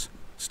business,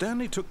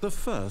 Stanley took the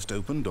first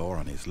open door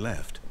on his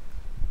left.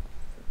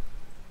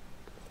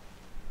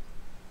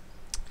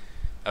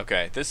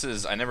 Okay, this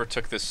is... I never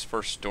took this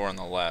first door on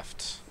the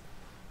left.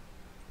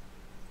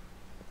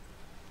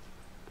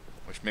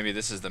 Which maybe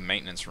this is the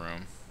maintenance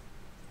room.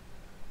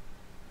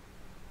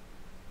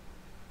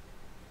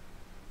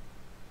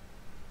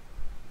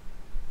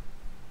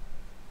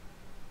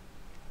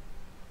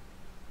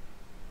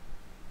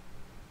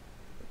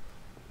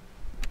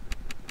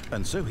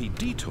 And so he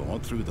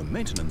detoured through the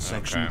maintenance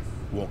section, Okay.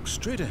 walked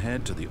straight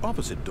ahead to the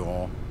opposite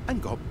door, and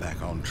got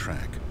back on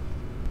track.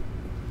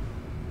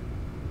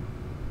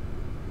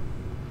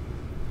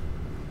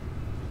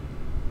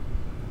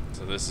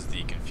 So this is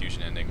the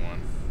confusion ending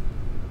one.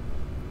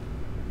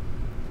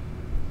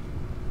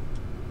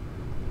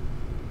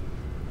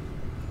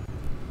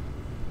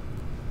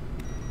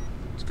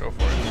 Let's go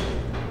for it.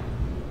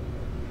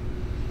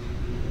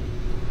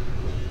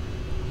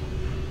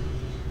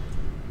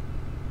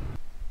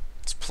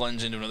 Let's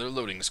plunge into another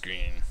loading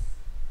screen.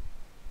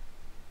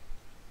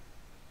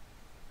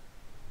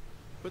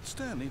 But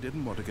Stanley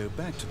didn't want to go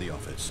back to the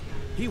office.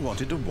 He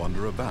wanted to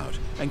wander about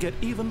and get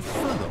even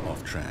further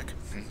off track.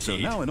 So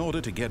Indeed. now in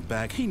order to get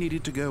back, he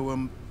needed to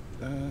go,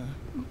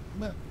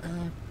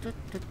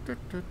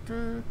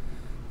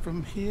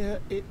 from here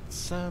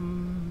it's,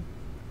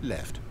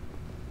 left.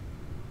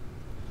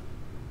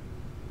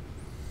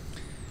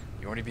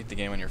 You already beat the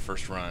game on your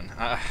first run.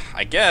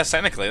 I guess,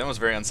 technically, that was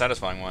a very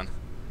unsatisfying one.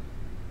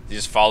 You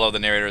just follow the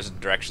narrator's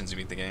directions to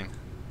beat the game.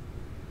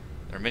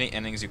 There are many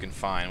endings you can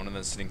find. One of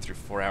them is sitting through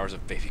 4 hours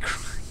of baby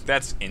crying.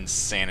 That's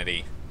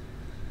insanity.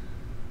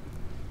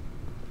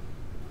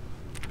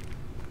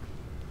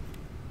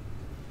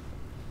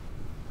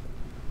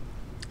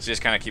 So you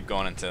just kind of keep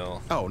going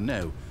until... Oh,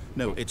 no.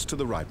 No, it's to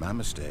the right. My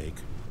mistake.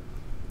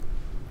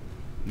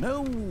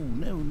 No,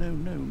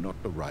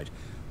 not the right.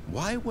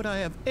 Why would I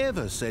have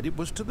ever said it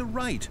was to the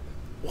right?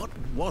 What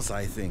was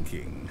I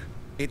thinking?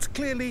 It's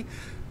clearly...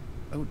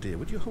 Oh, dear.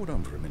 Would you hold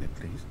on for a minute,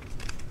 please?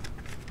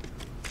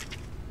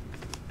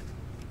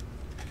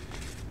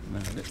 Now,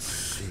 let's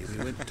see.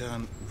 We went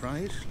down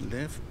right,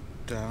 left,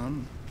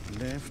 down,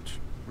 left,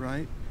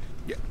 right.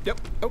 Yep.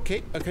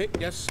 Okay.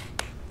 Yes.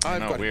 I've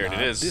know, got weird. it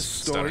now. It is This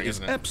story stunning, is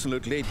isn't it?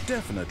 absolutely,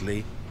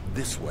 definitely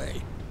this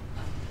way.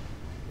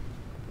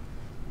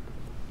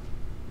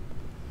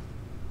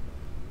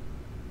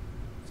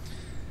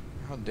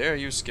 How dare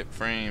you skip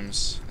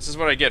frames? This is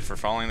what I get for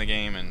following the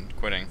game and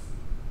quitting.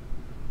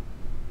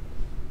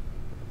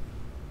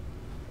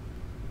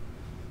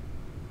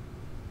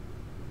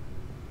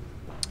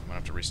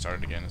 have to restart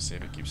it again to see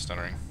if it keeps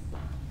stuttering.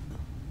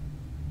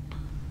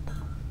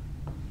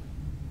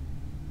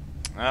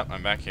 Oh,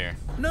 I'm back here.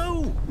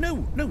 No.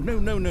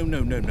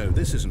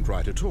 This isn't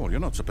right at all. You're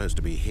not supposed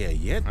to be here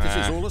yet. This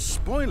is all a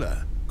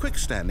spoiler. Quick,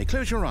 Stanley,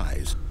 close your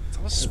eyes. It's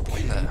all a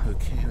spoiler.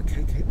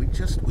 Okay. We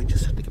just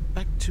have to get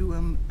back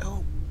to,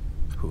 oh,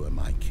 who am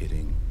I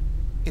kidding?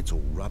 It's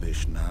all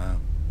rubbish now.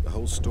 The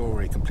whole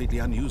story completely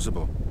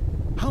unusable.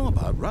 How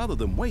about, rather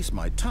than waste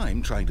my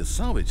time trying to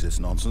salvage this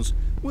nonsense,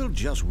 we'll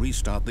just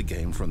restart the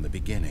game from the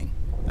beginning.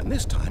 And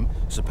this time,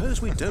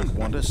 suppose we don't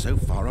wander so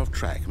far off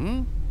track,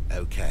 hmm?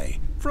 Okay,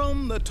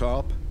 from the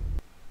top.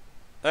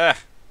 Let's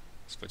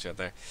put you out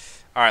there.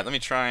 Alright, let me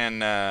try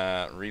and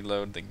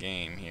reload the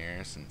game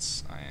here,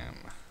 since I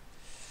am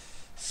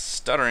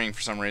stuttering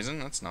for some reason.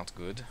 That's not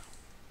good.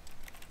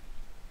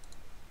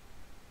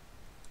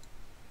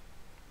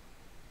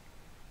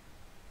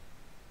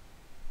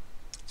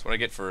 That's what I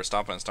get for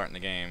stopping and starting the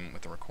game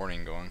with the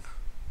recording going.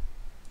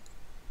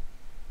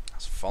 I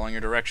was following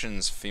your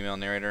directions, female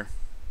narrator.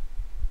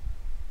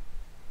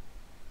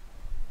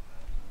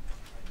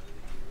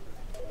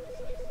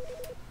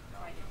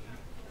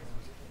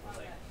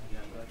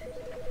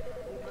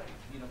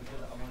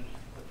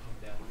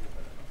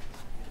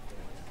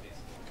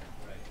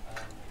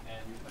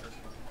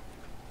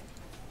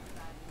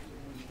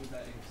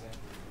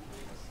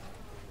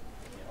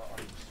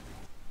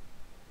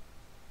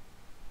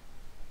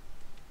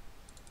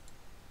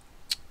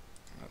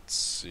 Let's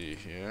see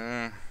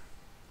here.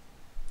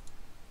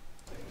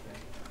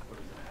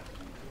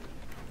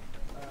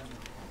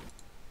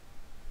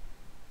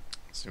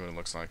 Let's see what it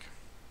looks like.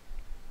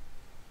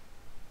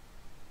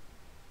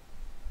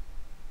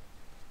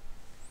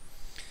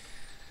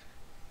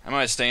 I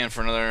might stay in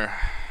for another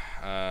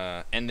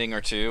ending or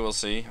two. We'll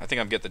see. I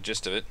think I'll get the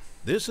gist of it.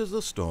 This is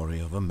the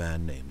story of a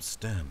man named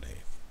Stanley.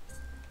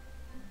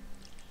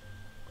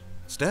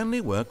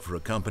 Stanley worked for a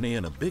company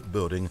in a big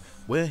building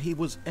where he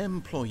was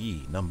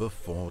employee number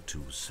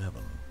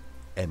 427.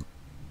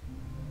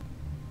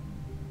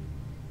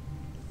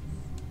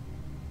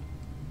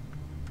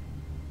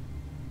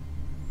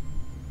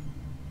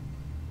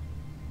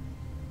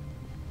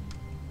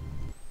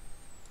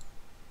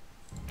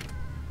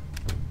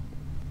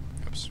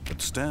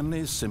 But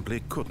Stanley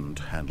simply couldn't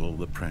handle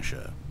the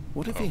pressure.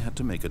 What if he had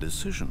to make a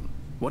decision?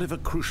 What if a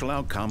crucial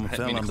outcome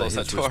fell under his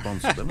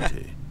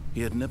responsibility?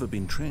 He had never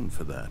been trained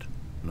for that.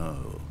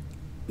 No.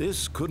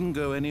 This couldn't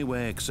go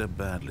anywhere except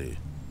badly.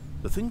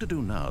 The thing to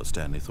do now,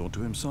 Stanley thought to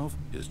himself,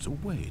 is to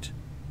wait.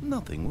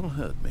 Nothing will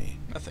hurt me.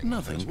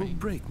 Nothing will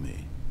break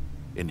me.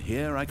 In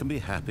here I can be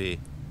happy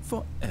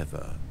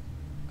forever.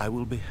 I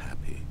will be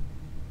happy.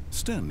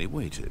 Stanley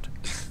waited.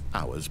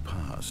 Hours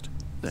passed.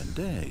 Then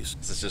days.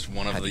 This is just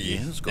one of the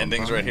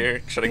endings right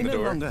here, shutting the door.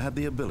 He no longer had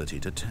the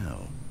ability to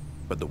tell.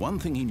 But the one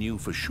thing he knew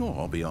for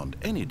sure, beyond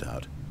any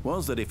doubt,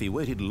 was that if he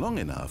waited long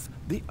enough,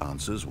 the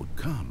answers would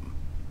come.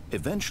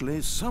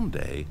 Eventually,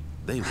 someday,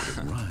 they would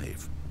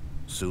arrive.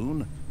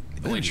 Soon,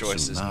 the only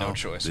choice is no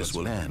choice. This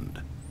will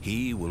end.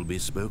 He will be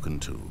spoken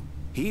to.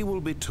 He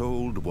will be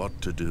told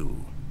what to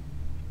do.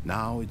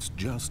 Now it's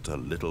just a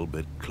little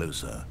bit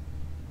closer.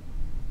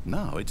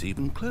 Now it's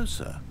even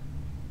closer.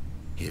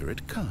 Here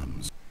it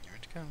comes. Here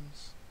it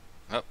comes.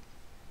 Oh.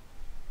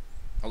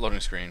 A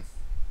loading screen.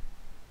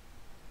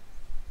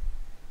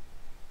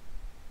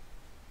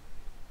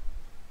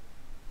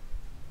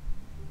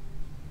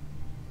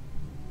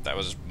 That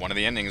was one of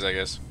the endings, I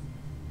guess.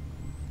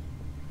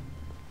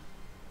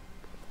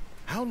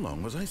 How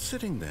long was I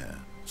sitting there?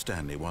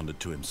 Stanley wondered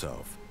to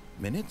himself.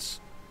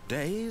 Minutes?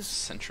 Days?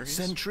 Centuries?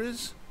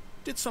 Centuries?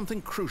 Did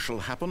something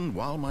crucial happen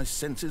while my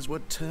senses were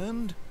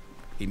turned?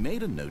 He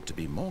made a note to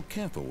be more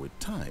careful with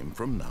time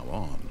from now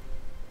on.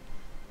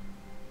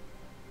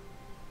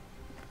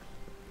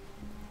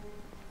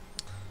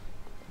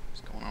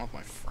 What's going on with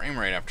my frame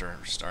rate after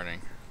starting?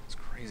 It's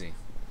crazy.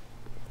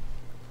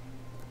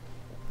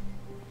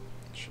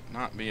 Should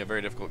not be a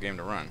very difficult game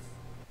to run.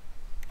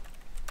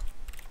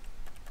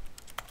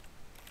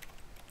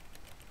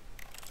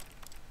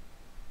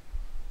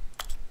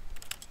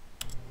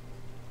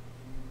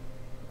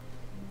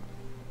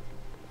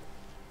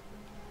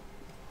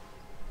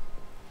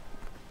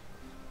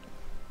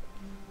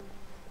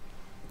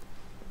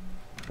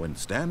 When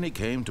Stanley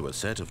came to a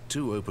set of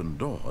 2 open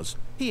doors,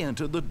 he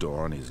entered the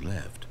door on his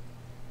left.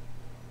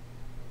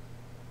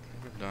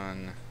 We've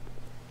done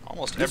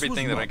almost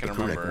everything that I can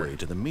remember. This was not the correct way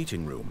to the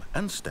meeting room,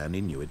 and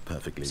Stanley knew it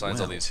perfectly well.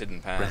 Besides all these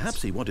hidden paths.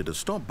 Perhaps he wanted to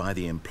stop by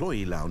the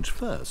employee lounge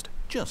first,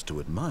 just to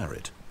admire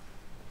it.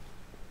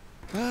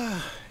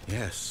 Ah,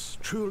 yes,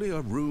 truly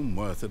a room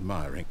worth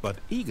admiring. But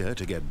eager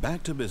to get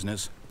back to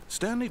business,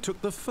 Stanley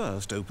took the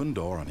first open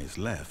door on his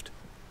left.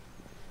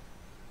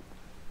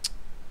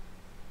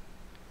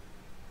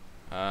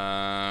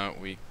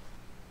 We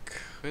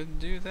could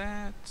do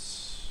that.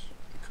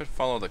 We could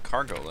follow the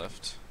cargo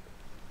lift.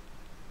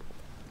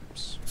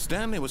 Oops.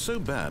 Stanley was so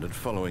bad at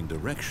following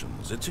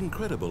directions, it's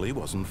incredible he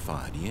wasn't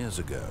fired years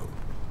ago.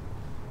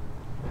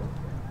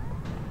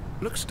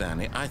 Look,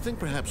 Stanley, I think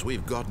perhaps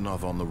we've gotten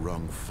off on the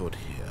wrong foot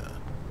here.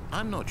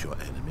 I'm not your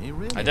enemy,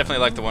 really. I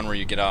definitely like the one where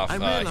you get off I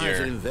realize here.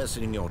 that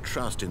investing your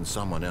trust in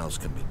someone else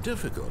can be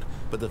difficult,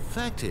 but the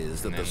fact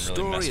is that And the then really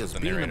story mess has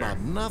with the been narrator. about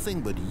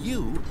nothing but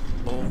you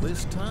all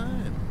this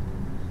time.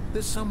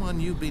 There's someone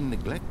you've been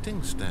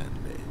neglecting,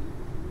 Stanley.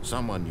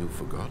 Someone you've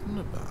forgotten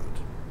about.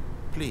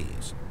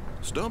 Please,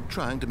 stop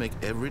trying to make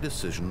every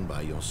decision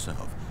by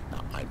yourself.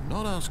 Now, I'm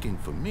not asking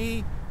for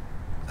me,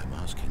 I'm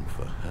asking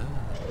for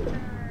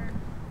her.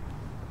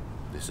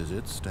 This is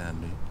it,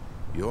 Stanley.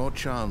 Your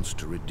chance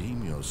to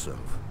redeem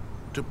yourself,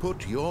 to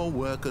put your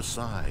work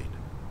aside,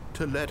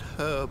 to let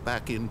her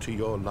back into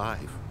your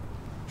life.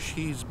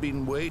 She's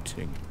been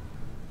waiting.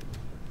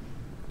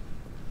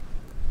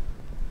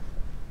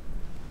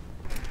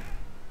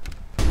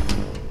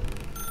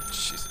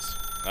 Jesus.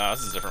 Oh,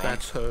 this is a different one.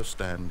 That's her,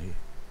 Stanley.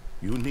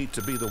 You need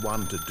to be the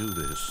one to do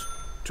this,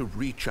 to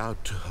reach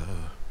out to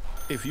her.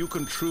 If you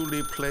can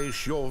truly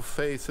place your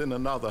faith in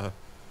another,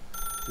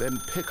 then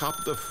pick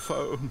up the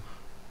phone.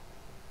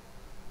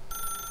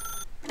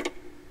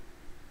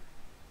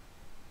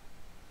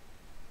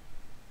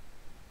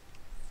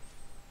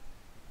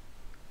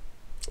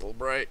 It's a little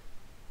bright.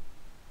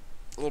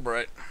 A little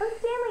bright. Oh,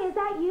 Stanley, is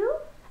that you?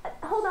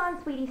 Hold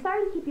on, sweetie.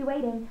 Sorry to keep you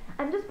waiting.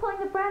 I'm just pulling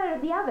the bread out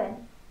of the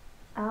oven.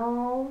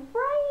 All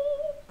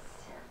right.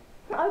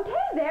 Okay,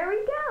 there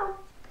we go.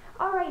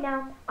 All right,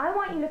 now, I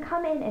want you to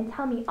come in and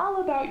tell me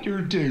all about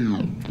your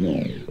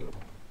day.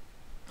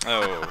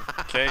 Oh,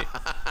 okay.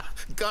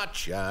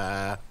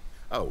 Gotcha.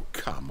 Oh,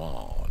 come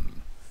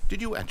on.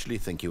 Did you actually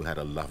think you had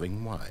a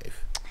loving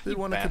wife who'd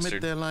want to bastard.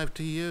 commit their life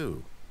to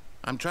you?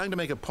 I'm trying to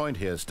make a point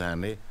here,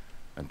 Stanley.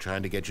 I'm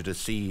trying to get you to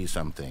see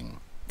something.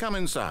 Come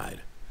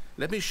inside.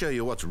 Let me show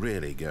you what's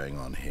really going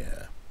on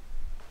here.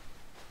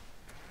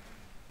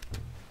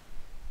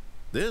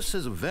 This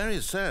is a very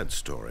sad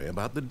story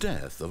about the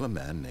death of a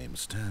man named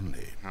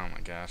Stanley. Oh my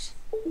gosh.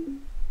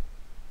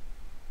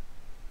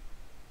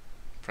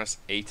 Press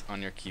 8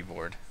 on your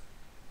keyboard.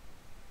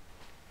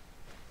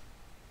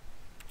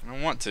 I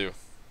don't want to. I'm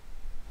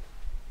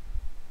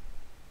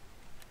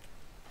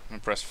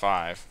gonna press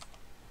 5.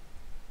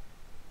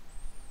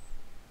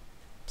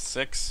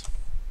 6.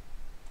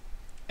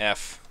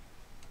 F.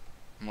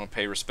 I'm gonna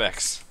pay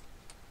respects.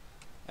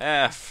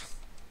 F.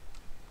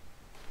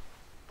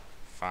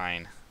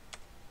 Fine.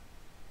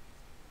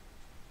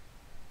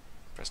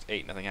 Pressed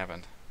 8, nothing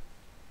happened.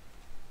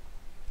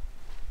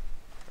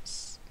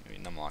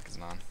 Maybe numlock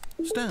isn't on.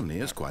 Stanley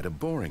is quite a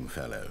boring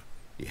fellow.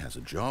 He has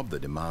a job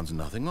that demands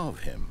nothing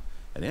of him,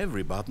 and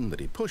every button that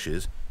he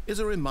pushes is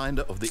a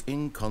reminder of the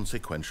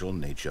inconsequential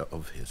nature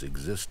of his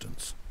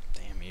existence.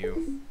 Damn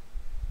you.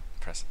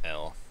 Press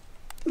L.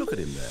 Look at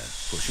him there,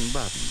 pushing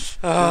buttons.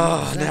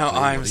 Oh, Doing now exactly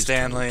I'm what he's told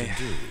Stanley.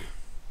 to do.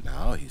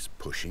 Now he's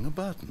pushing a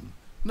button.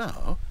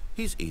 Now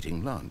he's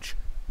eating lunch.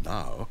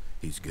 Now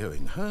he's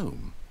going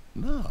home.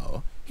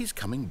 Now he's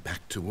coming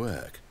back to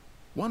work.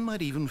 One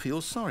might even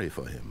feel sorry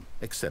for him,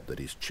 except that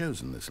he's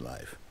chosen this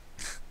life.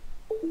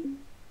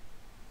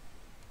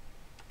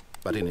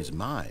 But in his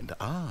mind,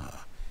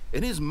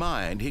 in his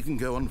mind he can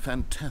go on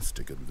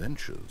fantastic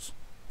adventures.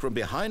 From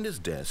behind his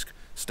desk,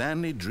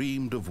 Stanley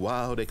dreamed of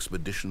wild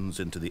expeditions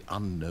into the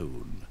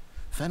unknown,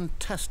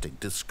 fantastic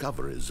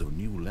discoveries of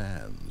new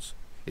lands.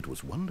 It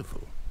was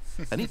wonderful.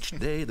 And each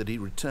day that he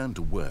returned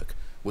to work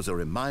was a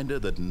reminder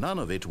that none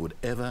of it would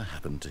ever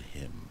happen to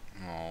him.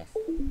 Oh.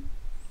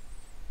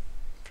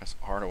 Press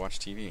R to watch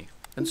TV.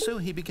 And so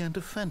he began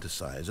to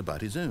fantasize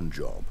about his own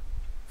job.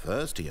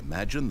 First, he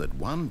imagined that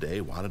one day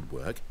while at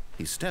work,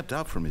 he stepped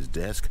up from his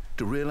desk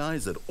to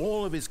realize that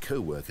all of his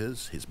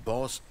co-workers, his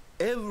boss,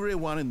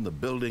 everyone in the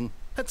building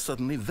had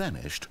suddenly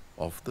vanished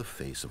off the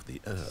face of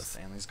the earth.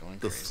 Stanley's going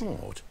The crazy.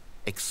 thought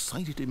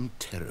excited him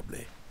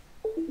terribly.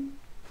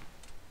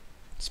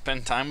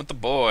 Spend time with the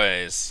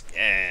boys.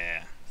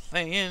 Yeah.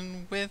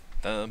 Playing with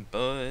the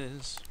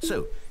boys.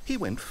 So he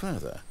went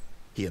further.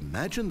 He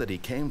imagined that he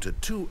came to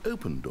 2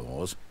 open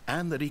doors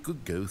and that he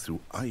could go through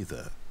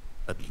either.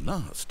 At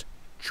last,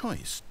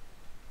 choice.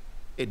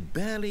 It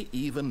barely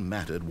even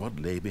mattered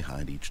what lay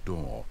behind each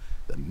door.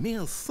 The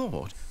mere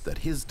thought that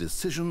his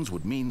decisions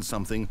would mean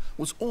something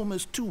was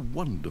almost too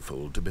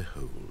wonderful to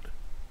behold.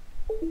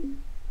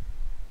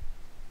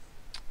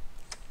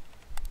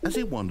 As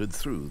he wandered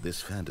through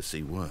this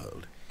fantasy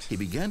world, he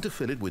began to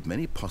fill it with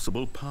many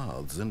possible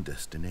paths and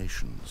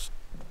destinations.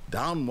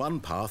 Down one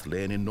path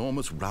lay an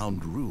enormous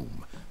round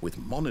room with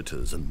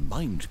monitors and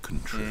mind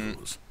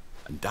controls.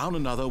 And down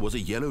another was a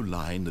yellow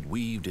line that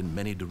weaved in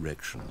many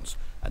directions.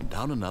 And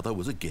down another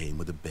was a game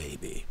with a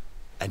baby.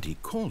 And he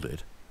called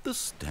it the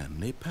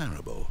Stanley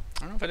Parable.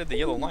 I don't know if I did the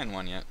yellow line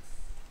one yet.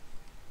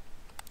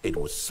 It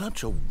was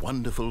such a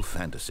wonderful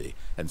fantasy,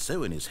 and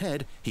so in his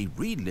head he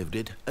relived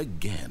it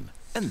again,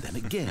 and then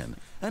again,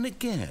 and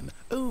again,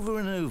 over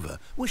and over,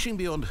 wishing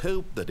beyond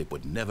hope that it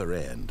would never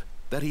end,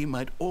 that he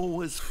might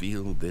always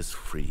feel this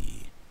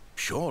free.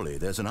 Surely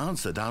there's an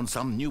answer down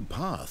some new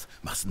path,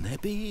 mustn't there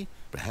be?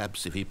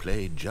 Perhaps if he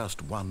played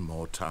just one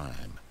more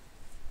time.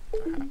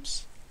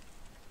 Perhaps.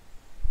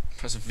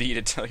 Press V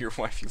to tell your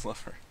wife you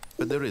love her.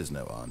 But there is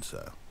no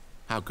answer.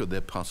 How could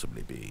there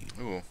possibly be?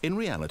 Ooh. In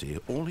reality,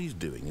 all he's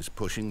doing is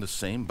pushing the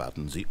same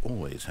buttons he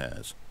always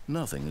has.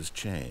 Nothing has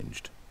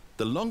changed.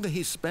 The longer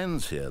he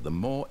spends here, the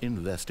more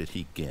invested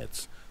he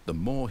gets, the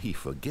more he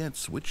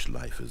forgets which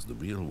life is the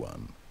real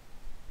one.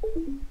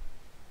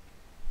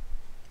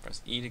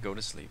 Press E to go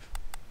to sleep.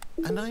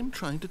 And I'm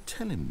trying to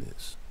tell him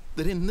this,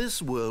 that in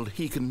this world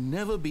he can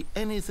never be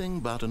anything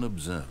but an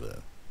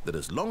observer, that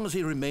as long as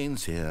he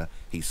remains here,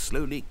 he's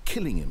slowly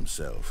killing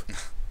himself.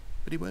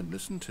 But he won't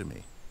listen to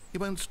me. He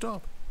won't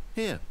stop.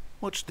 Here,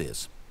 watch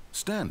this.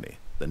 Stanley,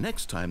 the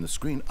next time the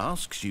screen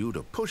asks you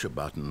to push a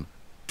button,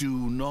 do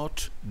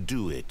not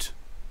do it.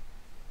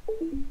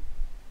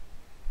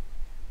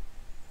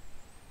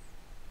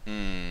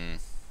 I'm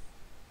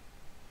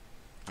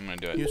gonna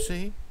do it. You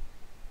see?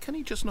 Can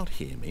he just not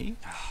hear me?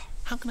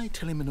 How can I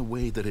tell him in a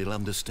way that he'll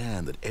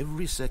understand that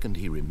every second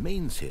he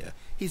remains here,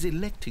 he's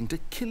electing to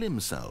kill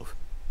himself?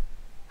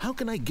 How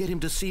can I get him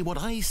to see what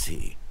I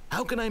see?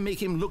 How can I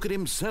make him look at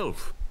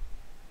himself?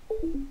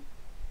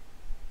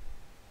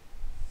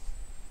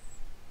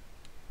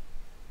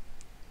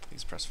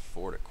 Please press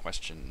 4 to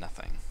question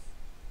nothing.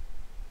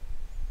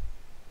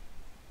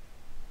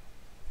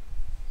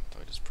 Do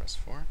I just press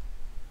 4?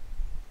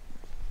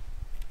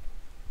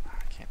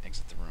 I can't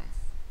exit the room.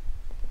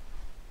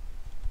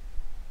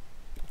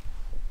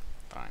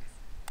 Fine.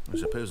 I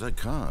suppose I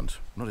can't.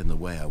 Not in the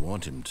way I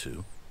want him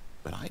to.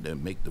 But I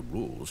don't make the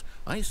rules.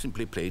 I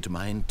simply play to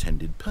my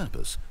intended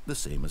purpose, the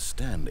same as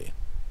Stanley.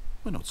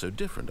 We're not so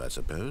different, I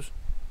suppose.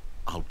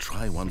 I'll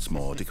try once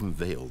more to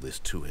convey all this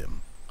to him.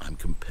 I'm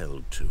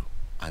compelled to.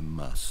 I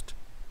must.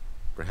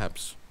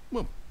 Perhaps,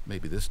 well,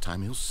 maybe this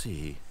time he'll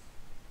see.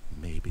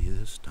 Maybe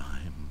this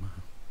time.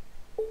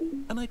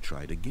 And I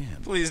tried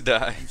again. Please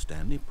die. And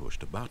Stanley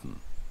pushed a button.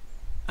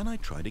 And I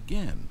tried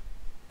again.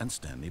 And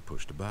Stanley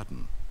pushed a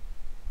button.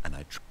 And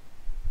I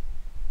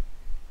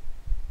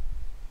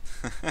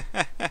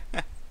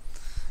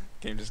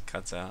Game just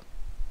cuts out.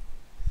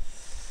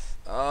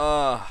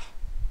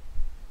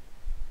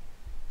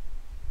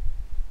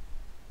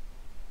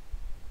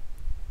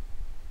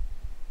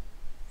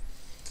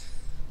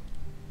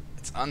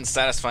 It's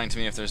unsatisfying to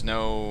me if there's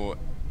no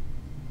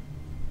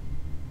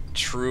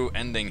true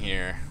ending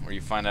here where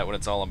you find out what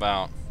it's all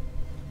about.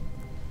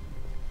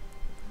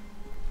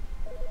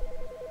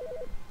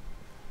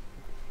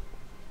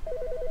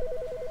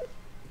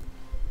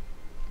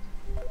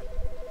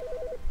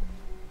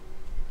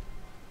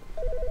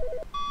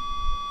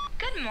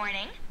 Good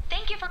morning.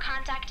 Thank you for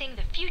contacting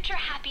the Future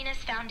Happiness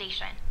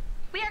Foundation.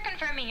 We are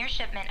confirming your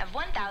shipment of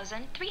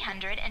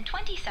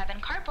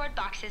 1,327 cardboard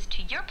boxes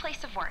to your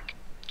place of work.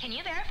 Can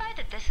you verify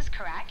that this is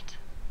correct?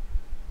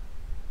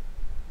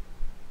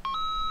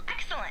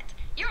 Excellent.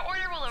 Your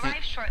order will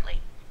arrive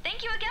shortly.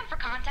 Thank you again for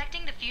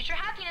contacting the Future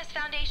Happiness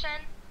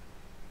Foundation.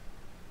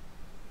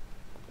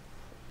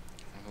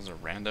 If those are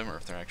random or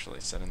if they're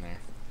actually set in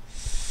there.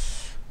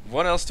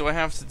 What else do I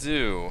have to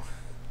do?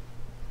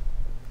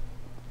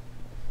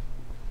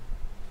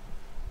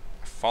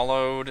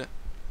 Followed.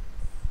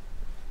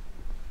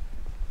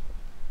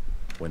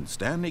 When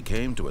Stanley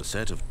came to a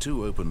set of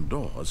 2 open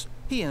doors,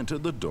 he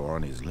entered the door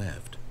on his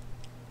left.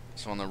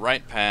 So on the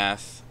right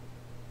path,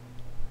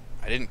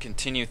 I didn't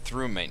continue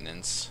through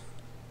maintenance.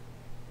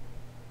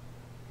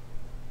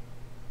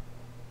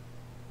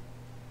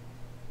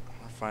 I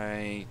wonder if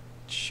I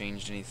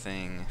changed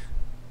anything.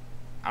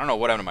 I don't know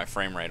what happened to my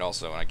frame rate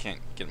also, and I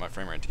can't get my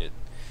frame rate to get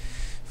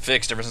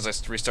fixed ever since I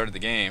restarted the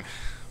game.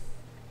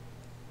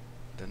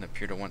 Doesn't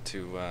appear to want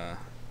to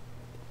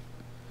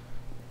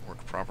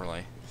work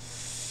properly.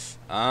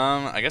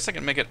 I guess I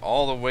can make it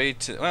all the way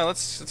to. Well,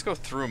 let's go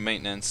through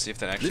maintenance, see if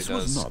that actually This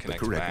does was not the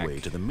connect correct back. way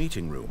to the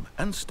meeting room,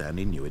 and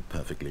Stanley knew it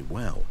perfectly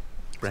well.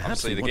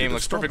 Perhaps Honestly, he the wanted game to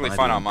looks stop perfectly by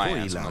fine the on my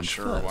employee end, so I'm not lounge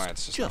sure first, why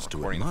it's just not to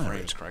recording the admire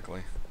frames it.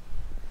 correctly.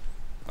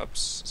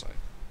 Oops, so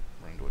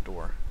I run into a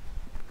door.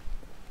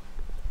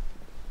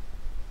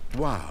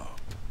 Wow.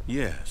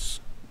 Yes,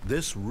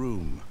 this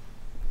room.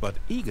 But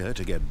eager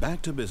to get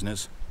back to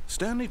business,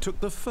 Stanley took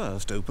the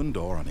first open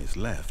door on his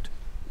left.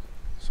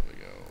 So we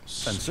go.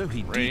 And so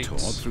he straight.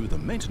 detoured through the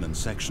maintenance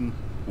section,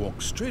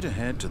 walked straight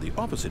ahead to the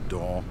opposite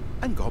door,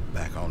 and got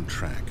back on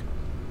track.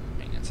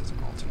 Maintenance is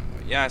an alternate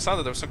way. Yeah, I saw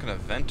that there was some kind of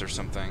vent or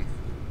something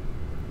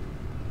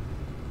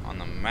on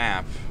the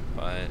map,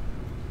 but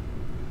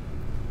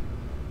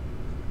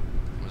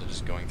was it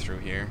just going through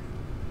here?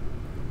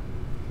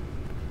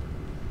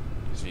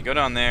 Because if you go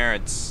down there,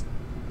 it's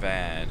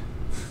bad.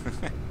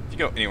 If you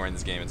go anywhere in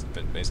this game, it's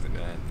basically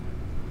bad.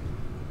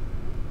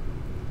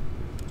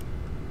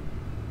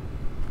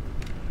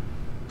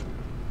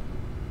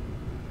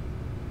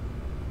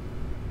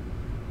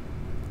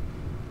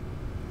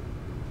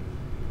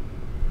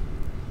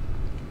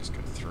 Just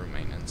go through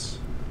maintenance.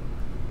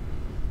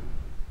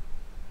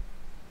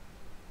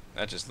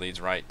 That just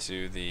leads right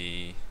to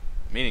the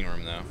meeting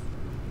room, though.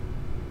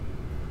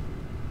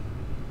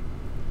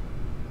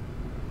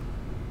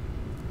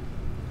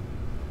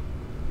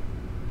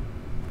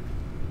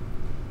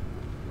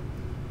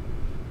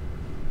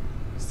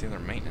 What's the other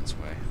maintenance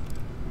way?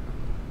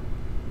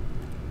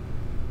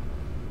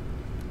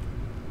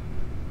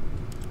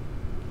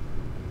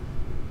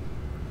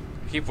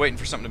 Keep waiting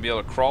for something to be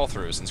able to crawl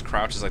through, since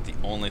crouch is like the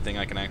only thing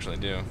I can actually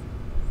do.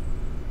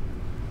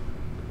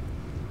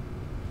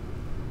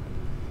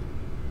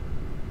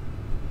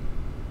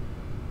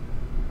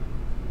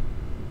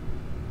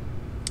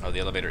 Oh, the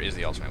elevator is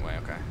the alternate way,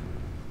 okay.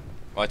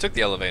 Well, I took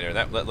the elevator.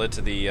 That led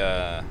to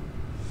the,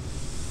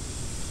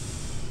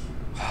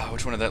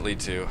 which one did that lead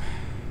to?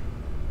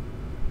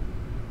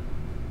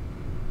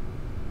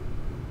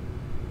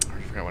 I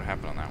already forgot what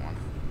happened on that one.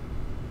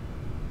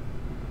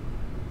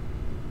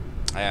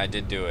 I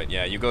did do it.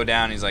 Yeah, you go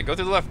down, he's like, go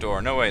through the left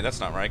door. No, wait, that's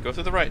not right. Go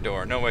through the right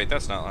door. No, wait,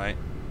 that's not right.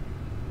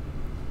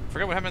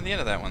 Forgot what happened at the end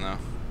of that one, though.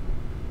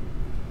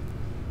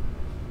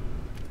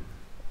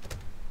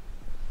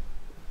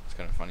 It's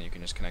kind of funny, you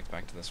can just connect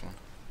back to this one.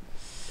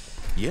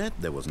 Yet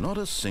there was not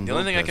a single The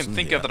only thing I can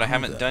think of that I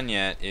haven't done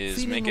yet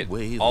is make it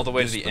all the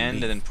way to the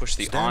end and then push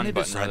the on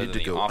button rather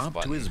than the off button. Stanley decided to go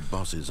up to his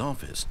boss's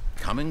office.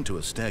 Coming to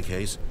a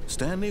staircase,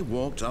 Stanley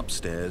walked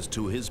upstairs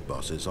to his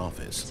boss's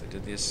office. So I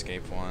did the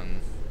escape one.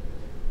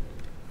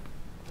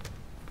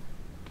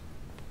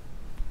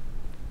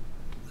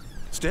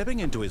 Stepping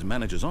into his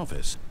manager's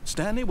office,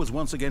 Stanley was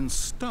once again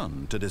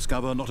stunned to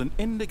discover not an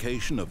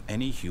indication of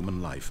any human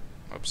life.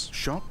 Oops.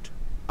 Shocked,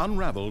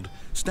 unraveled,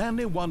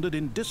 Stanley wondered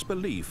in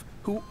disbelief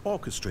who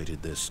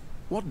orchestrated this.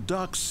 What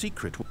dark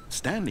secret?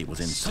 Stanley was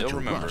in such a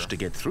rush to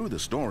get through the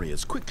story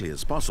as quickly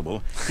as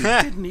possible, he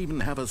didn't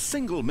even have a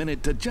single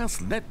minute to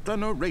just let the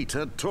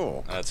narrator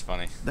talk. That's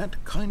funny.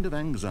 That kind of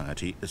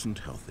anxiety isn't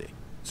healthy,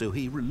 so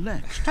he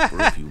relaxed for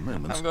a few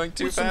moments I'm going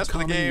too with fast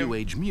some for the calming game. new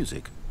age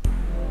music.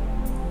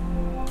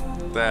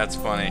 That's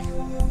funny.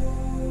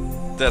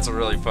 That's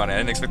really funny. I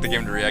didn't expect the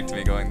game to react to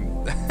me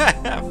going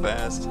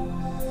fast.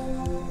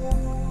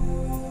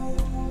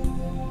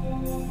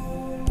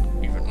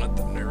 Even let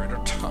the narrator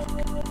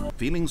talk.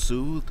 Feeling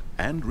soothed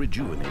and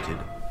rejuvenated,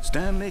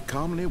 Stanley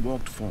calmly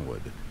walked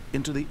forward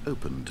into the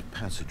opened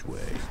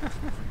passageway.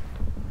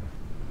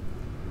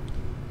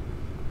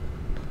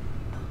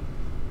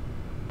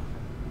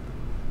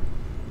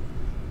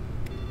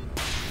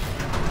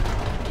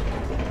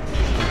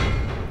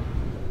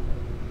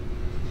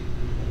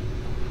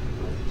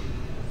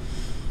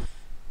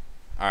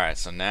 Alright,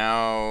 so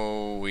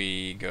now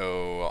we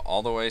go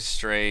all the way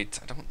straight.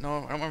 I don't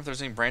remember if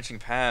there's any branching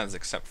paths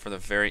except for the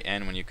very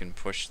end when you can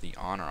push the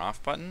on or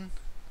off button.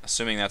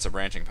 Assuming that's a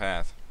branching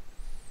path.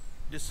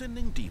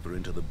 Descending deeper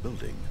into the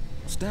building,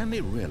 Stanley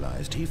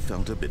realized he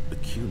felt a bit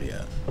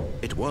peculiar.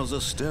 It was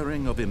a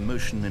stirring of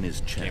emotion in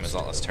his chest, Game is a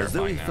lot less as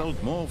though he terrifying now.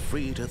 felt more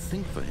free to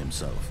think for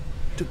himself,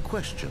 to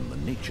question the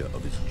nature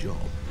of his job.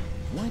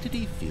 Why did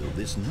he feel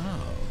this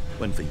now,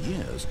 when for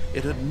years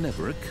it had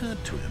never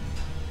occurred to him?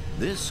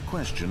 This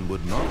question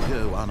would not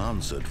go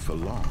unanswered for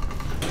long.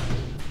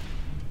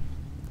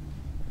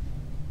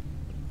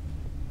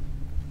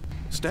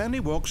 Stanley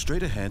walked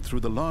straight ahead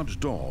through the large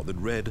door that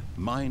read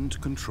Mind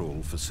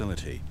Control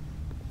Facility.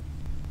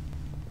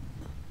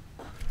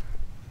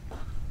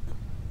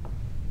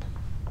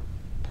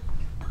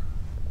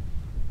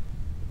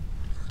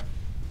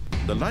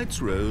 The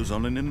lights rose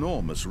on an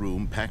enormous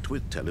room packed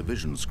with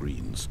television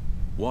screens.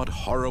 What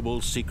horrible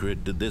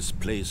secret did this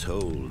place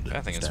hold?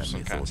 I think it's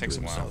some kind of takes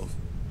a while.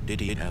 Did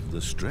he have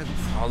the strength?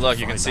 Oh look,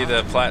 you can see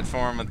the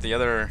platform that the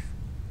other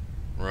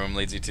room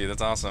leads you to.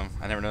 That's awesome.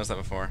 I never noticed that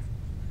before.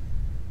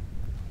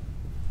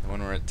 The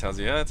one where it tells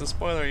you, yeah, it's a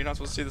spoiler, you're not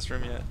supposed to see this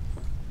room yet.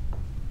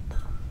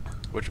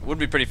 Which would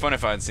be pretty fun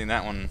if I had seen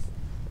that one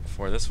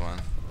before this one.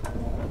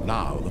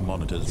 Now the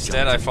monitors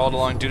Instead, I followed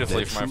along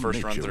dutifully for my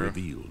first run through.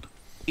 Revealed.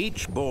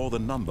 Each bore the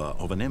number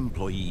of an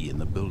employee in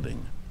the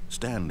building,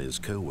 Stanley's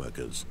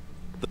co-workers.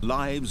 The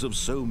lives of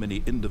so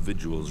many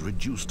individuals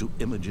reduced to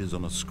images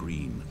on a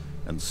screen,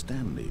 and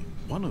Stanley,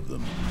 one of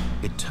them,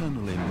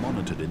 eternally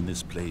monitored in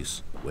this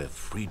place where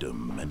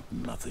freedom meant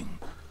nothing.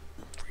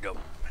 Freedom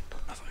meant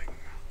nothing.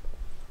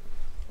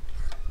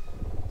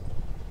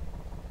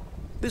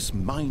 This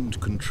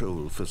mind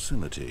control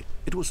facility,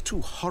 it was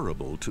too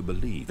horrible to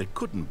believe. It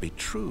couldn't be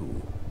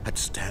true. Had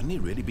Stanley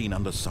really been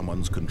under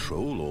someone's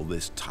control all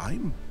this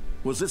time?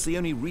 Was this the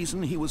only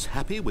reason he was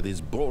happy with his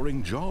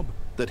boring job?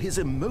 That his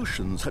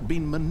emotions had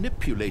been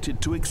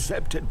manipulated to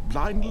accept it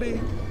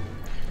blindly?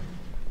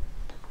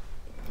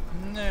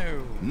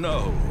 No.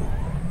 No.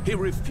 He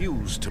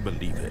refused to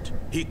believe it.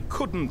 He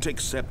couldn't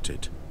accept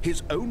it.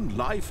 His own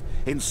life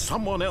in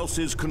someone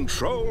else's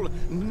control?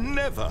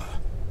 Never.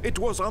 It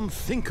was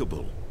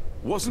unthinkable.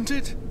 Wasn't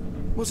it?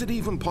 Was it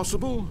even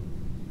possible?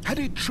 Had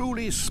he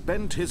truly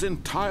spent his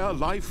entire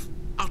life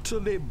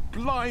utterly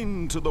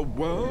blind to the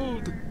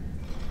world?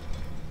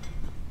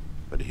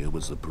 But here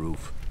was the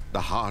proof.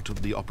 The heart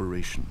of the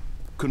operation.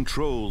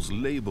 Controls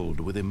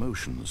labeled with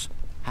emotions.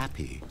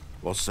 Happy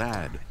or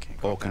sad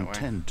or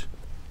content.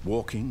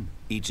 Walking,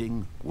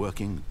 eating,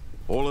 working.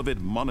 All of it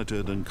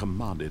monitored and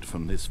commanded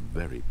from this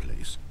very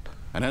place.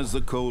 And as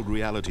the cold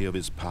reality of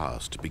his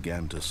past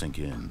began to sink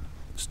in,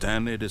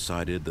 Stanley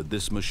decided that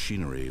this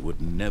machinery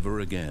would never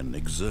again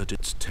exert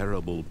its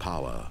terrible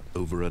power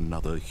over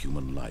another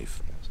human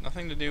life. There's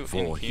nothing to do For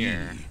in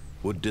here. he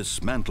would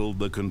dismantle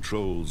the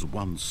controls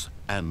once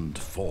and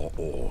for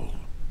all.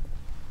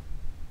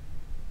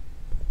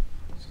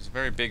 a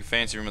very big,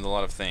 fancy room with a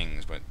lot of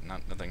things, but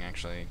nothing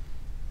actually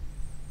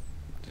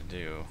to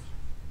do,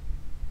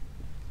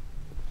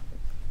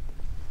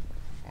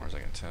 as far as I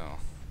can tell.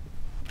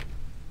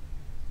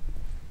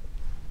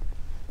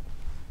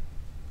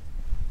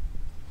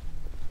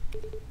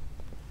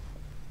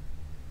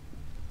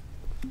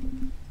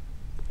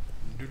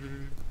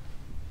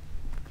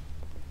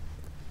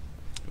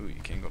 Ooh,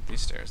 you can't go up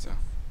these stairs though.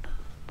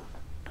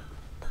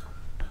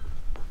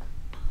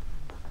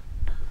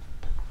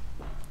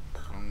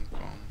 Boom,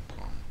 boom,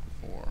 boom.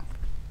 4.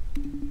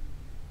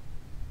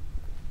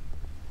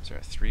 Is there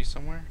a 3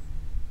 somewhere?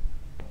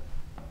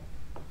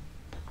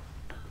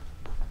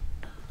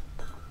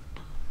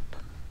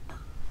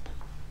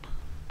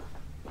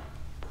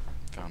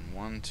 Found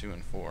 1, 2,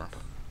 and 4.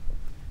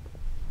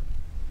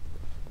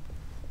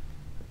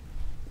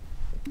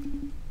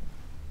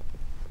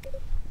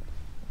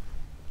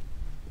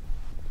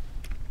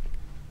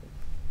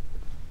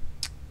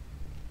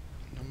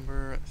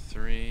 Number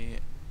 3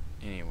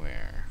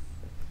 anywhere.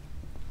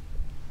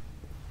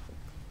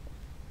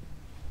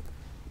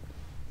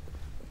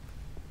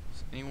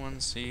 Does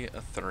anyone see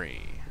a 3?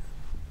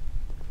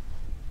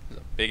 There's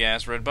a big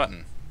ass red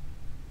button.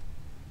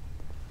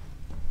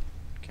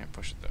 Can't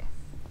push it though.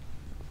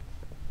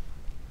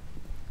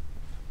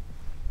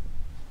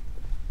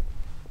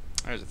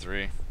 There's a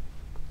 3.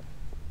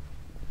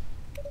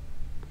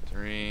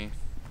 3.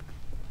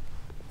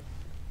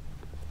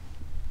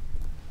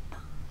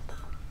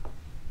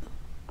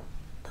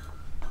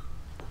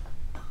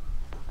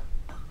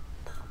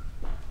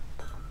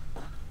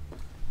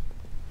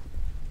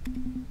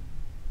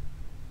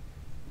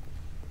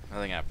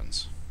 Nothing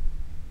happens.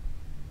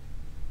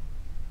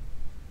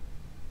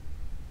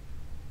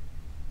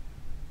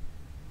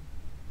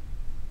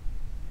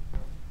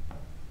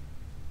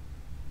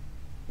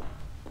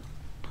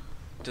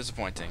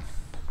 Disappointing.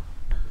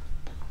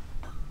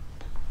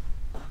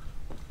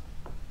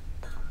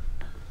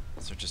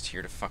 They're just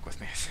here to fuck with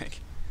me, I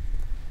think.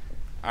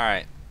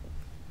 Alright.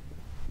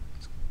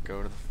 Let's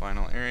go to the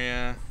final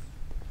area.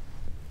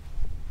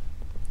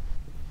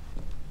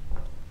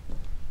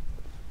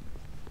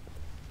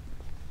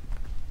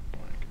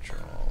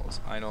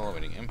 Controls. Idle,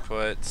 awaiting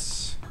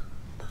inputs.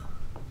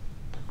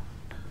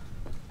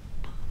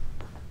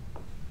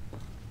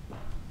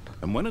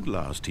 And when at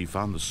last he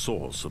found the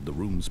source of the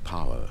room's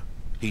power,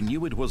 he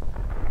knew it was...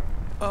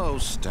 Oh,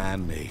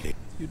 Stanley,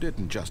 you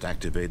didn't just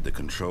activate the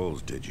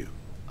controls, did you?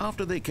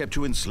 After they kept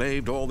you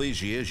enslaved all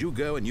these years, you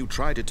go and you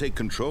try to take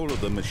control of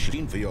the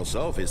machine for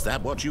yourself. Is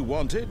that what you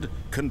wanted?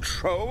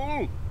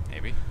 Control?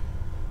 Maybe.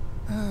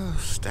 Oh,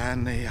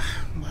 Stanley,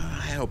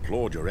 I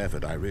applaud your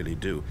effort, I really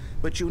do.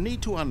 But you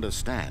need to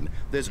understand,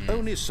 there's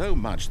only so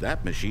much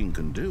that machine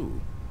can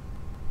do.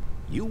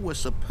 You were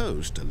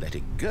supposed to let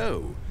it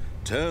go,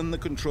 turn the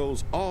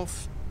controls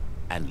off,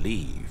 and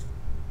leave.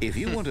 If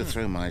you want to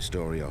throw my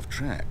story off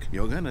track,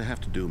 you're going to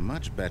have to do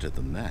much better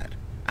than that.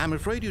 I'm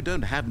afraid you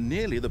don't have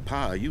nearly the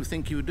power you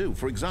think you do.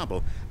 For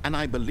example, and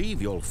I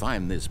believe you'll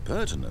find this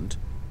pertinent,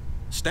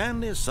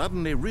 Stanley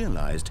suddenly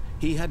realized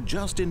he had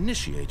just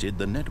initiated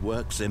the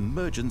network's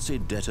emergency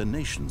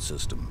detonation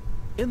system.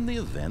 In the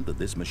event that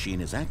this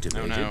machine is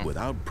activated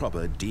without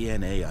proper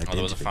DNA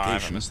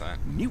identification,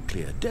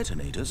 nuclear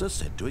detonators are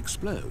said to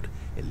explode,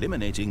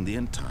 eliminating the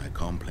entire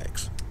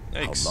complex.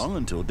 Yikes. How long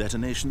until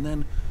detonation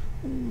then?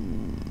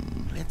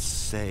 Let's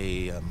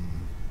say,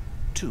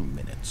 2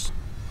 minutes.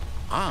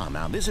 Ah,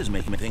 now this is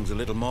making things a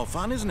little more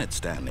fun, isn't it,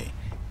 Stanley?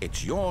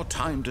 It's your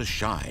time to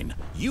shine.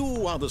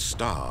 You are the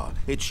star.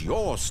 It's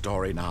your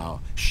story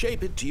now.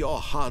 Shape it to your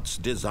heart's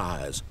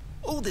desires.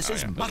 Oh, this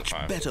is much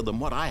better than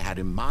what I had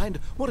in mind.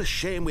 What a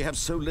shame we have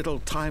so little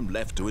time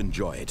left to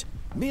enjoy it.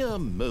 Mere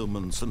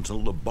moments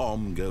until the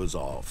bomb goes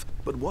off.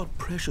 But what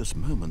precious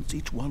moments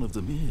each one of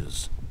them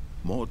is.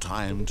 More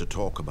time to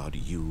talk about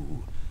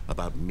you,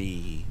 about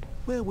me,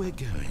 where we're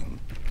going,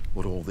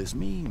 what all this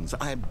means.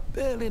 I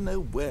barely know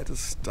where to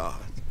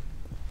start.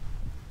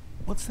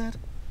 What's that?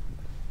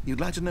 You'd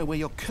like to know where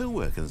your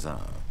co-workers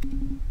are?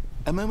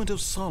 A moment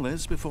of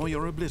solace before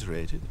you're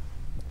obliterated?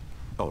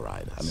 All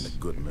right, I'm in a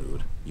good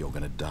mood. You're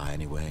gonna die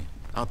anyway.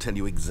 I'll tell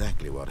you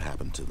exactly what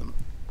happened to them.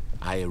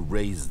 I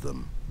erased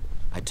them.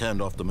 I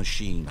turned off the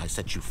machine. I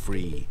set you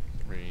free.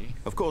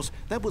 Of course,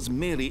 that was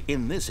merely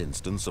in this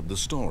instance of the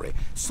story.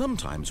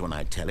 Sometimes when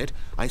I tell it,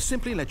 I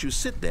simply let you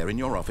sit there in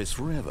your office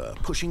forever,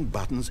 pushing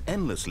buttons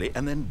endlessly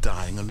and then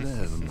dying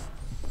alone.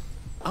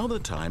 Other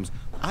times,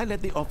 I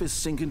let the office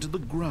sink into the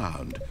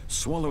ground,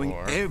 swallowing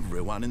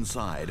everyone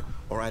inside,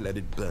 or I let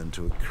it burn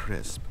to a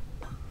crisp.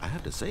 I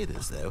have to say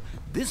this, though,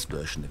 this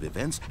version of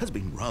events has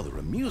been rather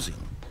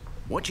amusing.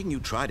 Watching you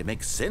try to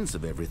make sense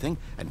of everything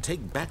and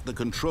take back the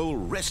control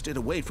wrested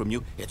away from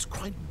you, it's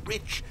quite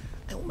rich.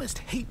 I almost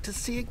hate to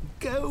see it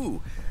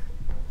go.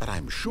 But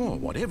I'm sure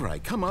whatever I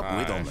come up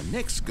with on the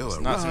next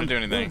go-around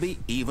will be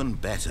even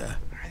better.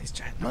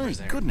 My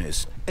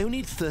goodness,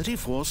 only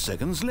 34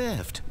 seconds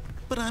left.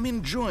 But I'm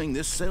enjoying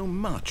this so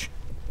much.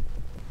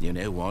 You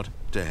know what?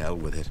 To hell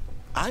with it.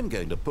 I'm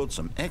going to put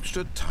some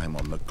extra time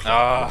on the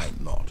clock. Why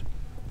not?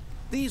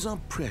 These are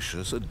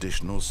precious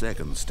additional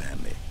seconds,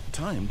 Stanley.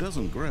 Time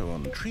doesn't grow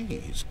on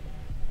trees.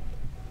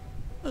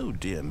 Oh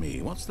dear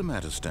me, what's the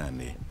matter,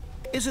 Stanley?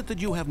 Is it that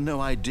you have no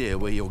idea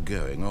where you're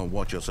going or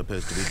what you're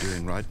supposed to be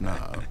doing right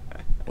now?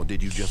 Or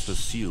did you just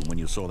assume when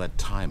you saw that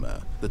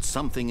timer that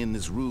something in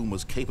this room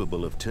was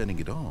capable of turning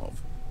it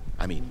off?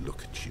 I mean,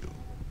 look at you.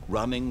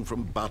 Running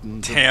from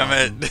button to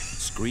button,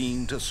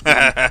 screen to screen,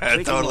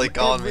 Totally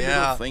called me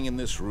out. Thing in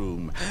this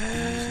room.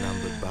 These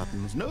numbered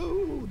buttons.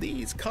 No,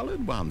 these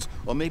colored ones.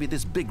 Or maybe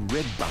this big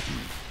red button.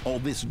 Or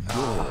this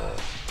door.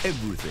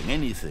 Everything,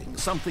 anything.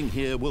 Something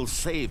here will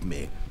save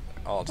me.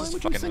 Oh, just Why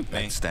would fucking you think with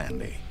me. that,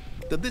 Stanley?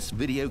 That this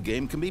video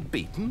game can be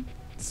beaten?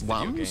 It's a video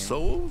Won? game.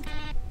 Solved?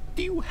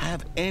 Do you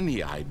have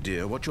any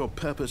idea what your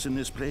purpose in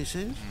this place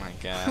is? Oh my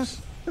gosh.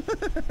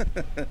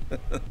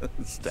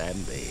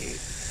 Stanley,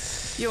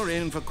 you're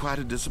in for quite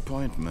a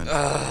disappointment.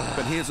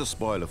 But here's a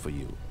spoiler for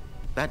you.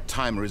 That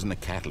timer isn't a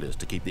catalyst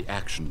to keep the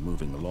action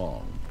moving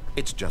along.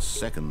 It's just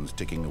seconds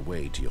ticking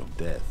away to your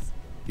death.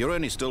 You're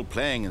only still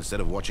playing instead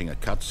of watching a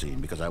cutscene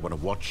because I want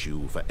to watch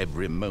you for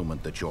every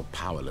moment that you're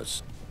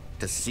powerless.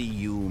 To see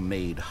you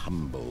made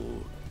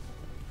humble.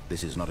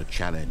 This is not a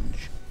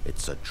challenge.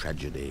 It's a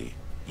tragedy.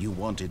 You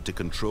wanted to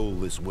control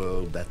this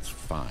world, that's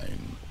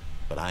fine.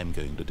 But I'm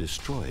going to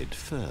destroy it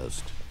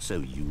first, so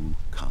you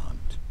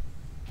can't.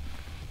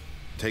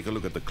 Take a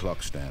look at the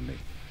clock, Stanley.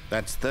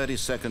 That's 30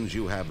 seconds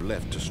you have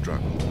left to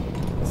struggle.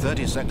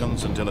 30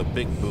 seconds until a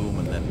big boom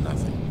and then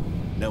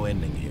nothing. No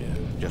ending here,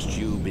 just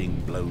you being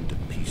blown to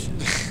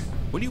pieces.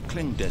 Will you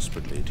cling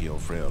desperately to your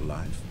frail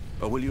life,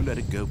 or will you let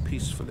it go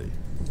peacefully?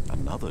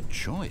 Another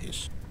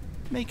choice.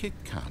 Make it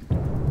count.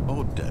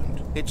 Or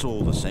don't. It's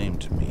all the same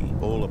to me,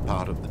 all a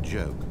part of the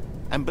joke.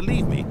 And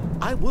believe me,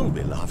 I will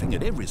be laughing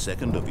at every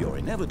second of your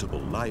inevitable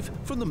life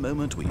from the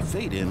moment we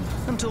fade in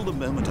until the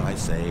moment I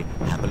say,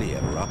 happily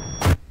ever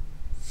after.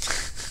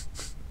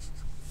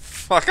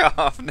 Fuck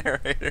off,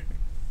 narrator.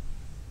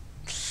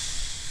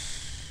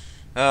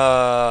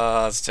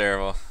 Oh, that's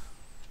terrible.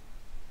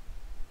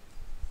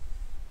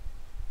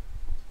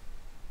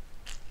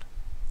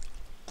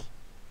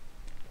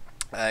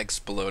 I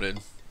exploded.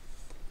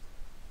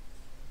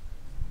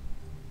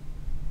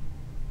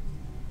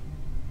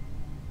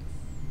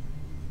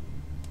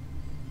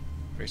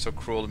 You're so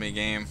cruel to me,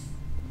 game.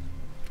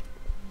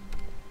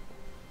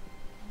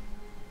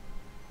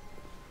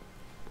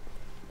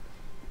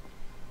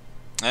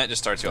 It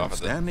just starts you off When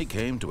with it. Stanley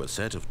came to a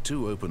set of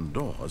 2 open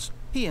doors,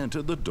 he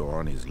entered the door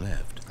on his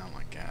left. Oh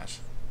my gosh.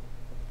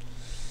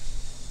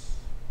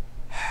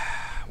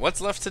 What's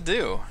left to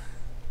do?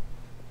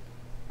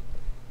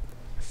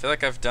 I feel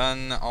like I've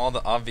done all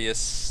the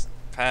obvious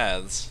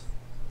paths.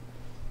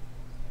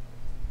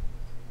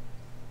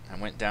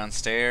 I went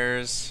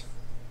downstairs.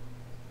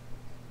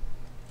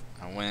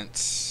 I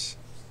went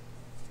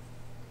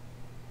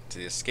to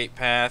the escape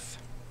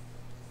path.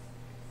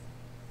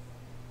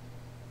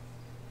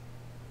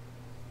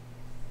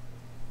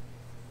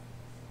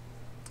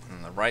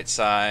 On the right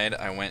side,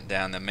 I went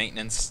down the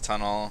maintenance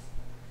tunnel.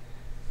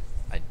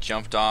 I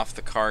jumped off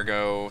the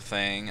cargo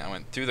thing. I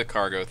went through the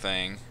cargo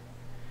thing.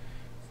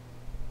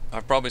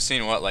 I've probably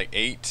seen, what, like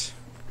 8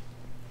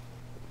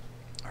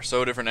 or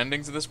so different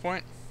endings at this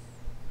point?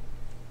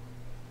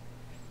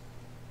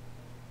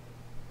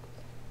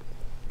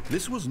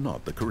 This was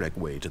not the correct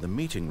way to the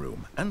meeting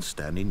room, and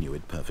Stanley knew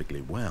it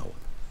perfectly well.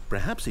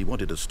 Perhaps he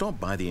wanted to stop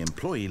by the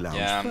employee lounge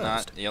Yeah, I'm first,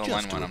 not yellow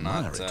just line to one. I'm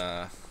admire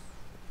not.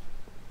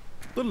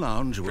 it. The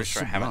lounge was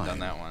sure I sublime, haven't done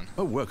that one.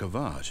 a work of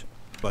art.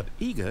 But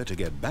eager to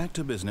get back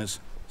to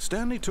business,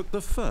 Stanley took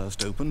the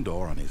first open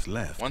door on his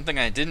left. One thing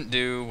I didn't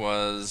do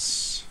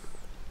was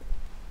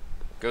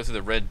go through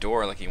the red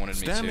door like he wanted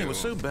me to. Stanley was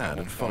so bad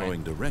one at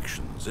following point.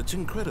 directions, it's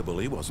incredible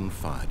he wasn't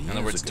fired years In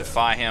other words, ago.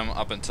 defy him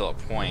up until a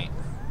point.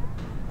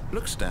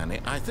 Look,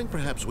 Stanley, I think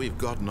perhaps we've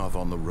gotten off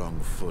on the wrong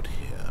foot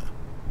here.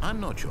 I'm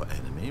not your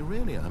enemy,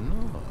 really, I'm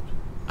not.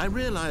 I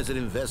realize that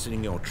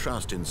investing your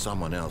trust in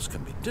someone else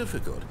can be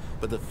difficult,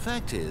 but the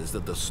fact is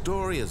that the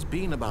story has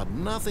been about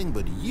nothing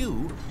but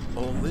you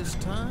all this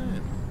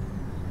time.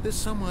 There's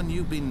someone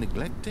you've been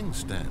neglecting,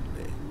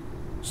 Stanley.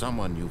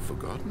 Someone you've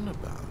forgotten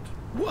about.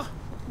 What?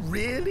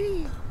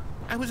 Really?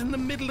 I was in the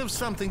middle of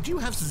something. Do you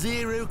have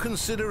zero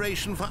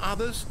consideration for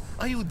others?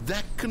 Are you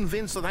that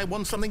convinced that I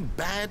want something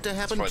bad to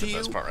happen That's to probably you? the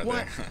best part right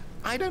What? there.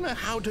 I don't know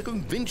how to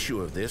convince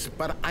you of this,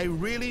 but I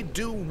really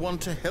do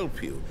want to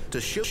help you, to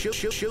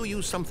show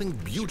you something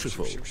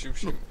beautiful.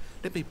 Shoot. Look,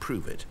 let me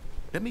prove it.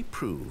 Let me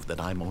prove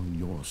that I'm on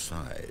your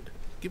side.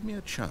 Give me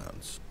a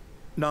chance.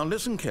 Now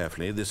listen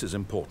carefully, this is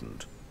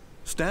important.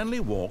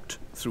 Stanley walked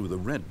through the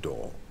red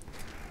door.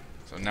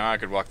 So now I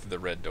could walk through the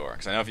red door.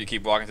 Because I know if you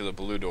keep walking through the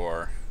blue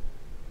door...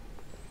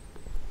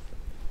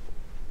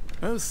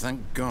 Oh,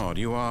 thank God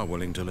you are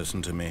willing to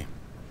listen to me.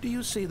 Do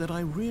you see that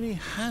I really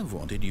have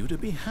wanted you to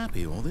be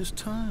happy all this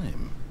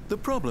time? The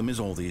problem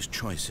is all these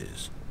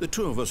choices. The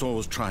two of us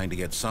always trying to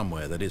get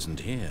somewhere that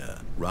isn't here.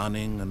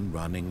 Running and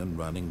running and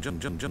running,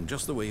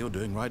 just the way you're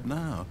doing right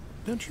now.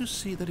 Don't you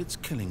see that it's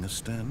killing us,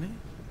 Stanley?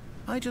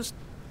 I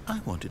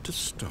want it to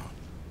stop.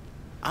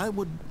 I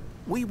would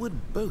We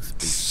would both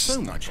be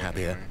so much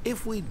happier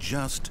if we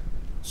just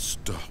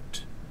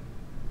stopped.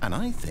 And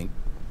I think,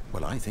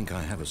 well, I think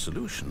I have a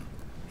solution.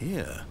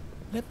 Here,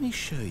 let me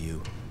show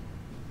you.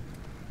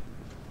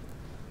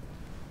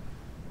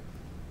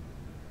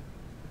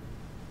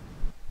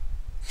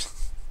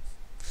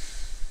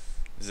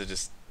 Does it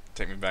just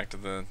take me back to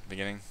the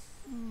beginning?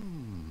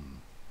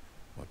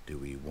 What do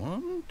we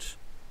want?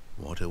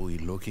 What are we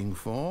looking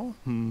for?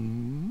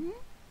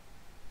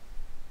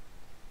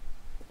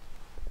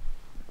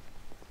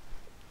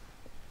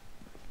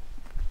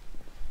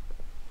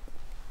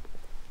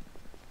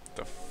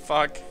 The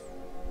fuck?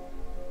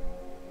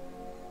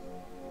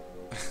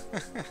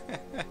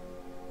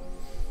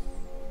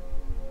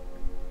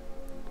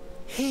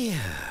 Here.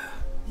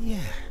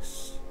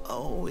 Yes.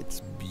 Oh,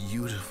 it's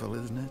beautiful,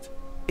 isn't it?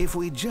 If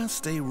we just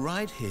stay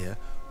right here,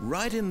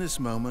 right in this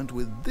moment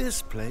with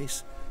this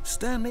place,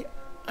 Stanley,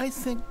 I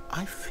think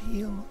I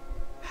feel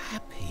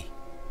happy.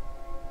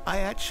 I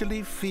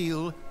actually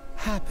feel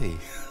happy.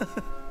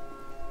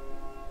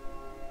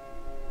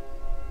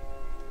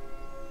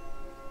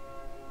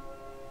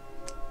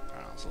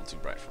 It's a little too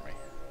bright for me.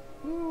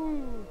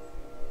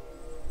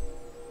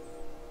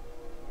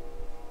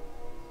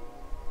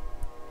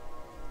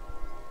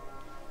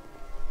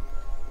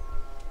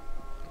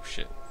 Oh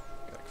shit.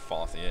 I like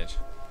fall off the edge.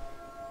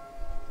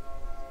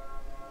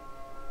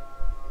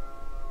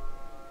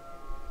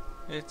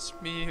 It's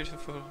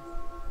beautiful.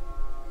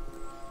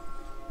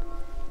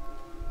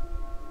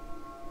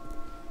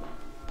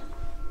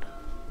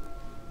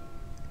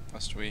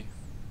 Must we?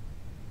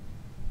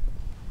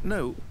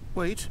 No,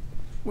 wait.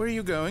 Where are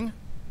you going?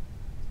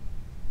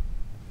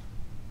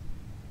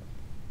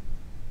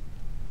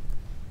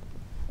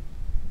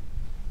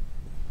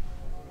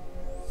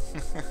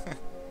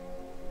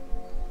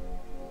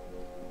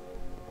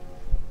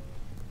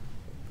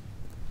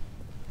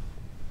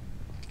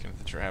 Get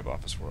the drab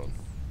office world.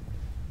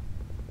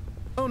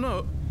 Oh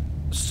no.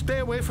 Stay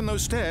away from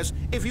those stairs.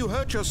 If you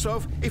hurt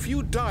yourself, if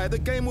you die, the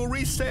game will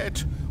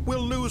reset.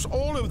 We'll lose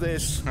all of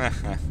this. I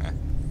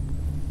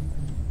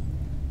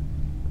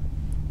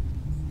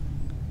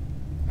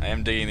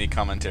am digging the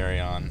commentary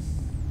on.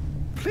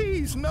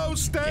 Please, no,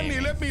 Stanley,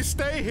 gaming. let me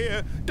stay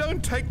here.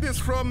 Don't take this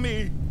from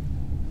me.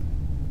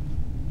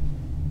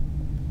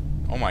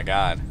 Oh my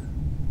god.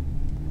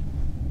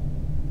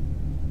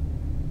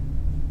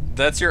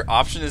 That's your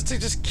option, is to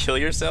just kill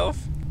yourself?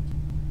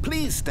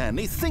 Please,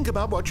 Stanley, think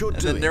about what you're And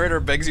doing. the narrator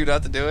begs you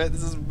not to do it?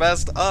 This is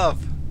messed up.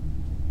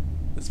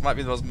 This might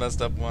be the most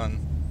messed up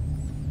one.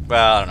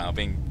 Well, I don't know.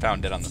 Being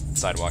found dead on the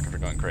sidewalk after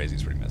going crazy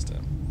is pretty messed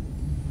up.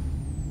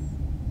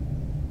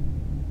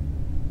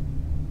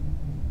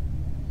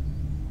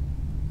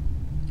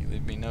 You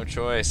leave me no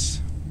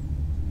choice.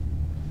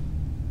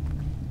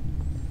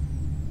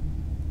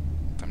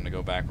 Time to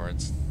go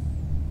backwards.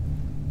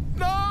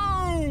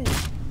 No!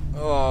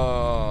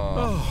 Oh.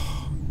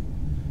 Oh,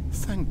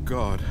 thank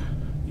God.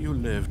 You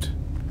lived.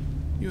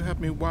 You had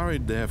me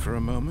worried there for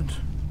a moment.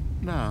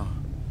 Now,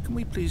 can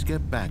we please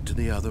get back to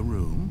the other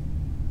room?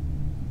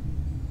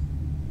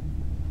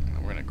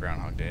 We're gonna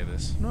Groundhog Day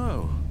this.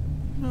 No.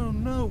 No,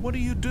 no. What are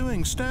you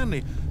doing,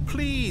 Stanley?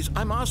 Please,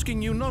 I'm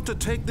asking you not to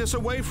take this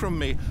away from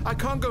me. I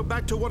can't go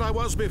back to what I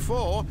was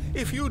before.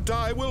 If you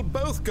die, we'll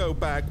both go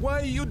back.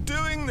 Why are you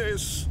doing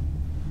this?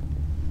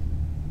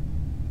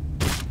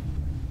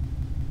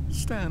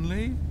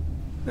 Stanley,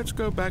 let's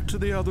go back to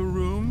the other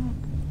room.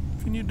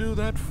 Can you do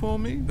that for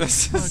me?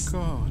 This My is...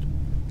 God.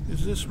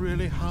 Is this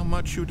really how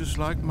much you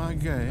dislike my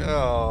game?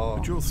 Oh.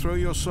 That you'll throw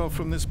yourself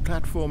from this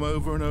platform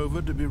over and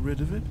over to be rid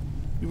of it?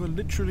 You are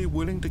literally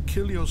willing to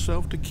kill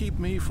yourself to keep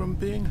me from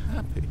being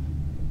happy.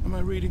 Am I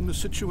reading the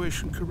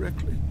situation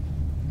correctly?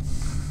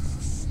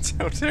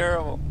 So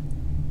terrible.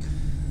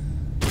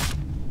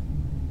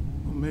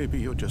 Or maybe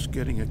you're just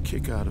getting a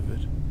kick out of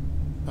it.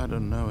 I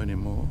don't know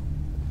anymore.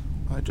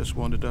 I just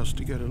wanted us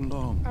to get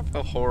along. I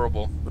feel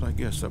horrible. But I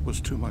guess that was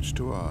too much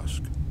to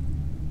ask.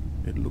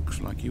 It looks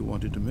like you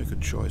wanted to make a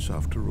choice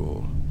after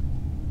all.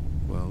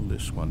 Well,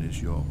 this one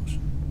is yours.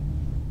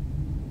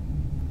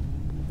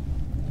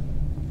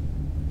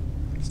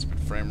 Stupid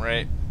frame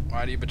rate.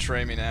 Why do you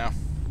betray me now?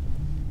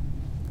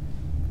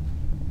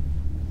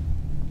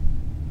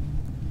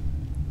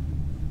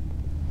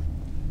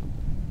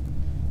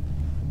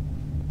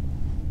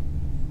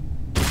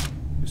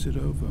 Is it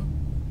over?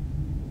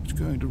 It's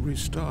going to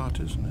restart,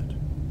 isn't it?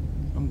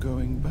 I'm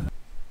going back.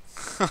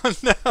 Oh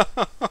no!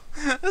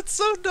 That's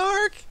so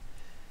dark!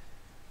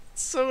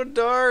 It's so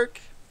dark!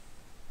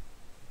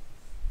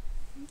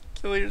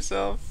 Kill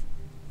yourself.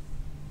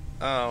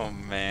 Oh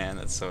man,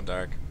 that's so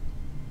dark.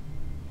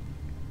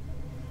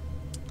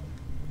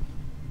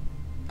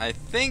 I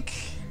think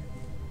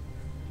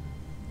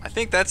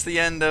that's the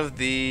end of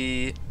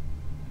the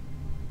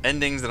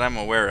endings that I'm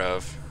aware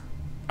of.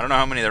 I don't know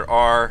how many there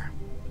are.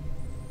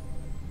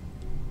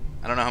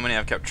 I don't know how many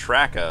I've kept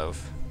track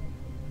of.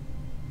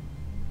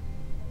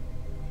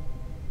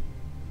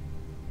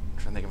 I'm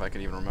trying to think if I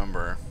could even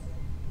remember.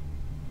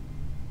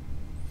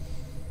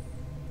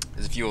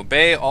 Because if you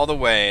obey all the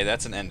way,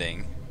 that's an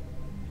ending.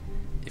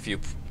 If you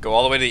go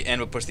all the way to the end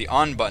but push the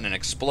on button and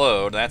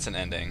explode, that's an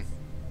ending.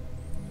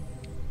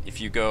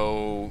 If you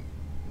go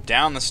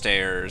down the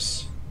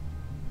stairs,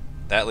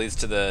 that leads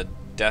to the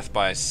death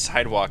by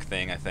sidewalk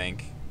thing, I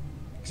think.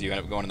 Because you end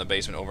up going in the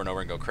basement over and over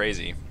and go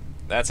crazy.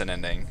 That's an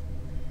ending.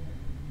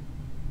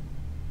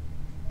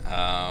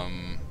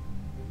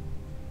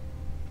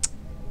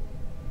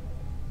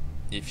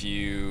 If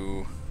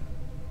you...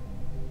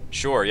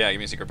 Sure, yeah, give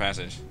me a secret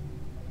passage.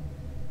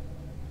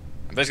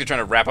 I'm basically trying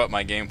to wrap up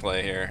my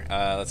gameplay here.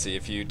 Let's see,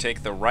 if you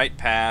take the right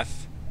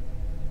path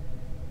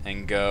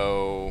and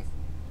go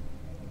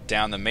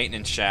down the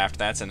maintenance shaft,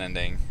 that's an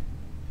ending.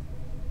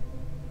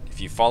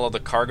 If you follow the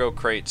cargo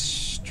crate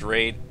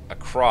straight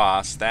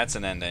across, that's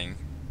an ending.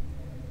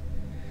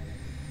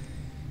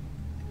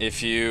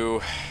 If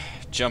you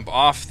jump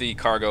off the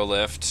cargo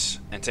lift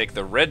and take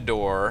the red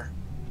door,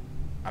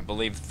 I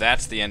believe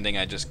that's the ending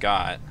I just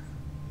got.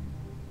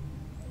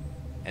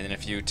 And then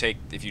if you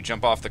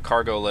jump off the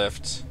cargo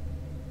lift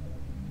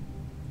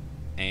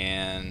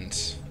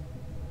and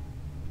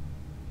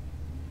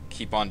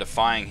keep on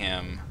defying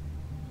him,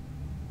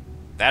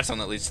 that's one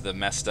that leads to the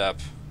messed up.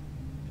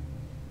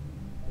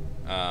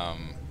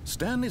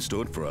 Stanley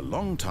stood for a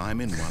long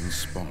time in one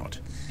spot.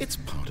 It's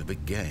part of a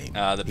game.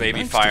 The baby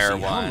He likes fire to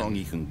see one. how long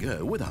he can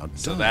go without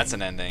So dying. that's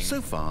an ending.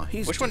 So far,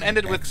 he's Which one doing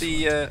ended with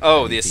the excellent.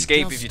 oh, And the if he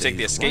escape? just If you take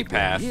the stays escape right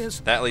where path, he is,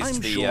 that leads I'm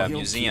to the sure he'll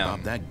museum. Keep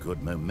up that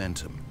good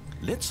momentum.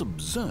 Let's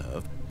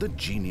observe the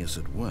genius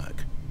at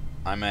work.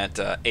 I'm at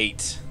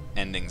 8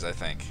 endings, I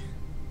think.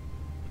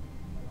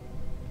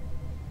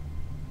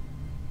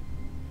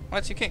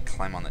 What? You can't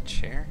climb on the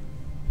chair?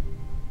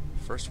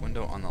 First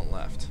window on the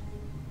left.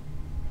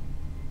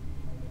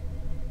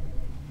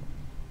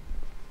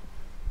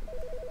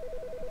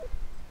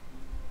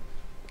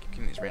 Keep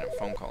getting these random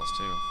phone calls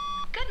too.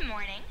 Good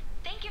morning.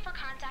 Thank you for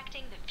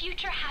contacting the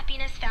Future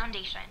Happiness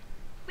Foundation.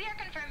 We are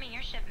confirming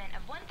your shipment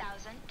of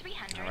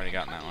I've already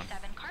gotten that one.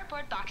 1,327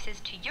 cardboard boxes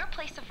to your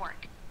place of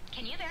work.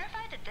 Can you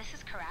verify that this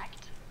is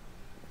correct?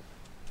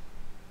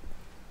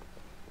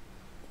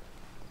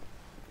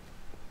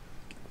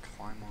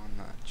 Climb on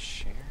the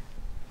chair?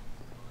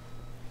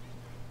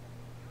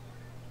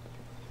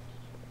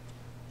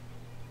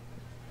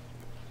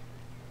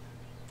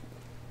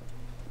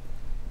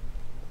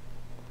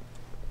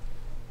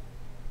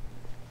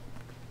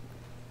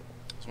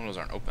 Those windows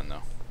aren't open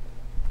though.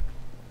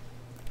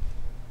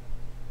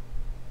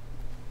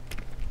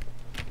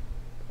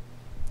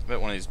 I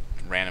bet one of these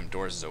random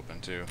doors is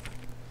open too.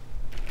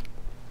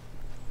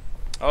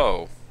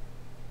 Oh.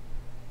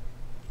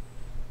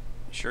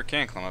 You sure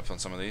can climb up on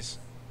some of these.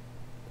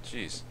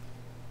 Jeez.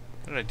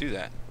 How did I do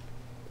that?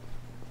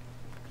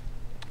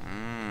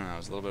 That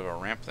was a little bit of a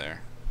ramp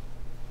there.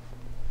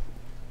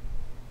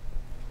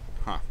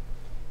 Huh.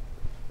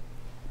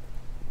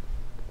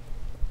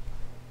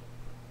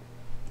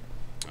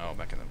 Oh,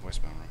 back in the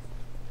voicemail room.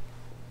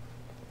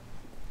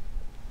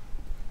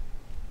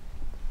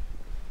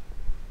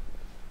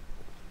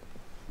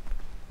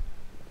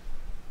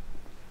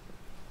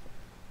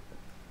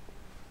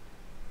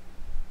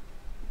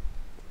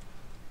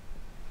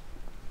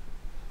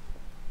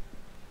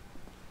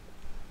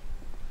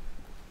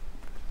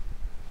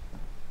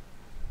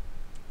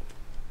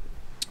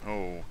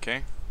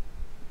 Okay.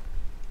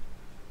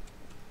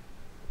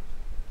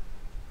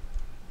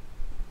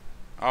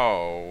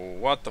 Oh,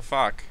 what the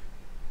fuck?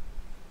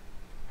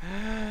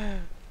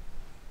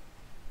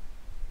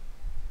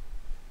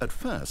 At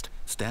first,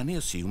 Stanley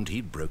assumed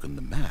he'd broken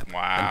the map.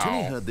 Wow. Until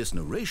he heard this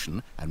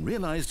narration and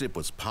realized it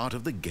was part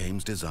of the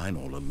game's design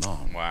all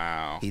along.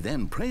 Wow. He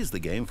then praised the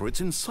game for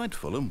its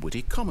insightful and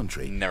witty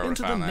commentary Never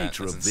into the found that.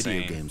 nature That's of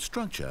video insane. game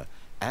structure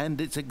and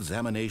its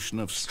examination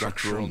of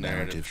structural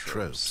narrative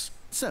tropes.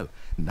 So,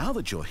 now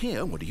that you're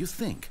here, what do you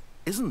think?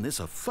 Isn't this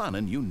a fun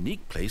and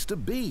unique place to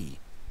be?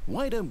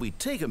 Why don't we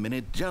take a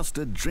minute just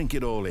to drink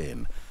it all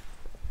in?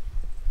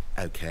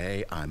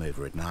 Okay, I'm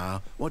over it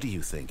now. What do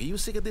you think? Are you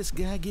sick of this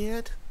gag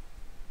yet?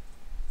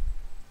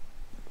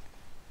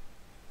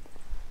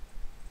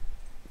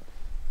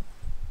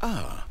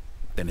 Ah,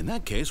 then in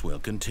that case we'll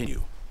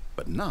continue.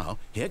 But now,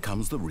 here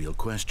comes the real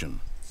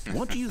question.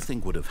 What do you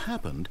think would have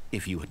happened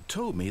if you had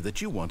told me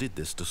that you wanted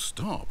this to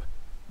stop?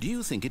 Do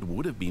you think it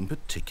would have been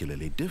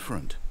particularly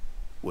different?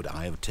 Would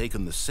I have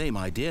taken the same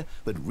idea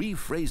but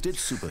rephrased it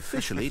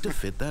superficially to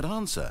fit that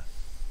answer?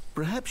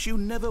 Perhaps you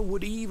never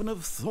would even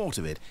have thought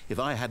of it if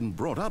I hadn't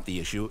brought up the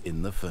issue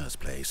in the first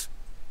place.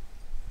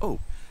 Oh,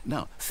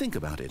 now think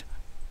about it.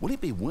 Will it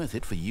be worth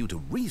it for you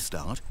to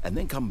restart and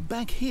then come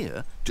back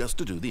here just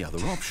to do the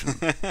other option?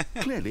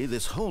 Clearly,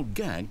 this whole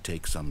gag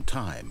takes some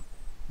time.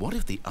 What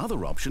if the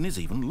other option is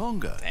even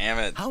longer? Damn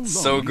it. How long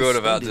So will you good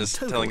about spend in just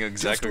total telling you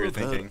just exactly to what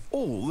you're have heard thinking.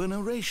 all the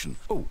narration?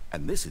 Oh,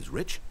 and this is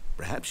rich.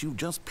 Perhaps you've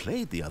just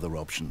played the other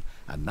option,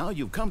 and now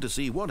you've come to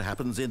see what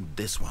happens in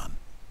this one.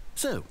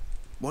 So,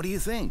 what do you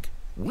think?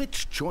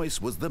 Which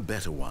choice was the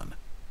better one?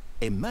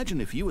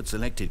 Imagine if you had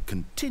selected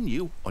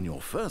continue on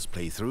your first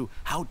playthrough,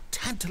 how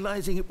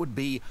tantalizing it would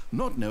be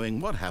not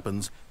knowing what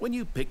happens when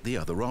you pick the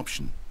other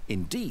option.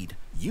 Indeed,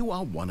 you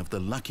are one of the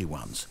lucky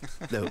ones.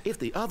 Though if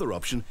the other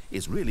option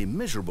is really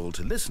miserable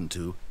to listen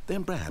to,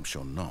 then perhaps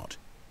you're not.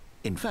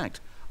 In fact,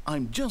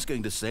 I'm just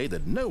going to say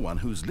that no one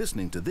who's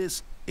listening to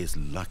this is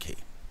lucky.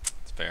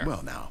 It's fair.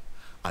 Well now,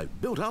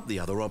 I've built up the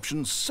other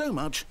options so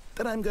much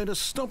that I'm going to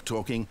stop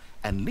talking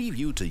and leave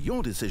you to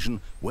your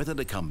decision whether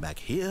to come back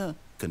here,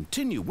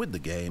 continue with the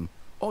game,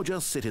 or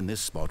just sit in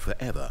this spot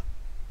forever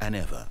and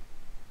ever.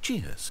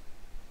 Cheers.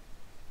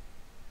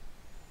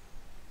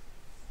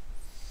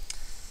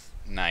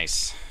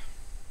 Nice.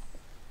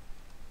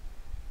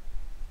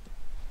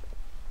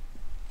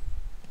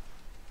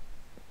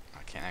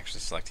 I can't actually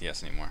select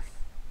yes anymore.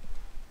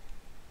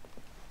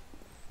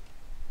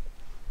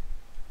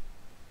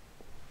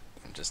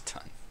 I'm just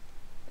done.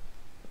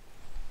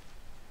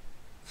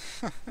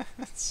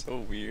 That's so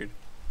weird.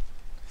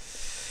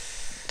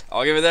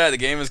 I'll give it that. The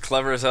game is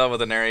clever as hell with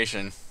the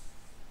narration.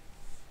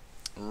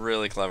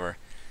 Really clever.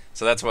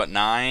 So that's what,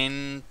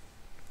 9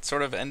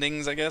 sort of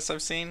endings, I guess,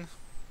 I've seen?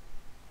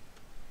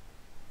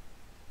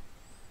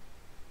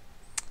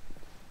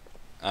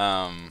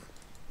 You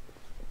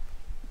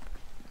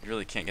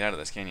really can't get out of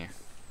this, can you?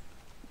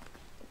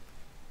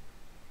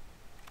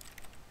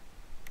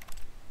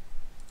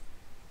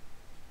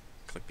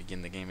 Click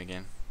begin the game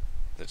again.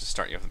 Does that just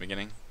start you off at the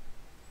beginning?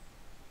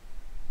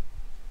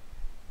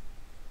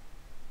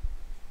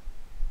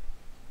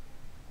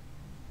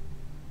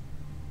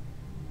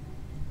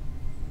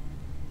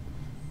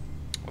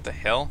 What the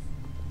hell?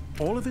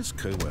 All of his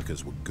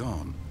co-workers were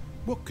gone.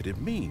 What could it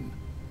mean?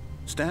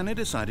 Stanley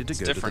decided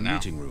to go to the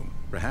meeting room.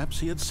 Perhaps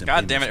he had simply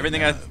God damn it!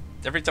 Everything missed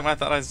every time I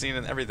thought I'd seen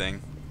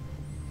everything.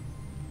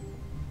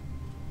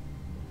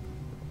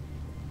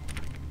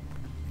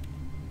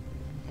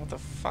 What the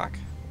fuck?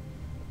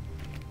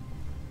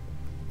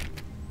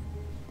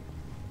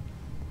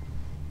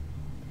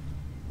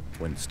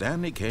 When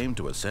Stanley came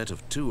to a set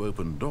of 2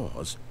 open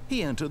doors,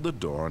 he entered the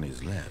door on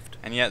his left.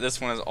 And yet this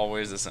one is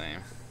always the same.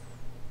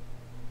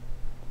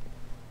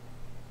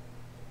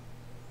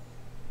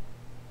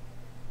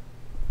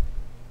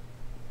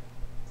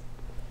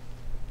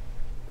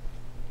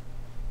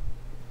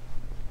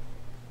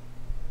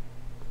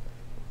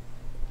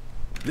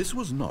 This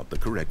was not the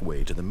correct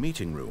way to the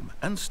meeting room,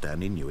 and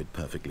Stanley knew it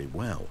perfectly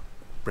well.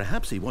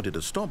 Perhaps he wanted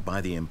to stop by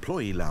the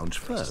employee lounge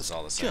first,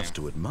 just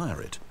to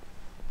admire it.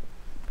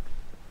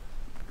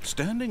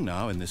 Standing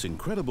now in this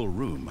incredible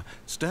room,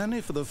 Stanley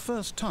for the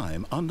first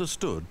time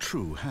understood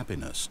true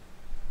happiness.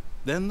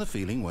 Then the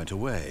feeling went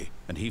away,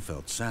 and he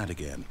felt sad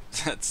again.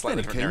 Then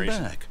it came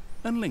back,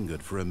 and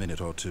lingered for a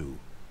minute or two.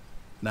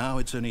 Now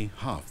it's only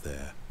half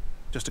there.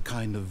 Just a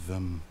kind of,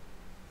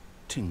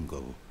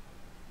 tingle.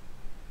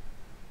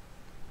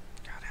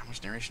 How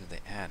much narration did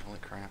they add? Holy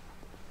crap.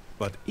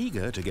 But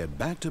eager to get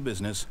back to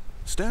business,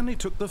 Stanley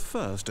took the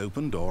first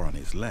open door on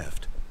his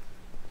left.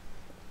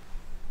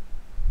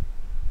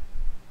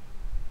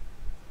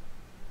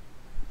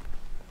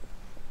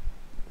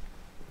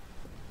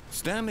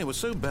 Stanley was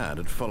so bad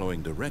at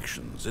following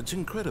directions, it's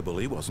incredible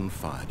he wasn't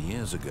fired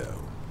years ago.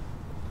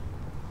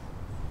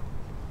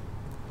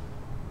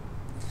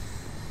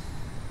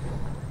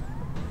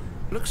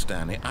 Look,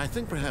 Stanley, I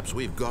think perhaps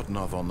we've gotten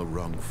off on the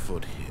wrong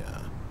foot here.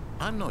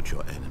 I'm not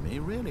your enemy,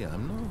 really,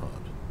 I'm not.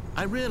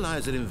 I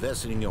realize that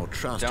investing your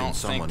trust in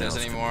someone else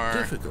can be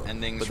difficult,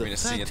 endings but for me the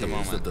to see at fact the is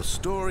moment. that the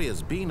story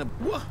has been a...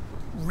 What?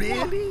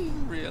 Really?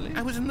 What? Really?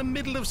 I was in the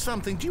middle of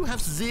something. Do you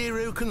have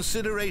zero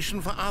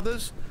consideration for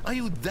others? Are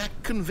you that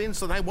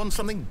convinced that I want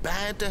something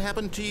bad to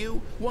happen to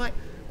you? Why,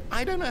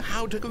 I don't know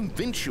how to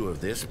convince you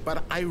of this,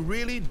 but I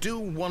really do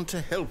want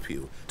to help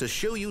you, to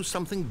show you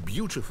something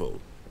beautiful.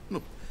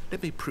 Look,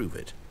 let me prove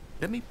it.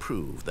 Let me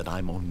prove that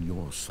I'm on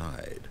your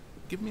side.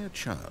 Give me a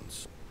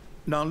chance.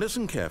 Now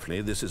listen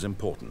carefully, this is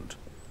important.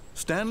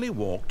 Stanley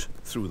walked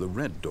through the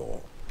red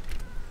door.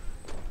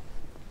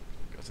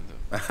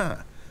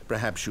 Aha,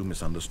 perhaps you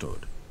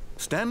misunderstood.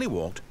 Stanley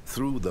walked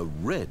through the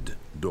red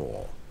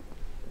door.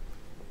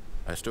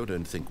 I still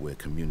don't think we're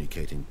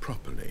communicating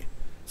properly.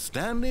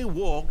 Stanley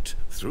walked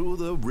through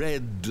the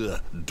red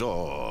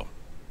door.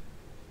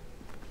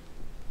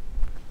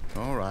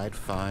 All right,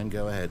 fine,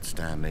 go ahead,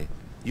 Stanley.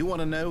 You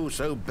want to know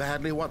so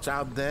badly what's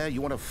out there?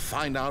 You want to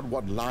find out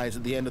what lies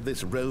at the end of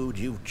this road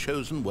you've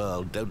chosen?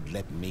 Well, don't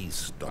let me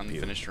stop you.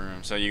 Unfinished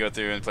room. So you go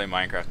through and play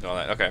Minecraft and all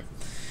that. Okay.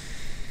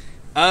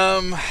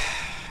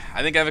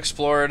 I think I've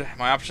explored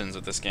my options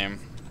with this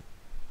game.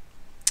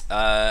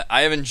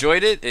 I have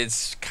enjoyed it.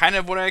 It's kind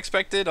of what I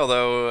expected,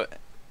 although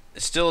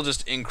still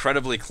just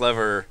incredibly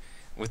clever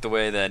with the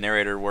way the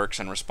narrator works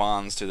and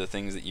responds to the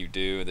things that you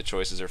do. The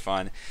choices are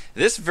fun.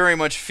 This very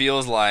much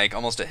feels like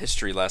almost a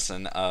history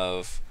lesson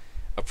of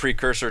a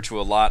precursor to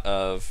a lot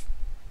of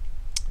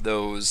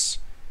those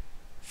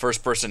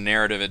first-person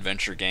narrative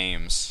adventure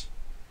games,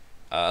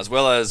 as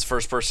well as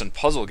first-person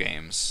puzzle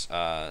games,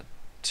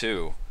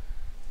 too,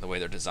 the way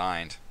they're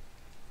designed.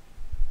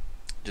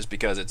 Just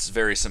because it's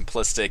very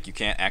simplistic, you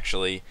can't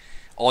actually...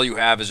 All you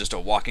have is just a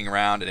walking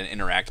around and an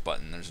interact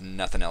button. There's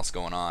nothing else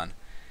going on.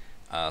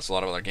 So a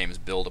lot of other games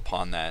build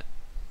upon that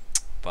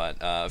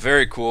But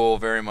very cool,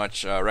 very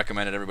much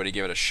recommended everybody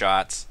give it a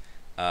shot.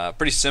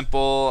 Pretty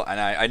simple, and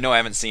I know I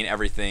haven't seen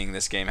everything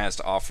this game has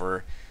to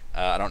offer.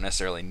 I don't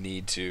necessarily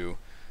need to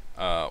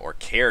or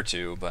care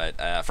to, but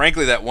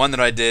frankly, that one that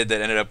I did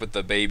that ended up with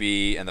the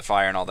baby and the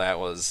fire and all that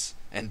was,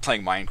 and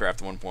playing Minecraft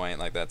at one point,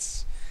 like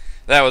that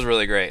was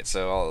really great.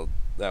 So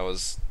that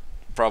was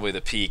probably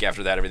the peak.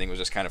 After that, everything was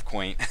just kind of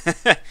quaint.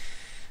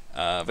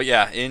 But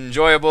yeah,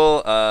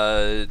 enjoyable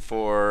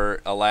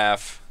for a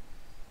laugh.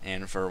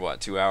 And for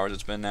what, 2 hours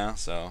it's been now,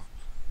 so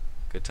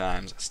good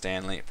times.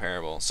 Stanley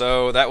Parable.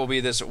 So that will be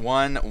this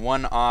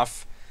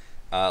one-off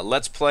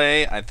Let's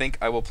Play. I think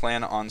I will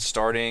plan on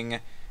starting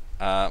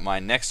my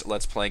next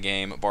Let's Play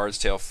game, Bard's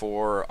Tale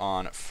 4,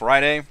 on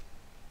Friday.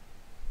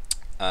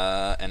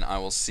 And I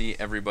will see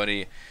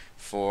everybody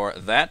for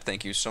that.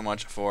 Thank you so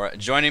much for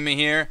joining me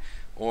here,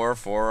 or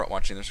for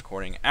watching this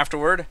recording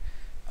afterward.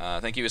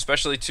 Thank you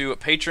especially to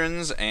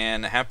patrons,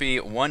 and happy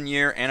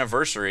 1-year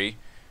anniversary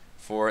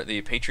for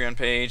the Patreon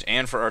page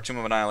and for our Tomb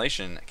of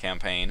Annihilation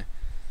campaign.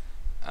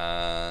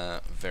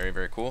 Very,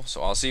 very cool.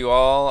 So I'll see you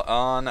all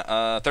on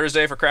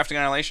Thursday for Crafting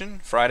Annihilation,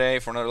 Friday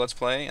for another Let's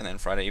Play, and then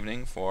Friday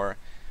evening for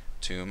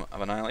Tomb of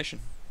Annihilation.